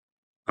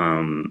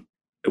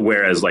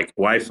 Whereas like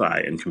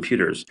Wi-Fi and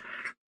computers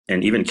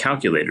and even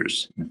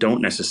calculators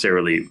don't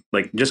necessarily,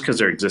 like just because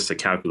there exists a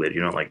calculator,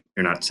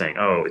 you're not saying,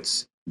 oh,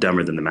 it's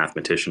dumber than the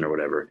mathematician or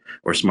whatever,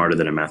 or smarter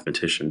than a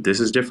mathematician.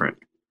 This is different.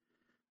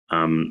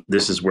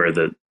 This is where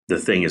the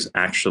thing is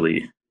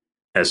actually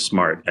as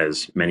smart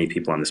as many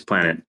people on this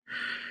planet.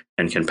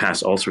 and can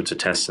pass all sorts of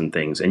tests and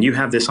things. And you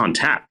have this on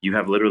tap. You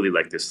have literally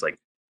like this, like,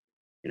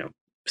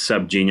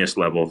 sub-genius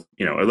level,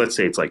 or let's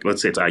say it's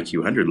IQ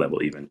 100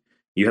 level even.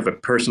 You have a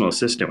personal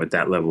assistant with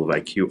that level of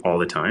IQ all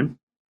the time.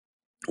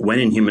 When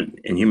in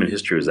human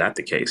history was that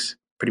the case?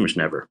 Pretty much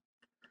never.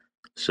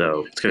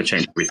 So it's going to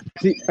change everything.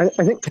 See, I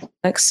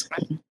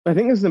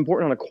think this is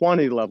important on a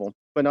quantity level,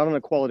 but not on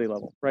a quality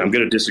level, right? I'm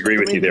going to disagree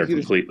with you there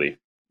completely.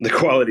 The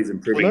quality is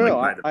improving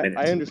by the minute.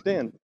 I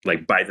understand.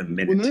 Like by the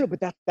minute. Well, no, but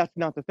that's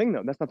not the thing,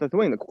 though. That's not the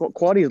thing. The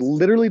quality is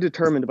literally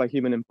determined by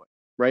human input,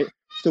 right?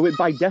 So it,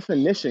 by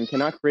definition,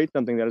 cannot create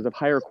something that is of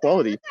higher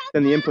quality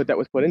than the input that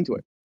was put into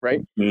it,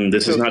 right?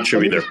 This is not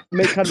true either.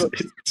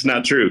 It's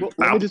not true.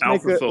 Well,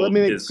 let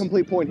me make a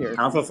complete point here.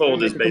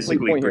 AlphaFold is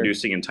basically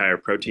producing entire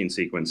protein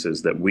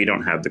sequences that we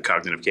don't have the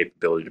cognitive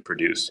capability to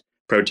produce.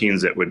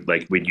 Proteins that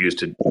we'd use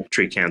to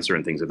treat cancer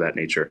and things of that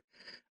nature.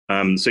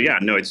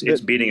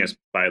 It's beating us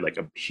by like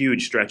a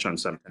huge stretch on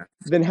some tasks.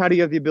 Then how do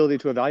you have the ability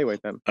to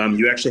evaluate them?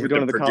 You actually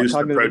have to produce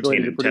the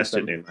protein and test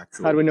it.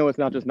 How do we know it's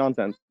not just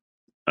nonsense?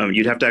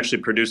 You'd have to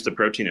actually produce the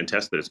protein and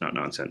test that it's not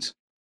nonsense.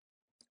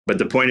 But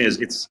the point is,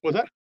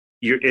 let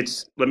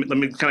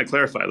me kind of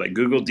clarify. Like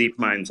Google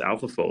DeepMind's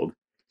AlphaFold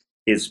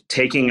is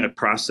taking a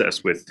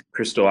process with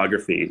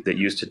crystallography that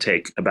used to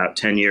take about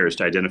 10 years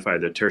to identify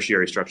the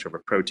tertiary structure of a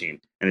protein,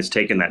 and it's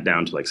taken that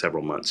down to like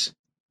several months.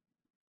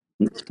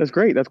 That's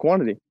great. That's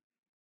quantity.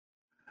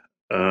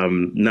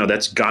 No,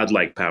 that's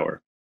godlike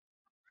power.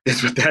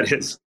 That's what that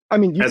is. I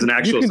mean, as an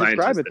actual you can scientist,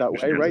 describe it that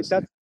way, right?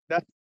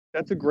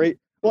 That's a great.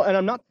 Well, and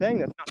I'm not saying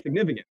that's not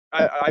significant.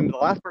 I'm the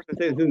last person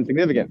to say this isn't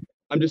significant.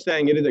 I'm just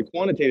saying it is a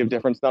quantitative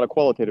difference, not a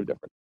qualitative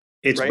difference.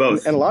 It's right?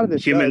 both. And a lot of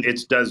this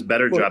it does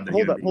better job than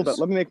human beings. Hold up.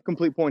 Let me make a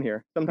complete point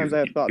here. Sometimes I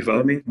have thoughts. You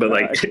follow me? But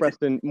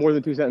expressed in more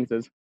than 2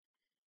 sentences.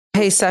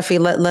 Hey, Seffi,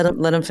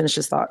 let him finish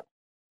his thought.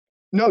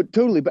 No,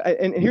 totally. But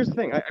and here's the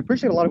thing. I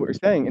appreciate a lot of what you're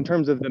saying in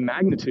terms of the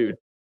magnitude.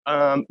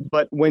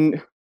 But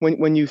when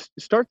you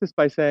start this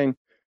by saying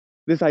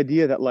this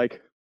idea that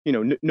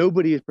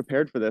nobody is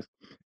prepared for this,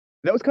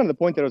 that was kind of the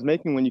point that I was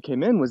making when you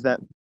came in, was that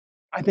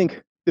I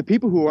think the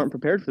people who aren't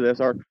prepared for this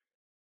are,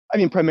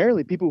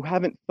 primarily people who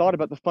haven't thought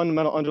about the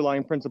fundamental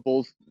underlying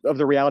principles of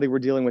the reality we're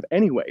dealing with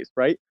anyways,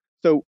 right?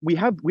 So we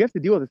have to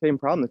deal with the same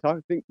problem.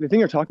 The thing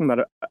you're talking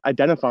about,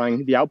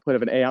 identifying the output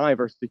of an AI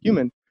versus a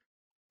human.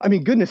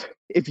 Goodness,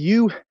 if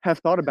you have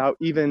thought about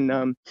even,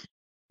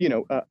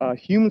 a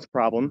Hume's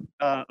problem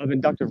of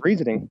inductive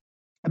reasoning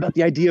about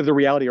the idea of the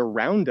reality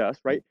around us,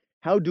 right?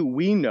 How do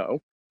we know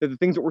that the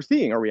things that we're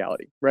seeing are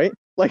reality, right?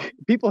 Like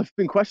people have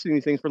been questioning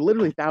these things for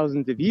literally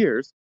thousands of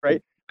years,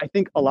 right? I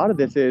think a lot of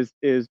this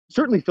is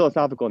certainly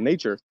philosophical in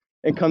nature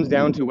and comes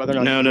down to whether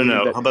or not.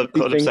 No. Hold up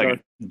a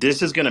second.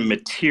 This is going to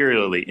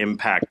materially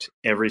impact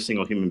every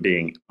single human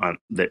being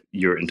that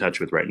you're in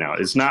touch with right now.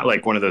 It's not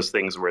like one of those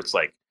things where it's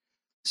like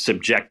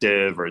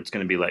subjective or it's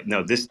going to be like,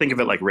 no, think of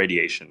it like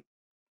radiation.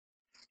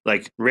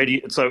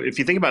 So if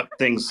you think about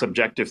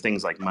subjective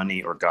things like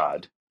money or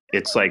God,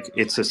 it's like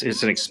it's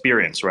an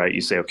experience, right? You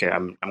say, okay,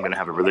 I'm going to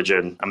have a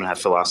religion, I'm going to have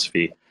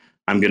philosophy,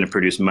 I'm going to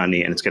produce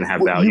money, and it's going to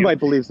have value. You might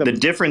believe something. The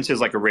difference is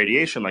like a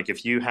radiation. Like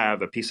if you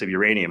have a piece of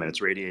uranium and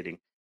it's radiating,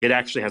 it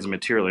actually has a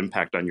material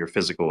impact on your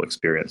physical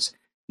experience.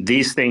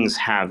 These things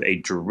have a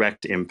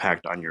direct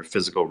impact on your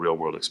physical real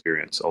world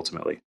experience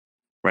ultimately,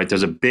 right?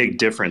 There's a big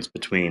difference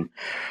between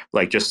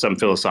like just some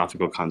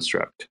philosophical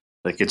construct.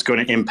 Like it's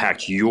going to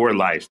impact your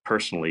life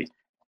personally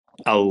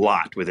a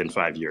lot within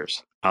 5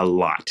 years, a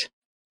lot.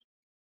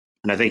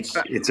 And I think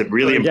it's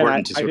really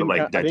important to sort of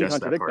like digest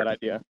that part. That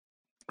idea.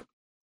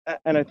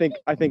 And I think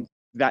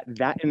that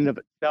in and of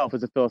itself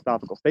is a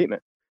philosophical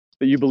statement,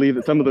 that you believe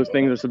that some of those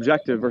things are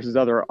subjective versus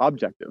other are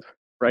objective,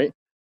 right?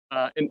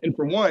 And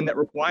for one, that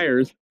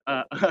requires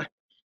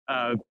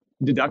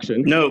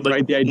deduction.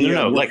 Right? The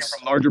idea of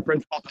from larger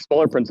principles to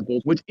smaller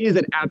principles, which is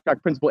an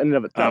abstract principle in and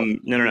of itself.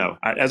 No.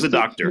 As a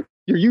doctor,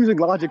 you're using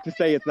logic to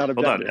say it's not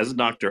objective. Hold on. As a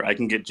doctor, I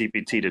can get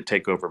GPT to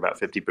take over about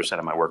 50%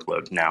 of my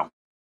workload now.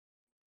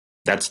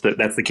 That's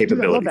the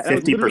capability. 50%. I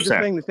was literally just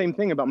saying the same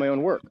thing about my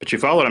own work. But you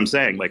follow what I'm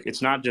saying? Like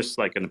it's not just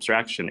like an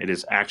abstraction; it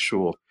is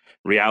actual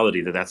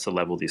reality. That's the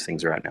level these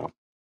things are at now.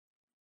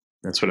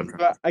 That's what I'm trying.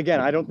 But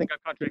again, I don't think I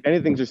contradict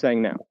any things you're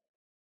saying now.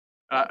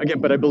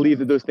 But I believe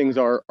that those things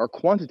are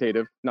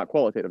quantitative, not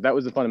qualitative. That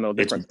was the fundamental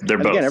difference. They're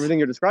both. Again, everything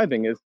you're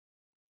describing is.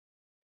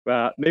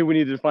 Maybe we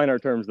need to define our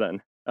terms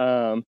then.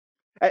 I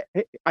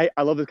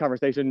love this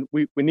conversation.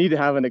 We need to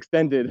have an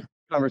extended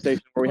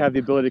conversation where we have the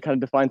ability to kind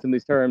of define some of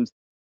these terms.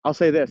 I'll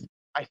say this: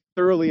 I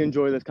thoroughly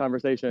enjoy this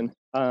conversation,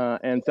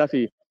 and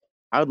Seffi,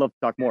 I would love to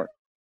talk more.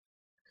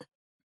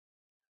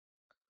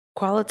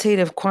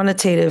 Qualitative,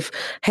 quantitative.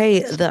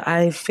 Hey,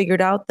 I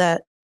figured out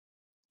that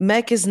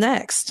Mech is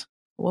next.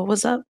 What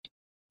was up?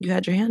 You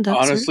had your hand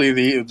up. Honestly,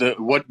 the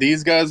what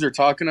these guys are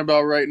talking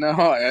about right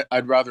now,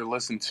 I'd rather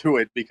listen to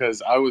it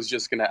because I was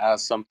just going to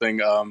ask something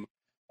a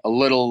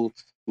little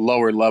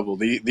lower level.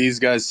 These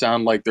guys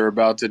sound like they're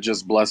about to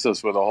just bless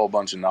us with a whole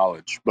bunch of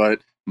knowledge.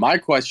 But my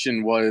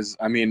question was,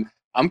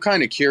 I'm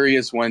kind of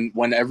curious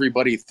when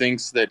everybody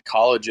thinks that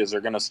colleges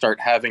are going to start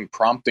having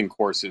prompting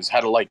courses,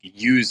 how to like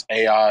use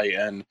AI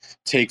and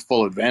take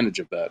full advantage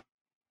of that.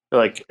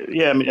 Like,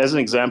 yeah, I mean, as an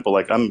example,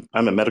 like I'm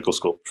a medical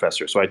school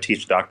professor, so I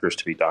teach doctors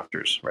to be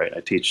doctors, right?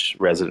 I teach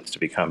residents to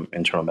become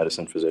internal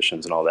medicine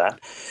physicians and all that.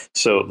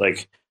 So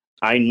like,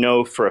 I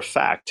know for a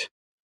fact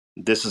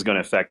this is going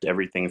to affect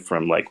everything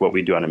from like what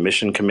we do on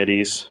admission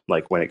committees,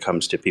 like when it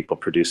comes to people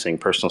producing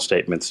personal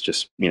statements,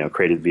 just,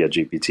 created via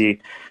GPT.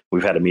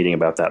 We've had a meeting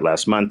about that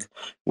last month.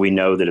 We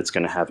know that it's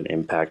going to have an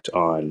impact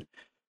on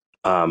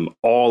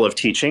all of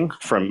teaching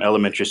from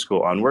elementary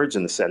school onwards,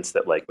 in the sense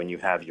that like when you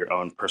have your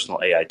own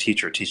personal AI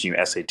teacher teaching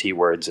you SAT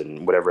words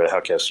and whatever the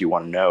heck else you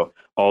want to know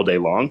all day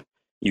long,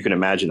 you can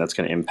imagine that's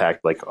going to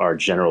impact like our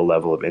general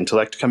level of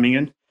intellect coming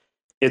in.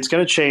 It's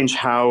going to change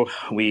how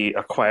we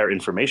acquire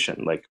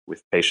information, like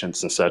with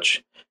patients and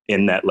such,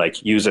 in that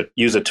like use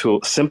a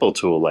tool, simple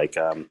tool like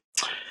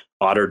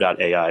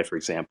Otter.ai, for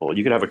example.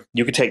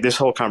 You could take this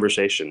whole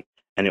conversation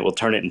and it will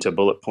turn it into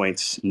bullet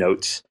points,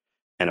 notes,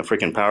 and a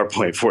freaking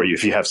PowerPoint for you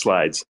if you have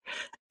slides.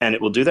 And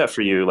it will do that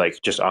for you,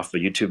 like just off a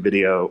YouTube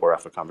video or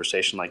off a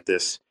conversation like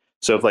this.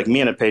 So if like me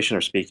and a patient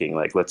are speaking,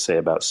 like let's say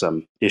about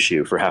some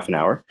issue for half an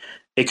hour,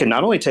 it can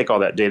not only take all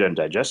that data and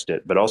digest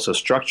it, but also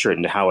structure it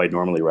into how I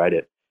normally write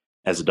it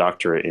as a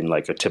doctor in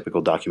like a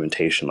typical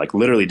documentation, like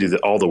literally do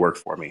all the work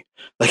for me.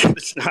 Like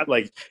it's not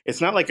like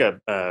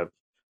a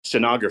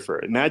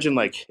stenographer. Imagine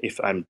like if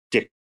I'm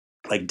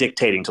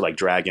dictating to like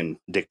Dragon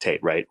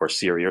Dictate, right? Or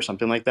Siri or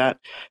something like that.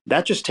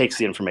 That just takes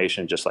the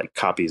information, just like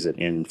copies it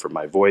in for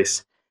my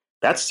voice.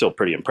 That's still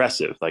pretty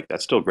impressive. Like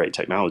that's still great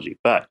technology,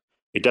 but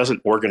it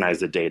doesn't organize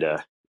the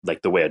data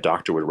like the way a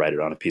doctor would write it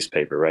on a piece of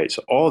paper, right?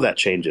 So all that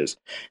changes.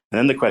 And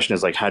then the question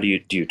is like, how do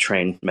you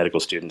train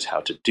medical students how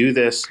to do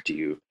this? Do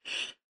you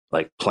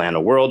like plan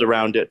a world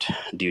around it?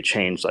 Do you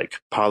change like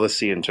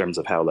policy in terms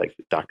of how like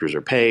doctors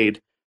are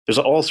paid? There's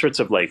all sorts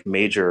of like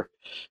major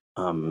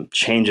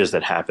changes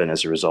that happen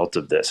as a result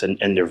of this. And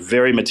they're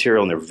very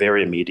material and they're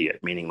very immediate,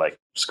 meaning like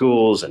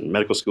schools and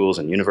medical schools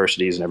and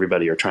universities and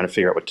everybody are trying to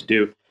figure out what to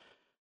do.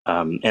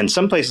 And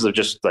some places have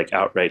just like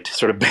outright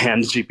sort of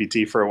banned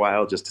GPT for a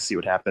while just to see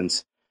what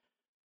happens,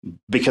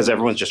 because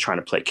everyone's just trying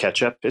to play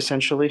catch up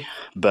essentially.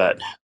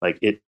 But like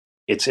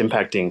it's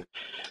impacting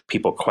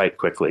people quite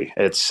quickly.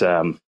 It's,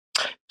 we're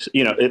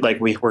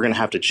going to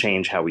have to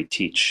change how we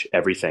teach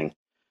everything.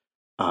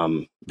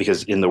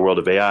 Because in the world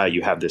of AI,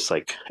 you have this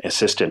like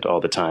assistant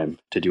all the time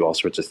to do all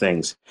sorts of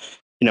things.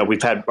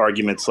 We've had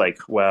arguments like,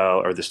 well,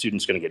 are the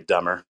students going to get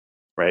dumber,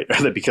 right?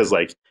 Because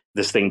like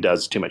this thing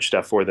does too much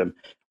stuff for them.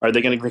 Are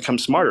they going to become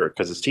smarter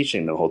because it's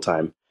teaching the whole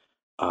time?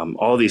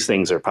 All these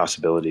things are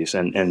possibilities,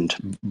 and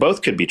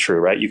both could be true,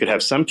 right? You could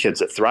have some kids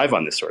that thrive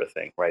on this sort of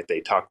thing, right?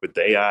 They talk with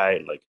the AI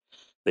and like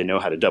they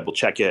know how to double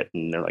check it,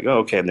 and they're like,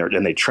 oh, okay,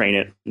 and they train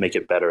it, make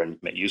it better and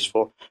make it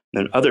useful.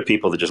 And then other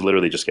people that just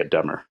literally just get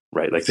dumber,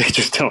 right? Like they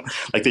just don't,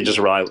 like they just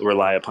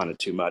rely upon it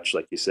too much,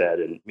 like you said,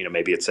 and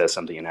maybe it says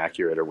something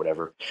inaccurate or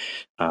whatever.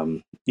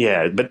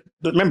 But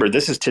remember,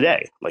 this is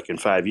today. Like in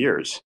 5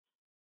 years,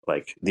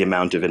 like the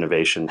amount of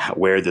innovation,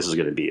 where this is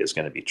going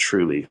to be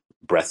truly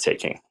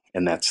breathtaking.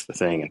 And that's the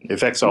thing. It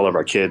affects all of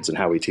our kids and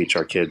how we teach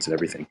our kids and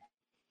everything.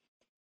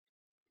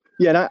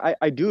 Yeah, and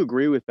I do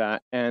agree with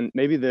that. And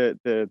maybe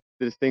the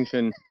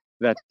distinction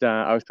that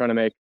I was trying to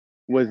make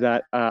was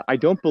that I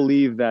don't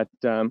believe that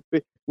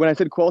when I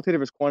said qualitative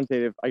versus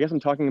quantitative, I guess I'm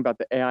talking about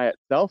the AI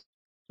itself.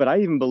 But I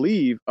even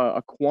believe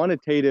a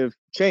quantitative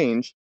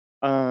change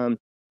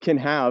can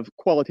have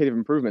qualitative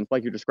improvements,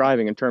 like you're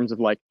describing, in terms of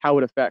like how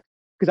it affects.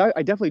 Because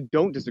I definitely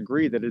don't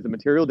disagree that it's a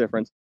material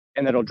difference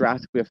and that it'll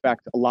drastically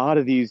affect a lot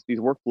of these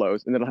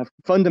workflows, and that it'll have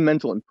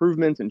fundamental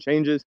improvements and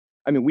changes.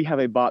 I mean, we have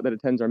a bot that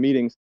attends our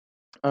meetings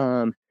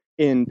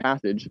in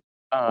Passage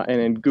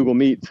and in Google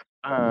Meet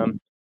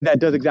that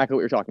does exactly what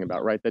you're talking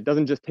about, right? That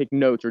doesn't just take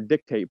notes or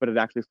dictate, but it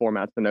actually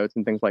formats the notes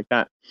and things like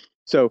that.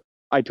 So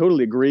I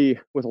totally agree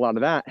with a lot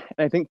of that.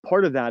 And I think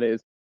part of that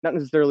is not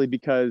necessarily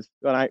because,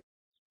 and I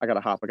got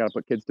to hop, I got to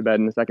put kids to bed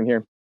in a second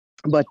here,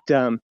 but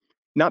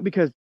not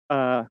because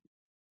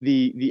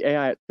the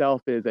AI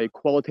itself is a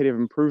qualitative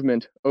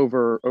improvement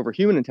over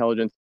human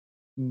intelligence,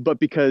 but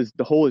because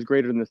the whole is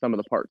greater than the sum of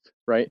the parts,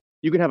 right?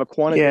 You can have a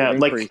quantitative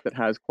increase that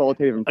has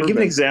qualitative improvement, I'll give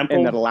an example,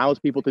 and that allows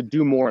people to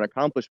do more and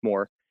accomplish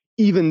more,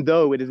 even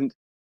though it isn't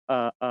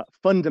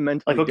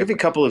fundamentally. Like I'll give you a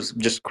couple of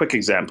just quick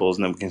examples,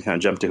 and then we can kind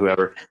of jump to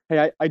whoever.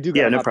 Hey, I do.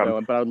 No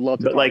problem. But I would love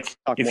to. But like,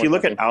 if you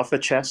look at Alpha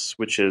Chess,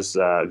 which is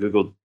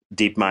Google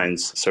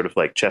DeepMind's sort of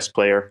like chess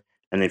player,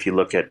 and if you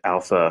look at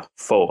Alpha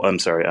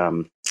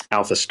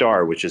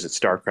Star, which is its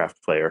StarCraft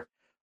player,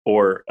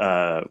 or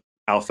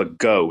Alpha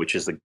Go, which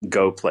is the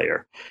Go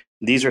player.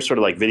 These are sort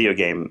of like video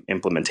game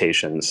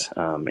implementations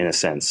in a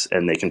sense,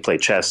 and they can play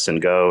chess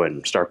and Go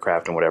and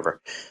StarCraft and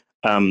whatever.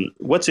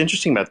 What's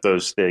interesting about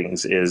those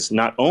things is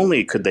not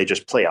only could they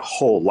just play a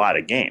whole lot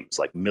of games,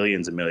 like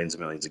millions and millions and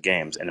millions of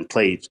games, and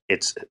play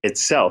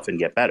itself and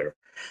get better.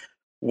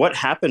 What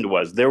happened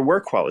was there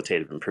were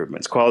qualitative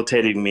improvements.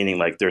 Qualitative meaning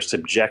like there's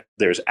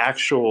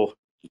actual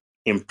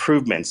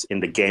improvements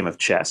in the game of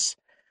chess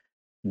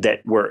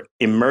that were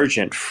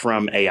emergent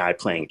from AI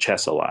playing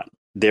chess a lot.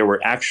 There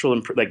were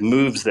actual like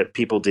moves that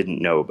people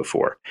didn't know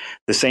before.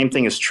 The same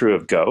thing is true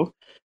of Go.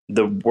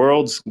 The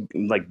world's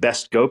like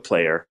best Go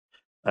player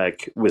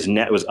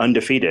was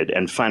undefeated,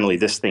 and finally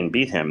this thing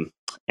beat him.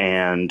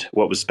 And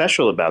what was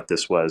special about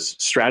this was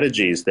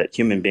strategies that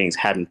human beings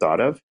hadn't thought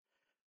of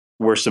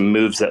were some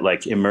moves that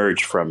like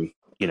emerged from,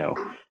 you know,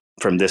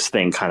 from this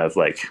thing kind of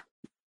like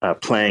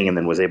playing and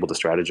then was able to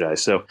strategize.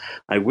 So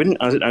I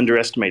wouldn't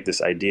underestimate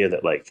this idea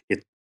that like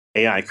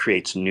AI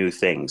creates new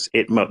things.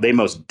 They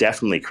most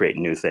definitely create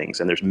new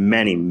things. And there's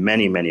many,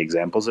 many, many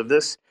examples of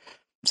this.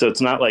 So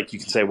it's not like you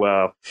can say,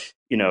 well,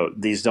 you know,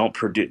 these don't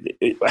produce.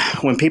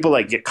 When people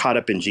like get caught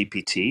up in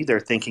GPT, they're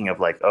thinking of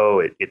like, oh,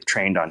 it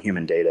trained on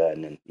human data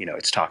and then, you know,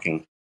 it's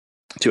talking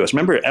to us.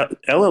 Remember,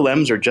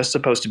 LLMs are just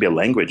supposed to be a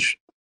language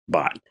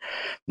bot.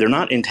 They're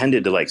not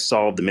intended to like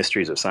solve the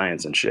mysteries of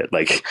science and shit.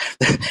 Like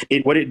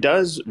what it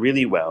does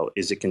really well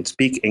is it can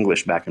speak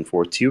English back and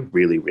forth to you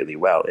really, really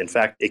well. In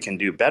fact, it can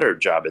do a better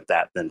job at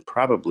that than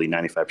probably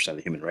 95% of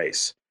the human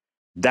race.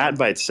 That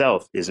by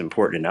itself is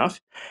important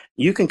enough.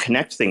 You can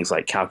connect things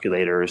like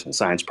calculators and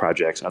science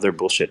projects and other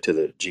bullshit to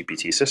the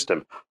GPT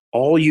system.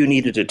 All you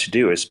needed it to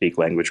do is speak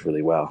language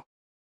really well.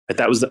 But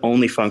that was the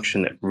only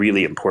function, that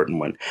really important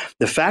one.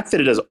 The fact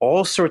that it does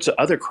all sorts of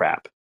other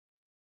crap,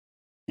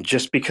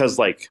 just because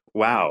like,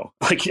 wow,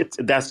 like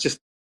that's just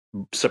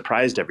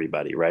surprised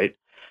everybody, right?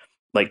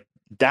 Like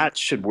that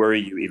should worry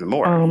you even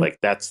more. Like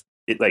that's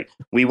it. Like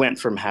we went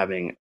from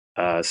having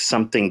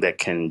something that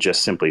can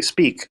just simply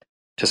speak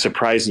to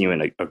surprising you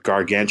in a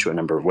gargantuan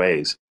number of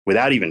ways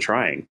without even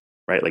trying,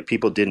 right? Like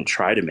people didn't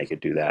try to make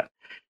it do that.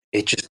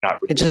 It just got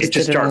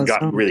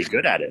really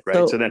good at it,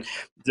 right? So then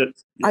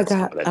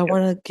I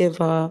want to give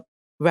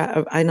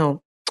I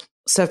know,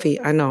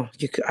 Cephii, I know.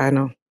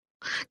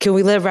 Can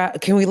we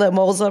let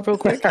Moles up real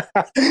quick?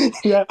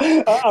 Yeah,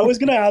 I was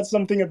gonna add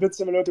something a bit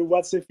similar to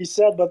what Cephii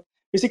said, but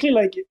basically,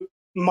 like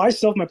my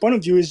point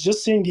of view is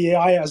just seeing the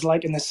AI as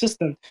like an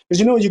assistant. Because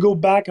you know, you go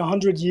back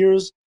 100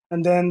 years,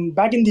 and then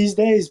back in these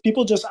days,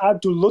 people just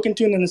had to look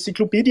into an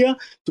encyclopedia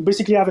to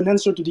basically have an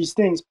answer to these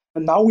things.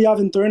 And now we have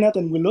internet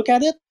and we look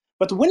at it.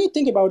 But when you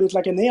think about it,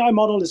 like an AI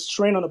model is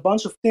trained on a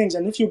bunch of things,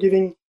 and if you're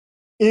giving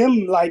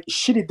him like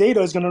shitty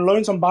data, is going to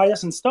learn some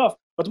bias and stuff.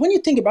 But when you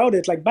think about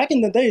it, like back in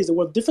the days, there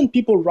were different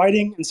people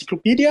writing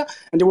encyclopedia,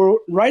 and they were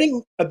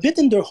writing a bit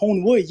in their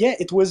own way. Yeah,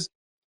 it was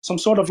some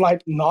sort of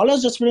like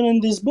knowledge that's written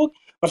in this book,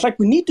 but like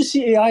we need to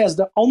see AI as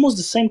almost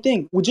the same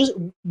thing.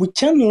 We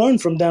can learn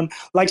from them.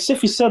 Like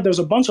Cephii said, there's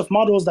a bunch of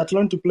models that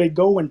learn to play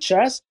Go and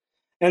chess,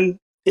 and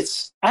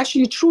it's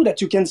actually true that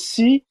you can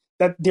see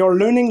that they are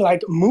learning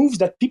like moves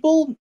that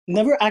people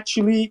never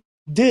actually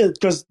did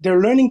because they're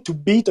learning to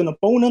beat an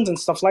opponent and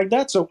stuff like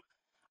that. So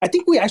I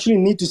think we actually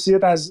need to see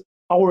it as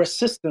our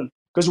assistant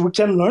because we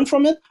can learn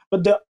from it.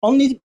 But the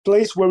only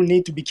place where we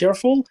need to be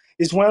careful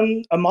is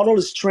when a model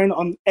is trained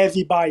on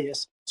heavy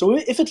bias. So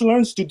if it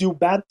learns to do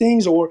bad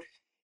things or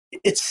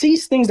it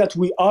sees things that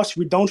we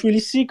don't really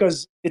see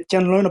because it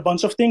can learn a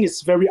bunch of things,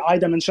 it's very high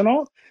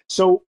dimensional.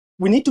 So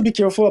we need to be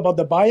careful about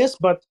the bias.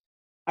 But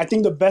I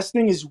think the best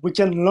thing is we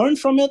can learn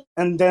from it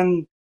and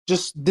then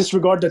just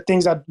disregard the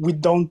things that we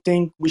don't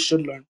think we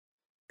should learn.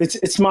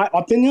 It's my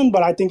opinion,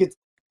 but I think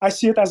I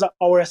see it as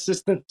our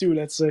assistant too,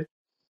 let's say.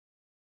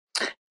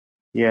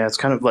 Yeah, it's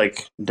kind of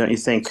like, don't you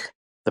think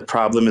the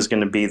problem is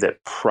going to be that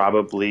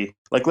probably,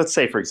 like, let's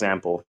say, for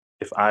example,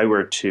 if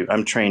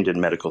I'm trained in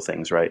medical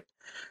things, right?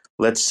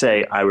 Let's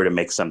say I were to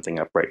make something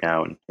up right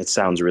now and it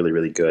sounds really,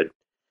 really good.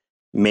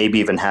 Maybe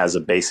even has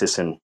a basis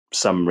in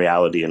some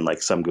reality in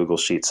like some Google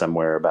sheet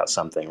somewhere about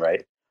something,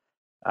 right?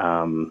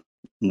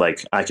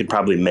 Like I could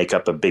probably make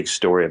up a big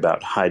story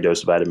about high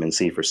dose vitamin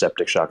C for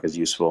septic shock is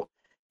useful.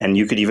 And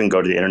you could even go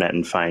to the internet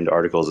and find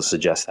articles that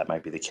suggest that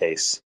might be the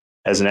case.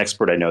 As an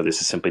expert, I know this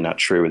is simply not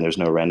true and there's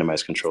no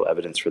randomized control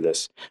evidence for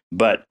this.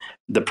 But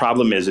the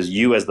problem is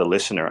you as the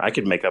listener, I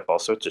could make up all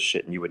sorts of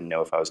shit and you wouldn't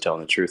know if I was telling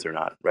the truth or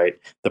not, right?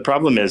 The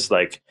problem is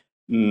like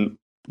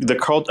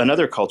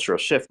another cultural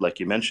shift,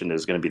 like you mentioned,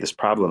 is going to be this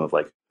problem of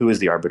like, who is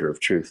the arbiter of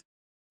truth?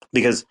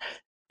 Because,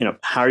 you know,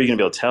 how are you going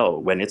to be able to tell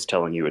when it's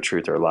telling you a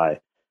truth or a lie?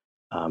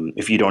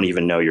 If you don't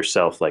even know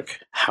yourself,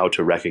 like how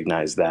to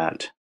recognize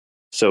that.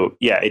 So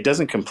yeah, it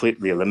doesn't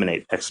completely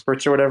eliminate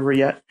experts or whatever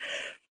yet.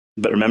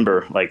 But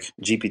remember, like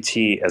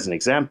GPT as an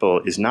example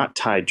is not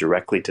tied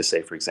directly to,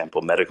 say, for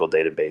example, medical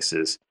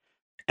databases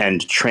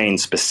and trained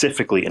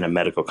specifically in a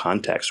medical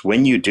context.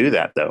 When you do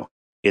that, though,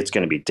 it's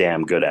going to be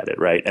damn good at it,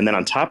 right? And then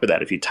on top of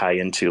that, if you tie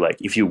into like,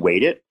 if you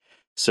weight it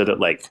so that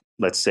like,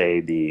 let's say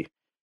the,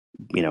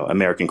 you know,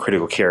 American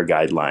Critical Care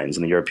Guidelines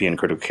and the European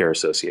Critical Care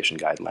Association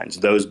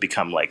guidelines, those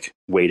become like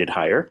weighted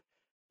higher,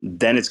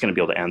 then it's going to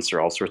be able to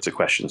answer all sorts of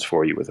questions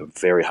for you with a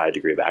very high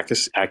degree of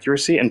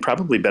accuracy and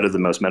probably better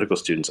than most medical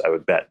students, I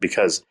would bet,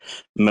 because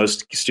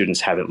most students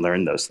haven't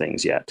learned those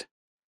things yet.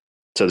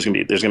 So there's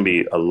going to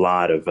be a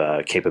lot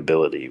of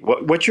capability.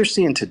 What you're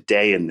seeing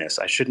today in this,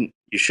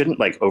 you shouldn't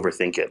like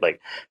overthink it.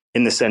 Like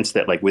in the sense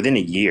that like within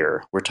a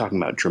year, we're talking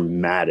about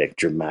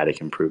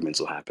dramatic improvements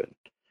will happen.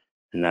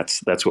 And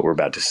that's what we're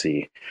about to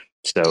see.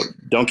 So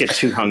don't get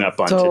too hung up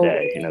on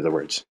today, in other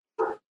words.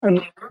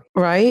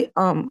 Right.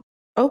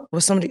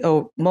 Was somebody?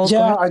 Mo,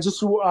 yeah, I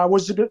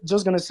was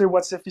just gonna say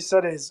what Sefi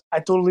said is I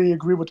totally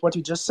agree with what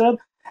you just said.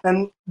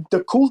 And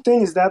the cool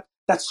thing is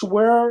that's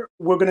where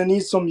we're gonna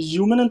need some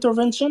human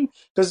intervention,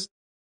 because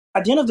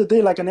at the end of the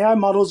day, like an AI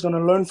model is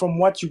gonna learn from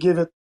what you give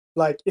it.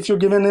 Like if you're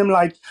giving him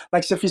like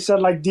Sefi said,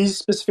 like these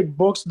specific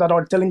books that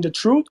are telling the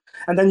truth,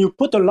 and then you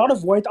put a lot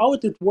of weight. How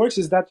it works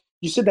is that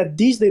you said that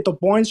these data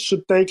points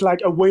should take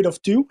like a weight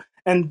of 2,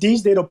 and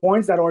these data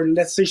points that are,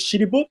 let's say,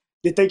 shitty book,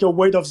 they take a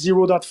weight of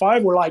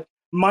 0.5 or like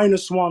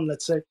 -1,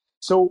 let's say.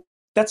 So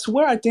that's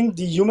where I think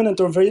the human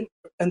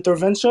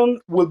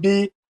intervention will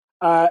be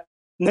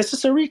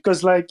necessary,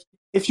 because like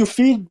if you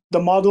feed the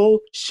model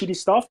shitty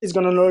stuff, it's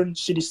gonna learn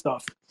shitty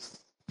stuff.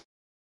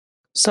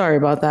 Sorry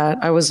about that.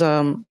 I was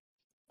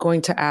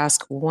going to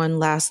ask one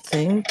last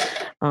thing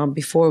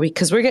before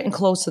because we're getting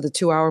close to the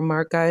 2-hour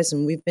mark, guys,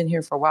 and we've been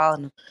here for a while,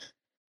 and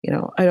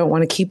I don't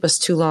want to keep us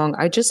too long.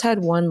 I just had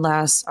one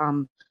last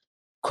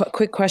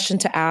quick question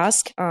to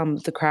ask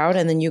the crowd,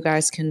 and then you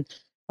guys can,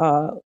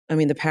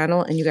 the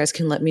panel, and you guys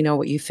can let me know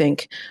what you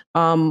think.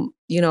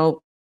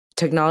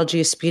 Technology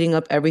is speeding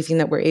up everything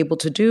that we're able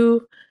to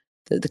do.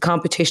 The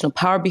computational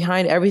power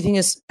behind everything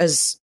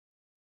is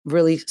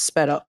really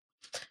sped up.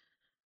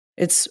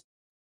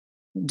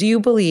 Do you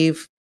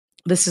believe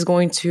this is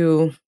going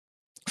to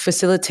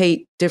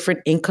facilitate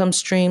different income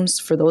streams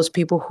for those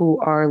people who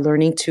are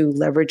learning to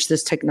leverage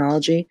this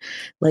technology?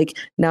 Like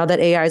now that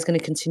AI is going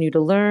to continue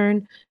to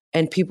learn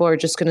and people are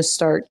just going to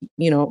start,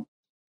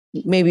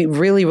 maybe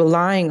really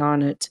relying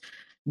on it.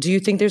 Do you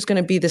think there's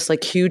going to be this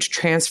like huge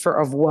transfer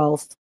of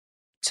wealth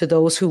to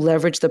those who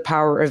leverage the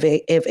power of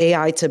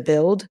AI to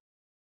build,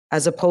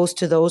 as opposed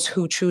to those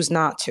who choose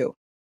not to?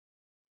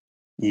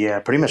 Yeah,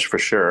 pretty much for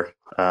sure.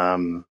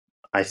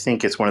 I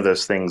think it's one of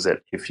those things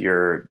that if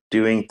you're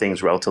doing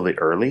things relatively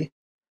early,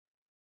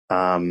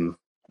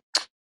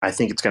 I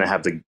think it's going to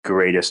have the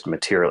greatest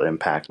material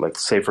impact. Like,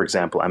 say, for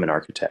example, I'm an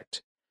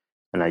architect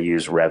and I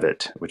use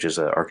Revit, which is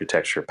an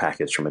architecture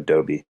package from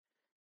Adobe.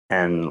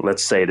 And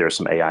let's say there's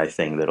some AI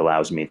thing that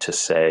allows me to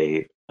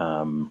say,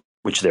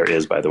 which there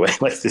is, by the way,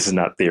 like this is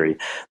not theory.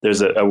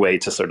 There's a way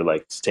to sort of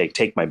like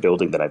take my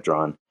building that I've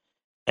drawn,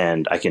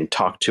 and I can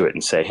talk to it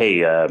and say, hey,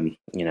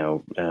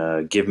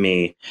 give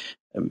me,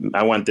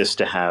 I want this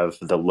to have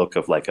the look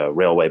of like a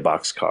railway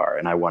boxcar,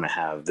 and I want to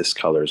have this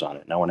colors on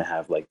it, and I want to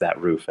have like that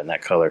roof and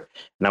that color,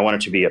 and I want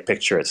it to be a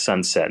picture at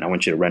sunset, and I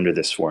want you to render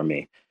this for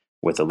me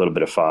with a little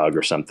bit of fog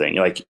or something.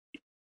 Like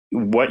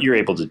what you're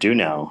able to do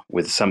now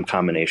with some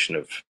combination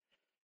of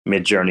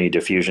Mid-Journey,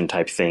 diffusion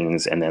type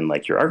things, and then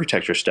like your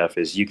architecture stuff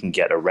is you can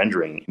get a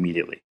rendering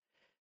immediately.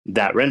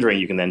 That rendering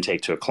you can then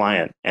take to a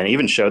client and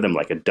even show them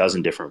like a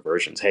dozen different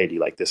versions. Hey, do you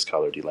like this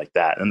color? Do you like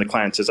that? And the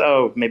client says,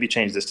 oh, maybe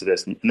change this to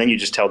this. And then you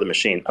just tell the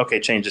machine, okay,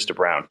 change this to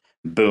brown.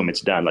 Boom,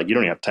 it's done. Like you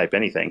don't even have to type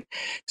anything.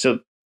 So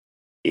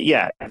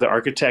yeah, the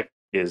architect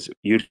is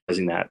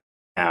utilizing that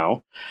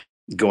now,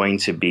 going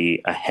to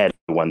be ahead of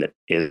the one that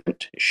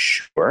isn't.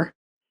 Sure.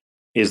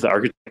 Is the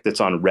architect that's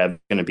on Rev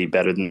going to be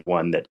better than the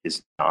one that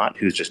is not,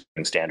 who's just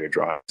doing standard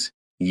drawings?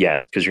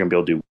 Yeah, because you're going to be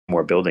able to do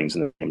more buildings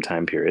in the same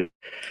time period.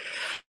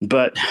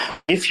 But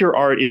if you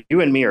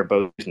and me are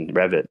both using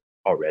Revit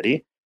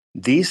already,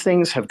 these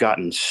things have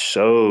gotten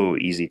so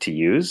easy to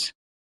use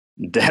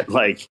that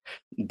like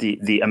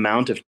the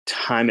amount of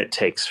time it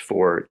takes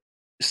for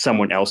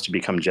someone else to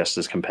become just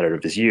as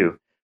competitive as you,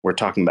 we're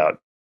talking about,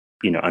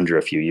 under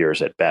a few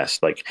years at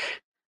best. Like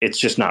it's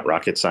just not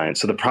rocket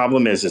science. So the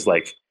problem is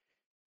like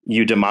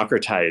you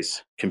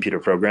democratize computer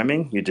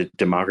programming, you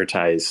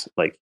democratize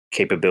like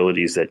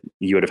capabilities that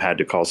you would have had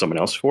to call someone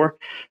else for,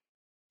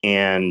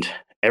 and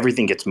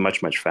everything gets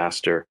much, much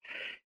faster.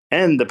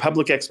 And the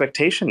public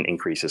expectation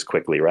increases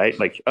quickly, right?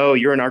 Like, oh,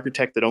 you're an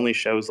architect that only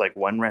shows like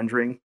one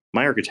rendering.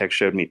 My architect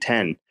showed me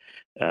 10,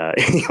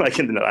 like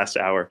in the last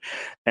hour.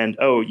 And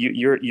oh,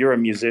 you're a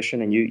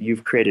musician and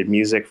you've created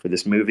music for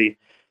this movie,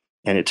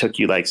 and it took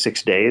you like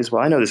 6 days.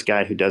 Well, I know this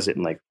guy who does it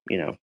in like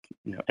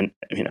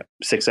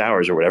 6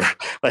 hours or whatever.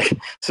 Like,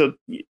 so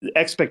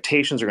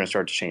expectations are going to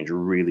start to change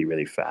really,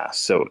 really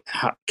fast. So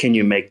how can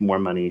you make more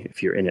money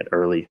if you're in it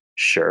early?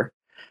 Sure.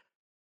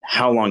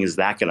 How long is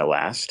that going to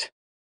last?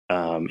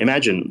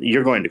 Imagine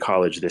you're going to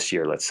college this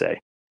year, let's say.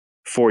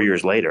 4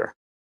 years later,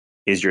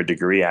 is your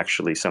degree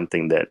actually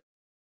something that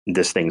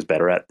this thing's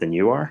better at than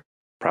you are?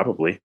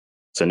 Probably.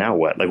 So now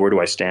what? Like, where do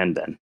I stand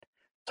then?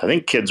 So I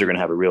think kids are going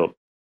to have a real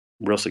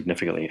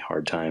significantly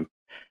hard time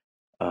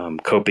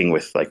coping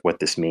with like what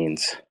this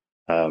means.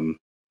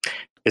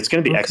 It's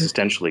going to be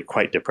existentially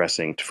quite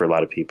depressing for a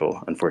lot of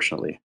people,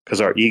 unfortunately,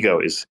 because our ego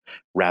is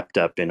wrapped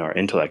up in our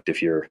intellect.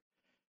 If you're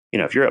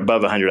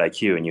above 100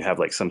 IQ and you have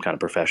like some kind of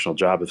professional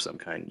job of some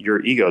kind,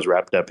 your ego is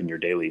wrapped up in your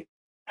daily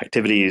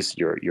activities.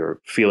 You're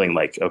feeling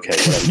like, okay,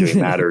 what I'm doing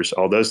matters,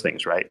 all those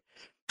things, right?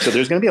 So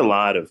there's going to be a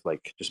lot of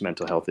like just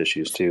mental health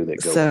issues too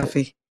that go.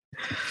 Safi.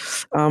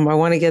 I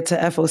want to get to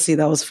FOC.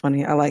 That was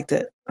funny. I liked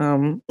it.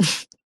 And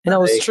that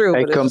was true,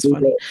 but it was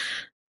funny.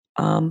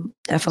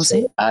 FOC?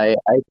 So I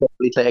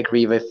completely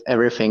agree with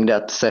everything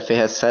that Sefi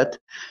has said.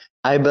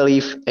 I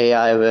believe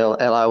AI will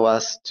allow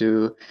us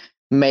to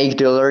make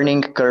the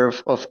learning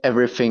curve of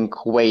everything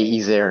way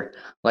easier.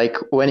 Like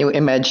when you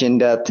imagine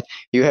that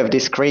you have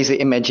this crazy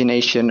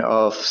imagination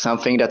of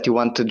something that you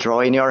want to draw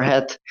in your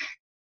head,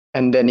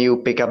 and then you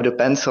pick up the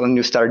pencil and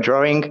you start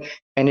drawing,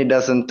 and it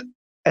doesn't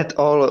at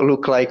all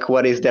look like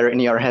what is there in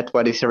your head,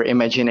 what is your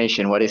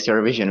imagination, what is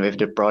your vision with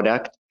the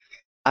product.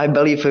 I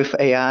believe with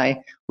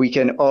AI, we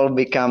can all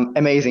become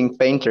amazing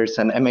painters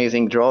and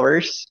amazing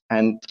drawers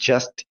and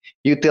just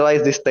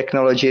utilize this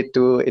technology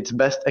to its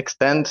best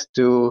extent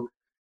to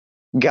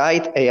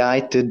guide AI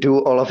to do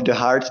all of the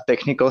hard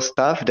technical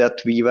stuff that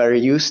we were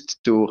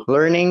used to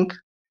learning.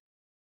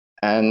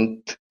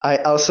 And I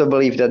also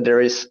believe that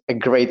there is a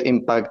great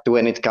impact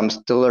when it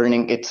comes to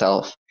learning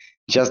itself.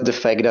 Just the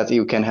fact that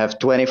you can have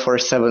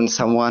 24/7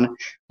 someone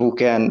who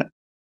can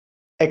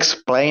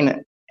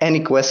explain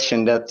any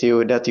question that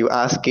you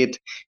ask it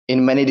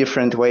in many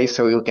different ways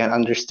so you can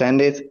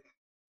understand it.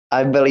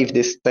 I believe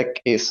this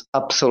tech is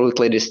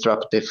absolutely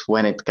disruptive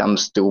when it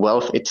comes to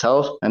wealth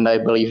itself, and I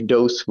believe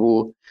those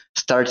who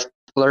start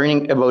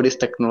learning about this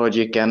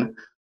technology can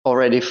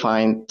already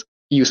find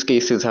use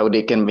cases how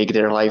they can make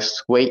their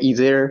lives way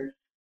easier.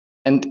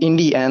 And in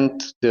the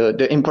end,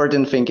 the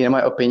important thing, in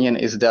my opinion,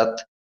 is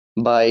that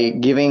by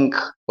giving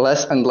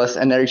less and less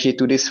energy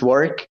to this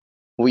work,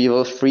 we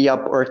will free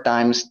up our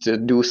times to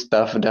do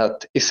stuff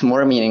that is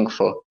more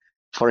meaningful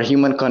for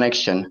human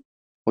connection.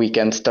 We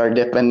can start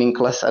depending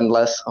less and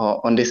less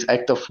on this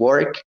act of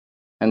work,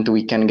 and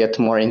we can get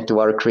more into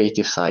our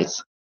creative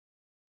sides.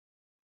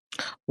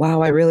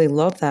 Wow, I really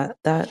love that.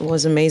 That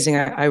was amazing.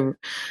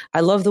 I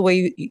love the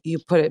way you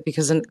put it,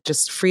 because it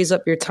just frees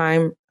up your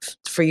time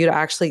for you to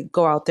actually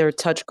go out there,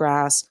 touch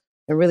grass,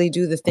 and really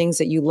do the things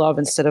that you love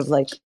instead of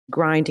like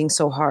grinding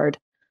so hard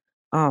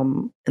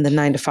in the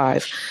 9 to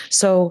 5.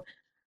 So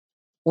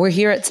we're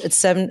here at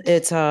 7.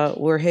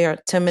 We're here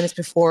at 10 minutes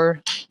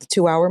before the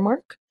 2-hour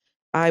mark.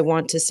 I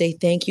want to say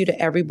thank you to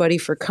everybody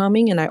for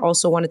coming, and I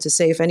also wanted to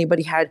say if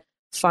anybody had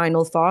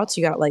final thoughts,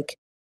 you got like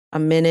a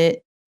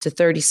minute to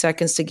 30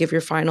 seconds to give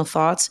your final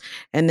thoughts,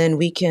 and then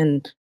we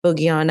can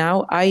boogie on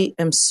out. I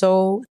am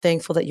so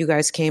thankful that you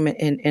guys came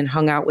and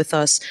hung out with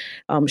us,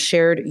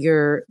 shared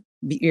your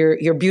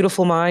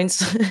beautiful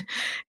minds,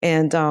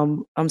 and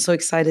I'm so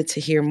excited to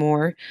hear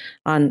more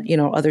on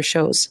other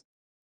shows.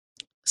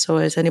 So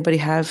does anybody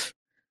have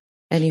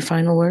any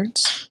final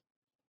words?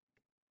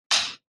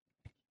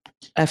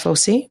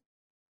 FOC?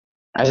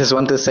 I just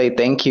want to say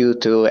thank you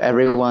to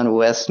everyone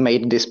who has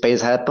made this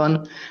space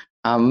happen.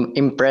 I'm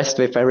impressed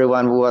with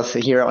everyone who was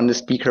here on the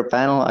speaker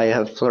panel. I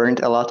have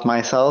learned a lot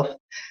myself.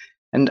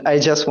 And I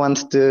just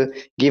want to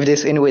give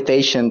this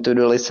invitation to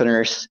the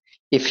listeners.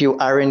 If you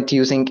aren't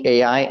using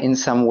AI in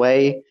some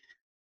way,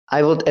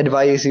 I would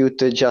advise you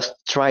to just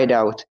try it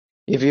out.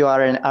 If you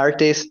are an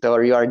artist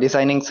or you are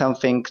designing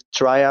something,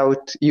 try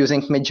out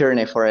using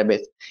Midjourney for a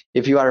bit.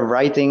 If you are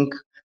writing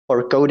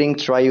or coding,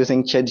 try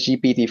using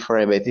ChatGPT for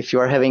a bit. If you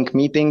are having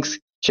meetings,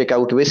 check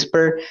out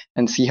Whisper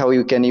and see how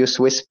you can use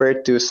Whisper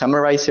to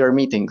summarize your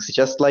meetings.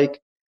 Just like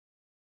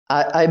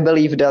I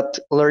believe that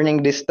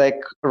learning this tech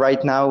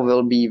right now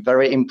will be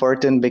very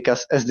important,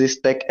 because as this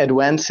tech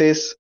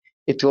advances,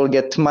 it will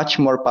get much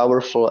more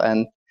powerful.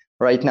 And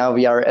right now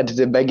we are at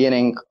the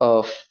beginning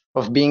of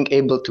being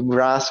able to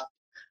grasp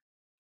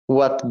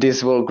what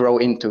this will grow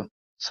into.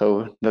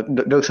 So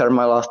those are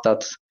my last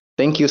thoughts.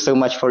 Thank you so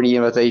much for the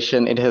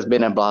invitation. It has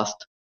been a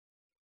blast.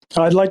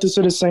 I'd like to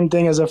say the same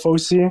thing as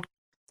FOC.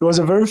 It was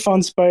a very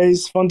fun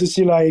space, fun to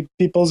see like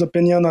people's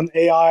opinion on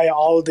AI,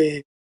 how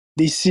they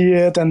see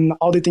it and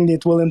how they think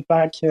it will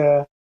impact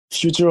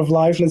future of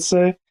life, let's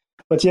say.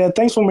 But yeah,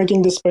 thanks for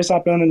making this space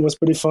happen. It was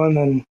pretty fun,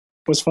 and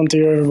it was fun to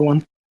hear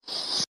everyone.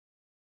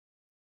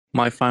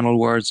 My final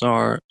words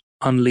are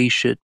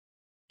unleash it,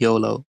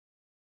 YOLO.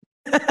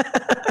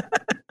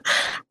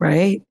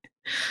 Right?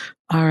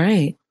 All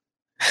right.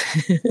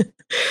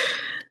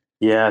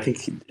 Yeah, I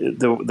think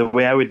the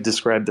way I would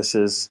describe this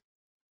is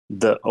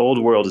the old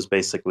world is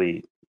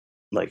basically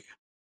like,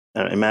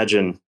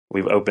 imagine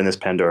we've opened this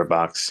Pandora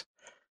box.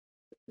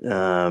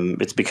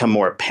 It's become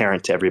more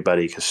apparent to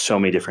everybody because so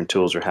many different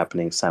tools are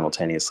happening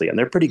simultaneously, and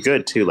they're pretty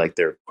good too. Like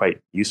they're quite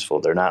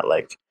useful. They're not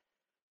like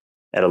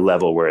at a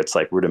level where it's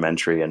like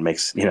rudimentary and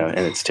makes, and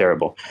it's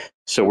terrible.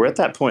 So we're at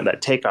that point,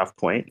 that takeoff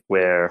point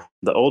where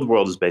the old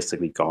world is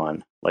basically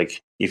gone.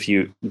 Like if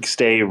you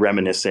stay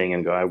reminiscing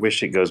and go, I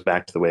wish it goes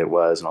back to the way it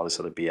was and all this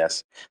other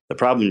BS, the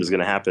problem is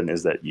going to happen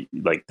is that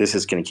this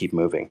is going to keep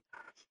moving.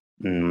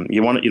 You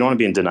don't want to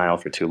be in denial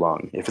for too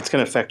long. If it's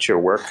going to affect your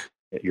work,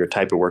 your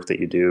type of work that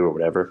you do or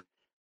whatever,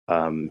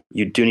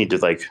 you do need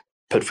to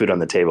put food on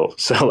the table.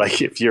 So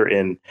like if you're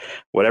in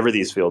whatever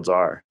these fields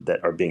are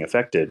that are being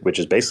affected, which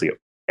is basically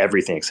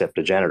everything except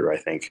a janitor, I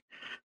think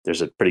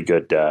there's a pretty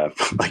good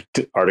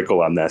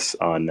article on this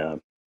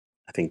on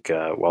I think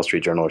Wall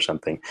Street Journal or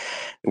something,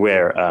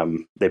 where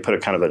they put a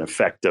kind of an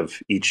effect of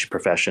each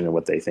profession and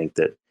what they think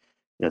that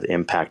the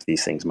impact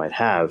these things might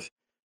have.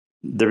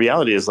 the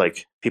reality is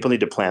like people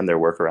need to plan their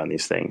work around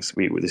these things.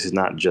 This is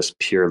not just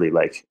purely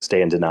like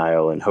stay in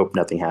denial and hope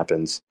nothing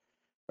happens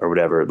or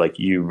whatever. Like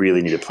you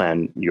really need to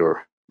plan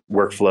your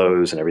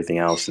workflows and everything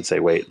else and say,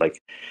 wait,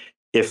 like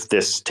if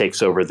this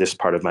takes over this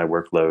part of my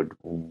workload,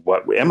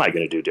 what am I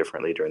going to do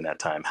differently during that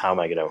time? How am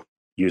I going to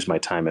use my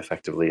time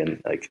effectively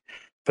and like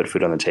put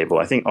food on the table?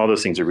 I think all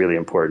those things are really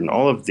important.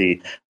 All of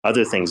the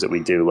other things that we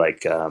do,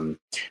 like,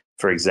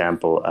 for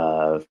example,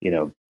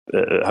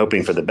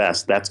 hoping for the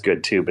best, that's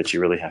good too, but you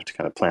really have to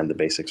kind of plan the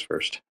basics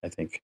first, I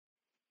think.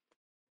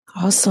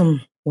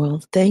 Awesome.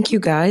 Well, thank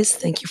you guys.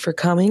 Thank you for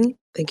coming.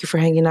 Thank you for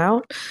hanging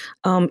out.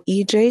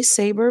 EJ,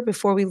 Saber,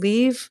 before we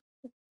leave,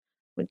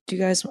 do you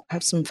guys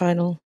have some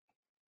final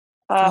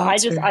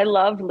I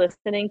loved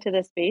listening to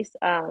this space.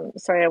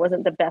 Sorry, I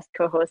wasn't the best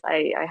co-host.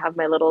 I have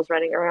my littles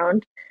running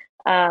around.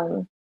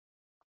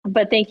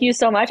 But thank you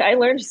so much. I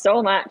learned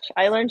so much.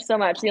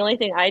 The only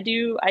thing I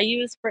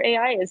use for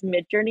AI is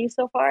Midjourney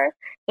so far.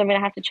 So I'm going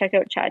to have to check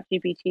out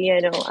ChatGPT. I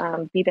know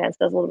Behance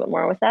does a little bit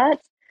more with that.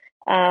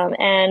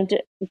 And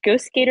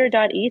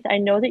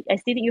GhostSkater.eth, I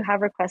see that you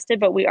have requested,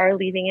 but we are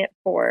leaving it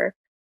for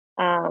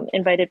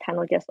invited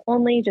panel guests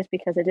only, just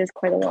because it is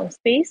quite a long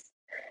space.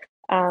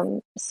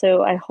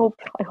 So I hope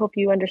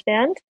you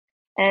understand.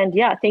 And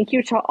yeah, thank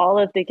you to all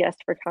of the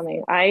guests for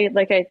coming.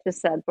 Like I just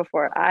said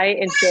before, I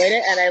enjoyed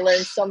it and I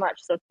learned so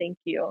much. So thank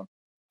you.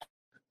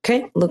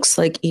 Okay, looks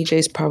like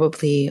EJ's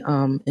probably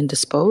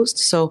indisposed.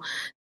 So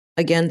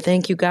again,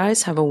 thank you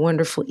guys. Have a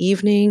wonderful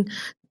evening,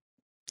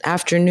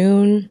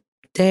 afternoon,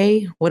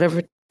 day,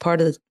 whatever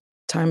part of the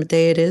time of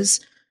day it is.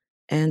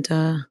 And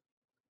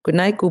good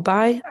night,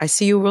 goodbye. I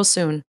see you real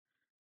soon.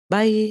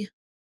 Bye.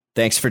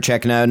 Thanks for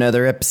checking out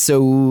another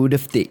episode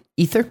of The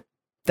Ether.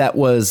 That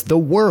was The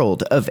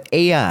World of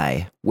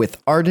AI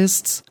with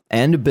Artists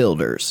and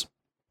Builders.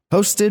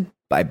 Hosted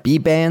by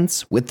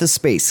Behance with the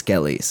Space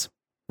Skellies.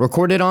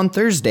 Recorded on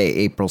Thursday,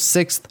 April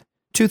 6th,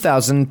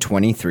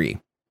 2023.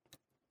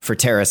 For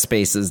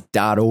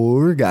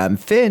TerraSpaces.org, I'm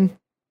Finn.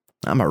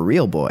 I'm a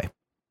real boy.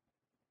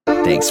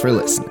 Thanks for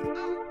listening.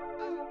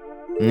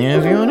 And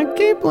if you want to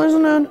keep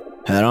listening,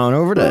 head on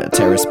over to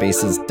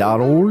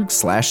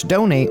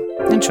TerraSpaces.org/donate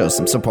and show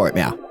some support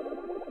now.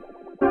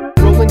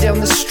 Rolling down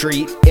the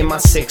street in my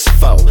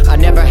 6'4". I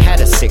never had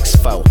a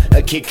 6'4".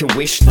 A kid can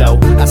wish though.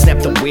 I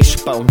snapped the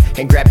wishbone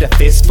and grabbed a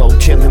fistful.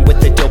 Chilling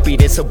with the dopey,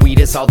 this a weed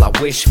is all I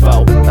wish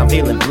for. I'm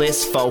feeling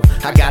blissful.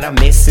 I got a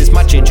missus.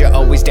 My ginger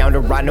always down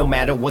to ride no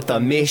matter what the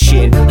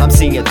mission. I'm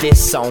singing this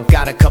song.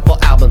 Got a couple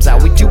albums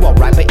out. We do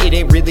alright, but it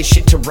ain't really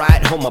shit to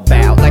write home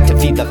about. Like to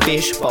feed the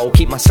fishbowl.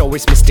 Keep my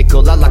stories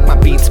mystical. I like my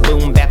beats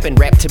boom bap and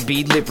rap to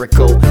be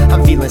lyrical.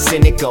 I'm feeling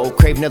cynical.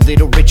 Craving a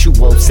little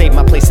ritual. Save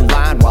my place in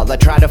line while I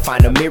try to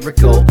find a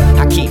miracle.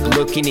 I keep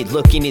looking,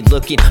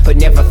 but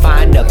never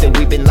find nothing.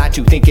 We've been lied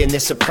to, thinking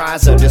this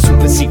surprise under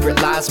super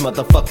secret lies.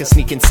 Motherfuckers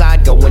sneak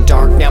inside, going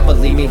dark. Now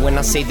believe me when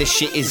I say this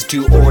shit is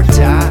do or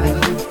die.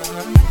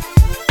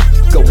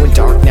 Going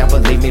dark, now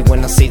believe me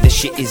when I say this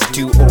shit is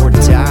do or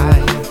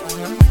die.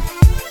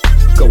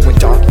 Going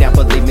dark, now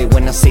believe me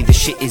when I say this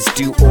shit is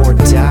do or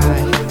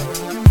die.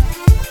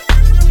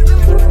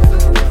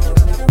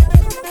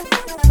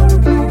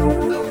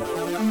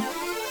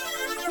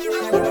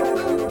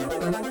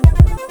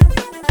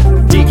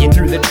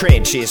 Through the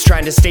trenches,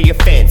 trying to stay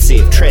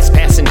offensive.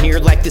 Trespassing here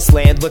like this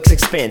land looks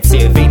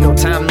expensive. Ain't no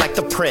time like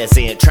the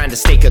present. Trying to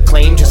stake a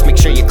claim, just make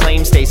sure your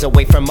claim stays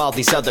away from all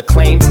these other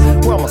claims.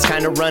 We're almost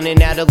kinda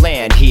running out of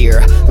land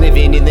here.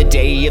 Living in the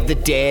day of the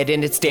dead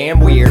and it's damn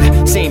weird.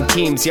 Same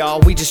teams, y'all,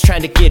 we just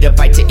trying to get a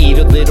bite to eat.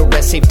 A little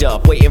rest saved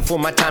up, waiting for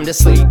my time to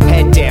sleep.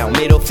 Head down,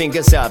 middle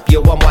fingers up,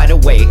 yo, I'm wide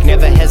awake.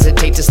 Never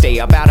hesitate to stay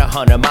about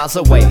 100 miles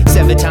away.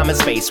 7 time and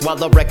space,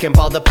 while I wrecking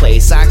ball the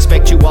place. I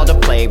expect you all to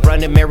play,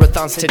 running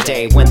marathons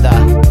today. When the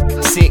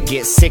sick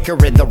get sicker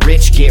and the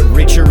rich get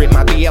richer, it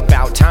might be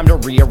about time to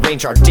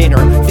rearrange our dinner.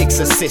 Fix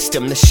the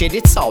system, the shit,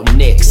 it's all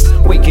nixed.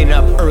 Waking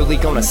up early,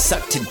 gonna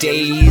suck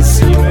today's.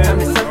 Time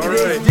to suck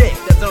today's dick,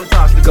 that's what I'm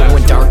talking about.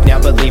 Going dark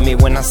now, believe me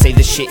when I say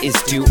this shit is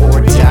do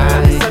or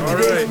die. Suck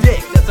today's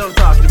dick, that's what I'm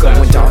talking about.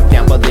 Going dark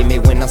now, believe me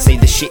when I say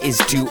this shit is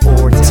do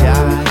or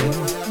die.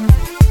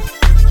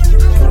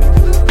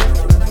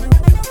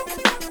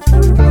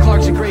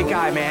 Clark's a great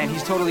guy, man.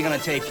 He's totally gonna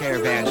take care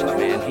of Angela,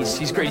 man.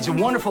 He's great. He's a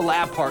wonderful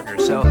lab partner,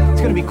 so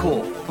it's gonna be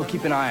cool. We'll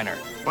keep an eye on her.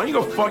 Why don't you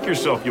go fuck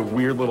yourself, you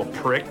weird little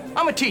prick?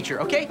 I'm a teacher,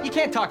 okay? You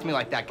can't talk to me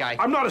like that, guy.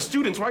 I'm not a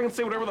student, so I can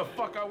say whatever the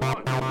fuck I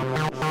want.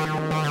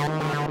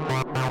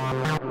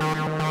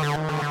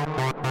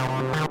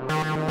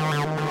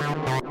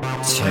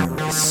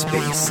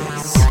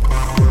 TerraSpaces.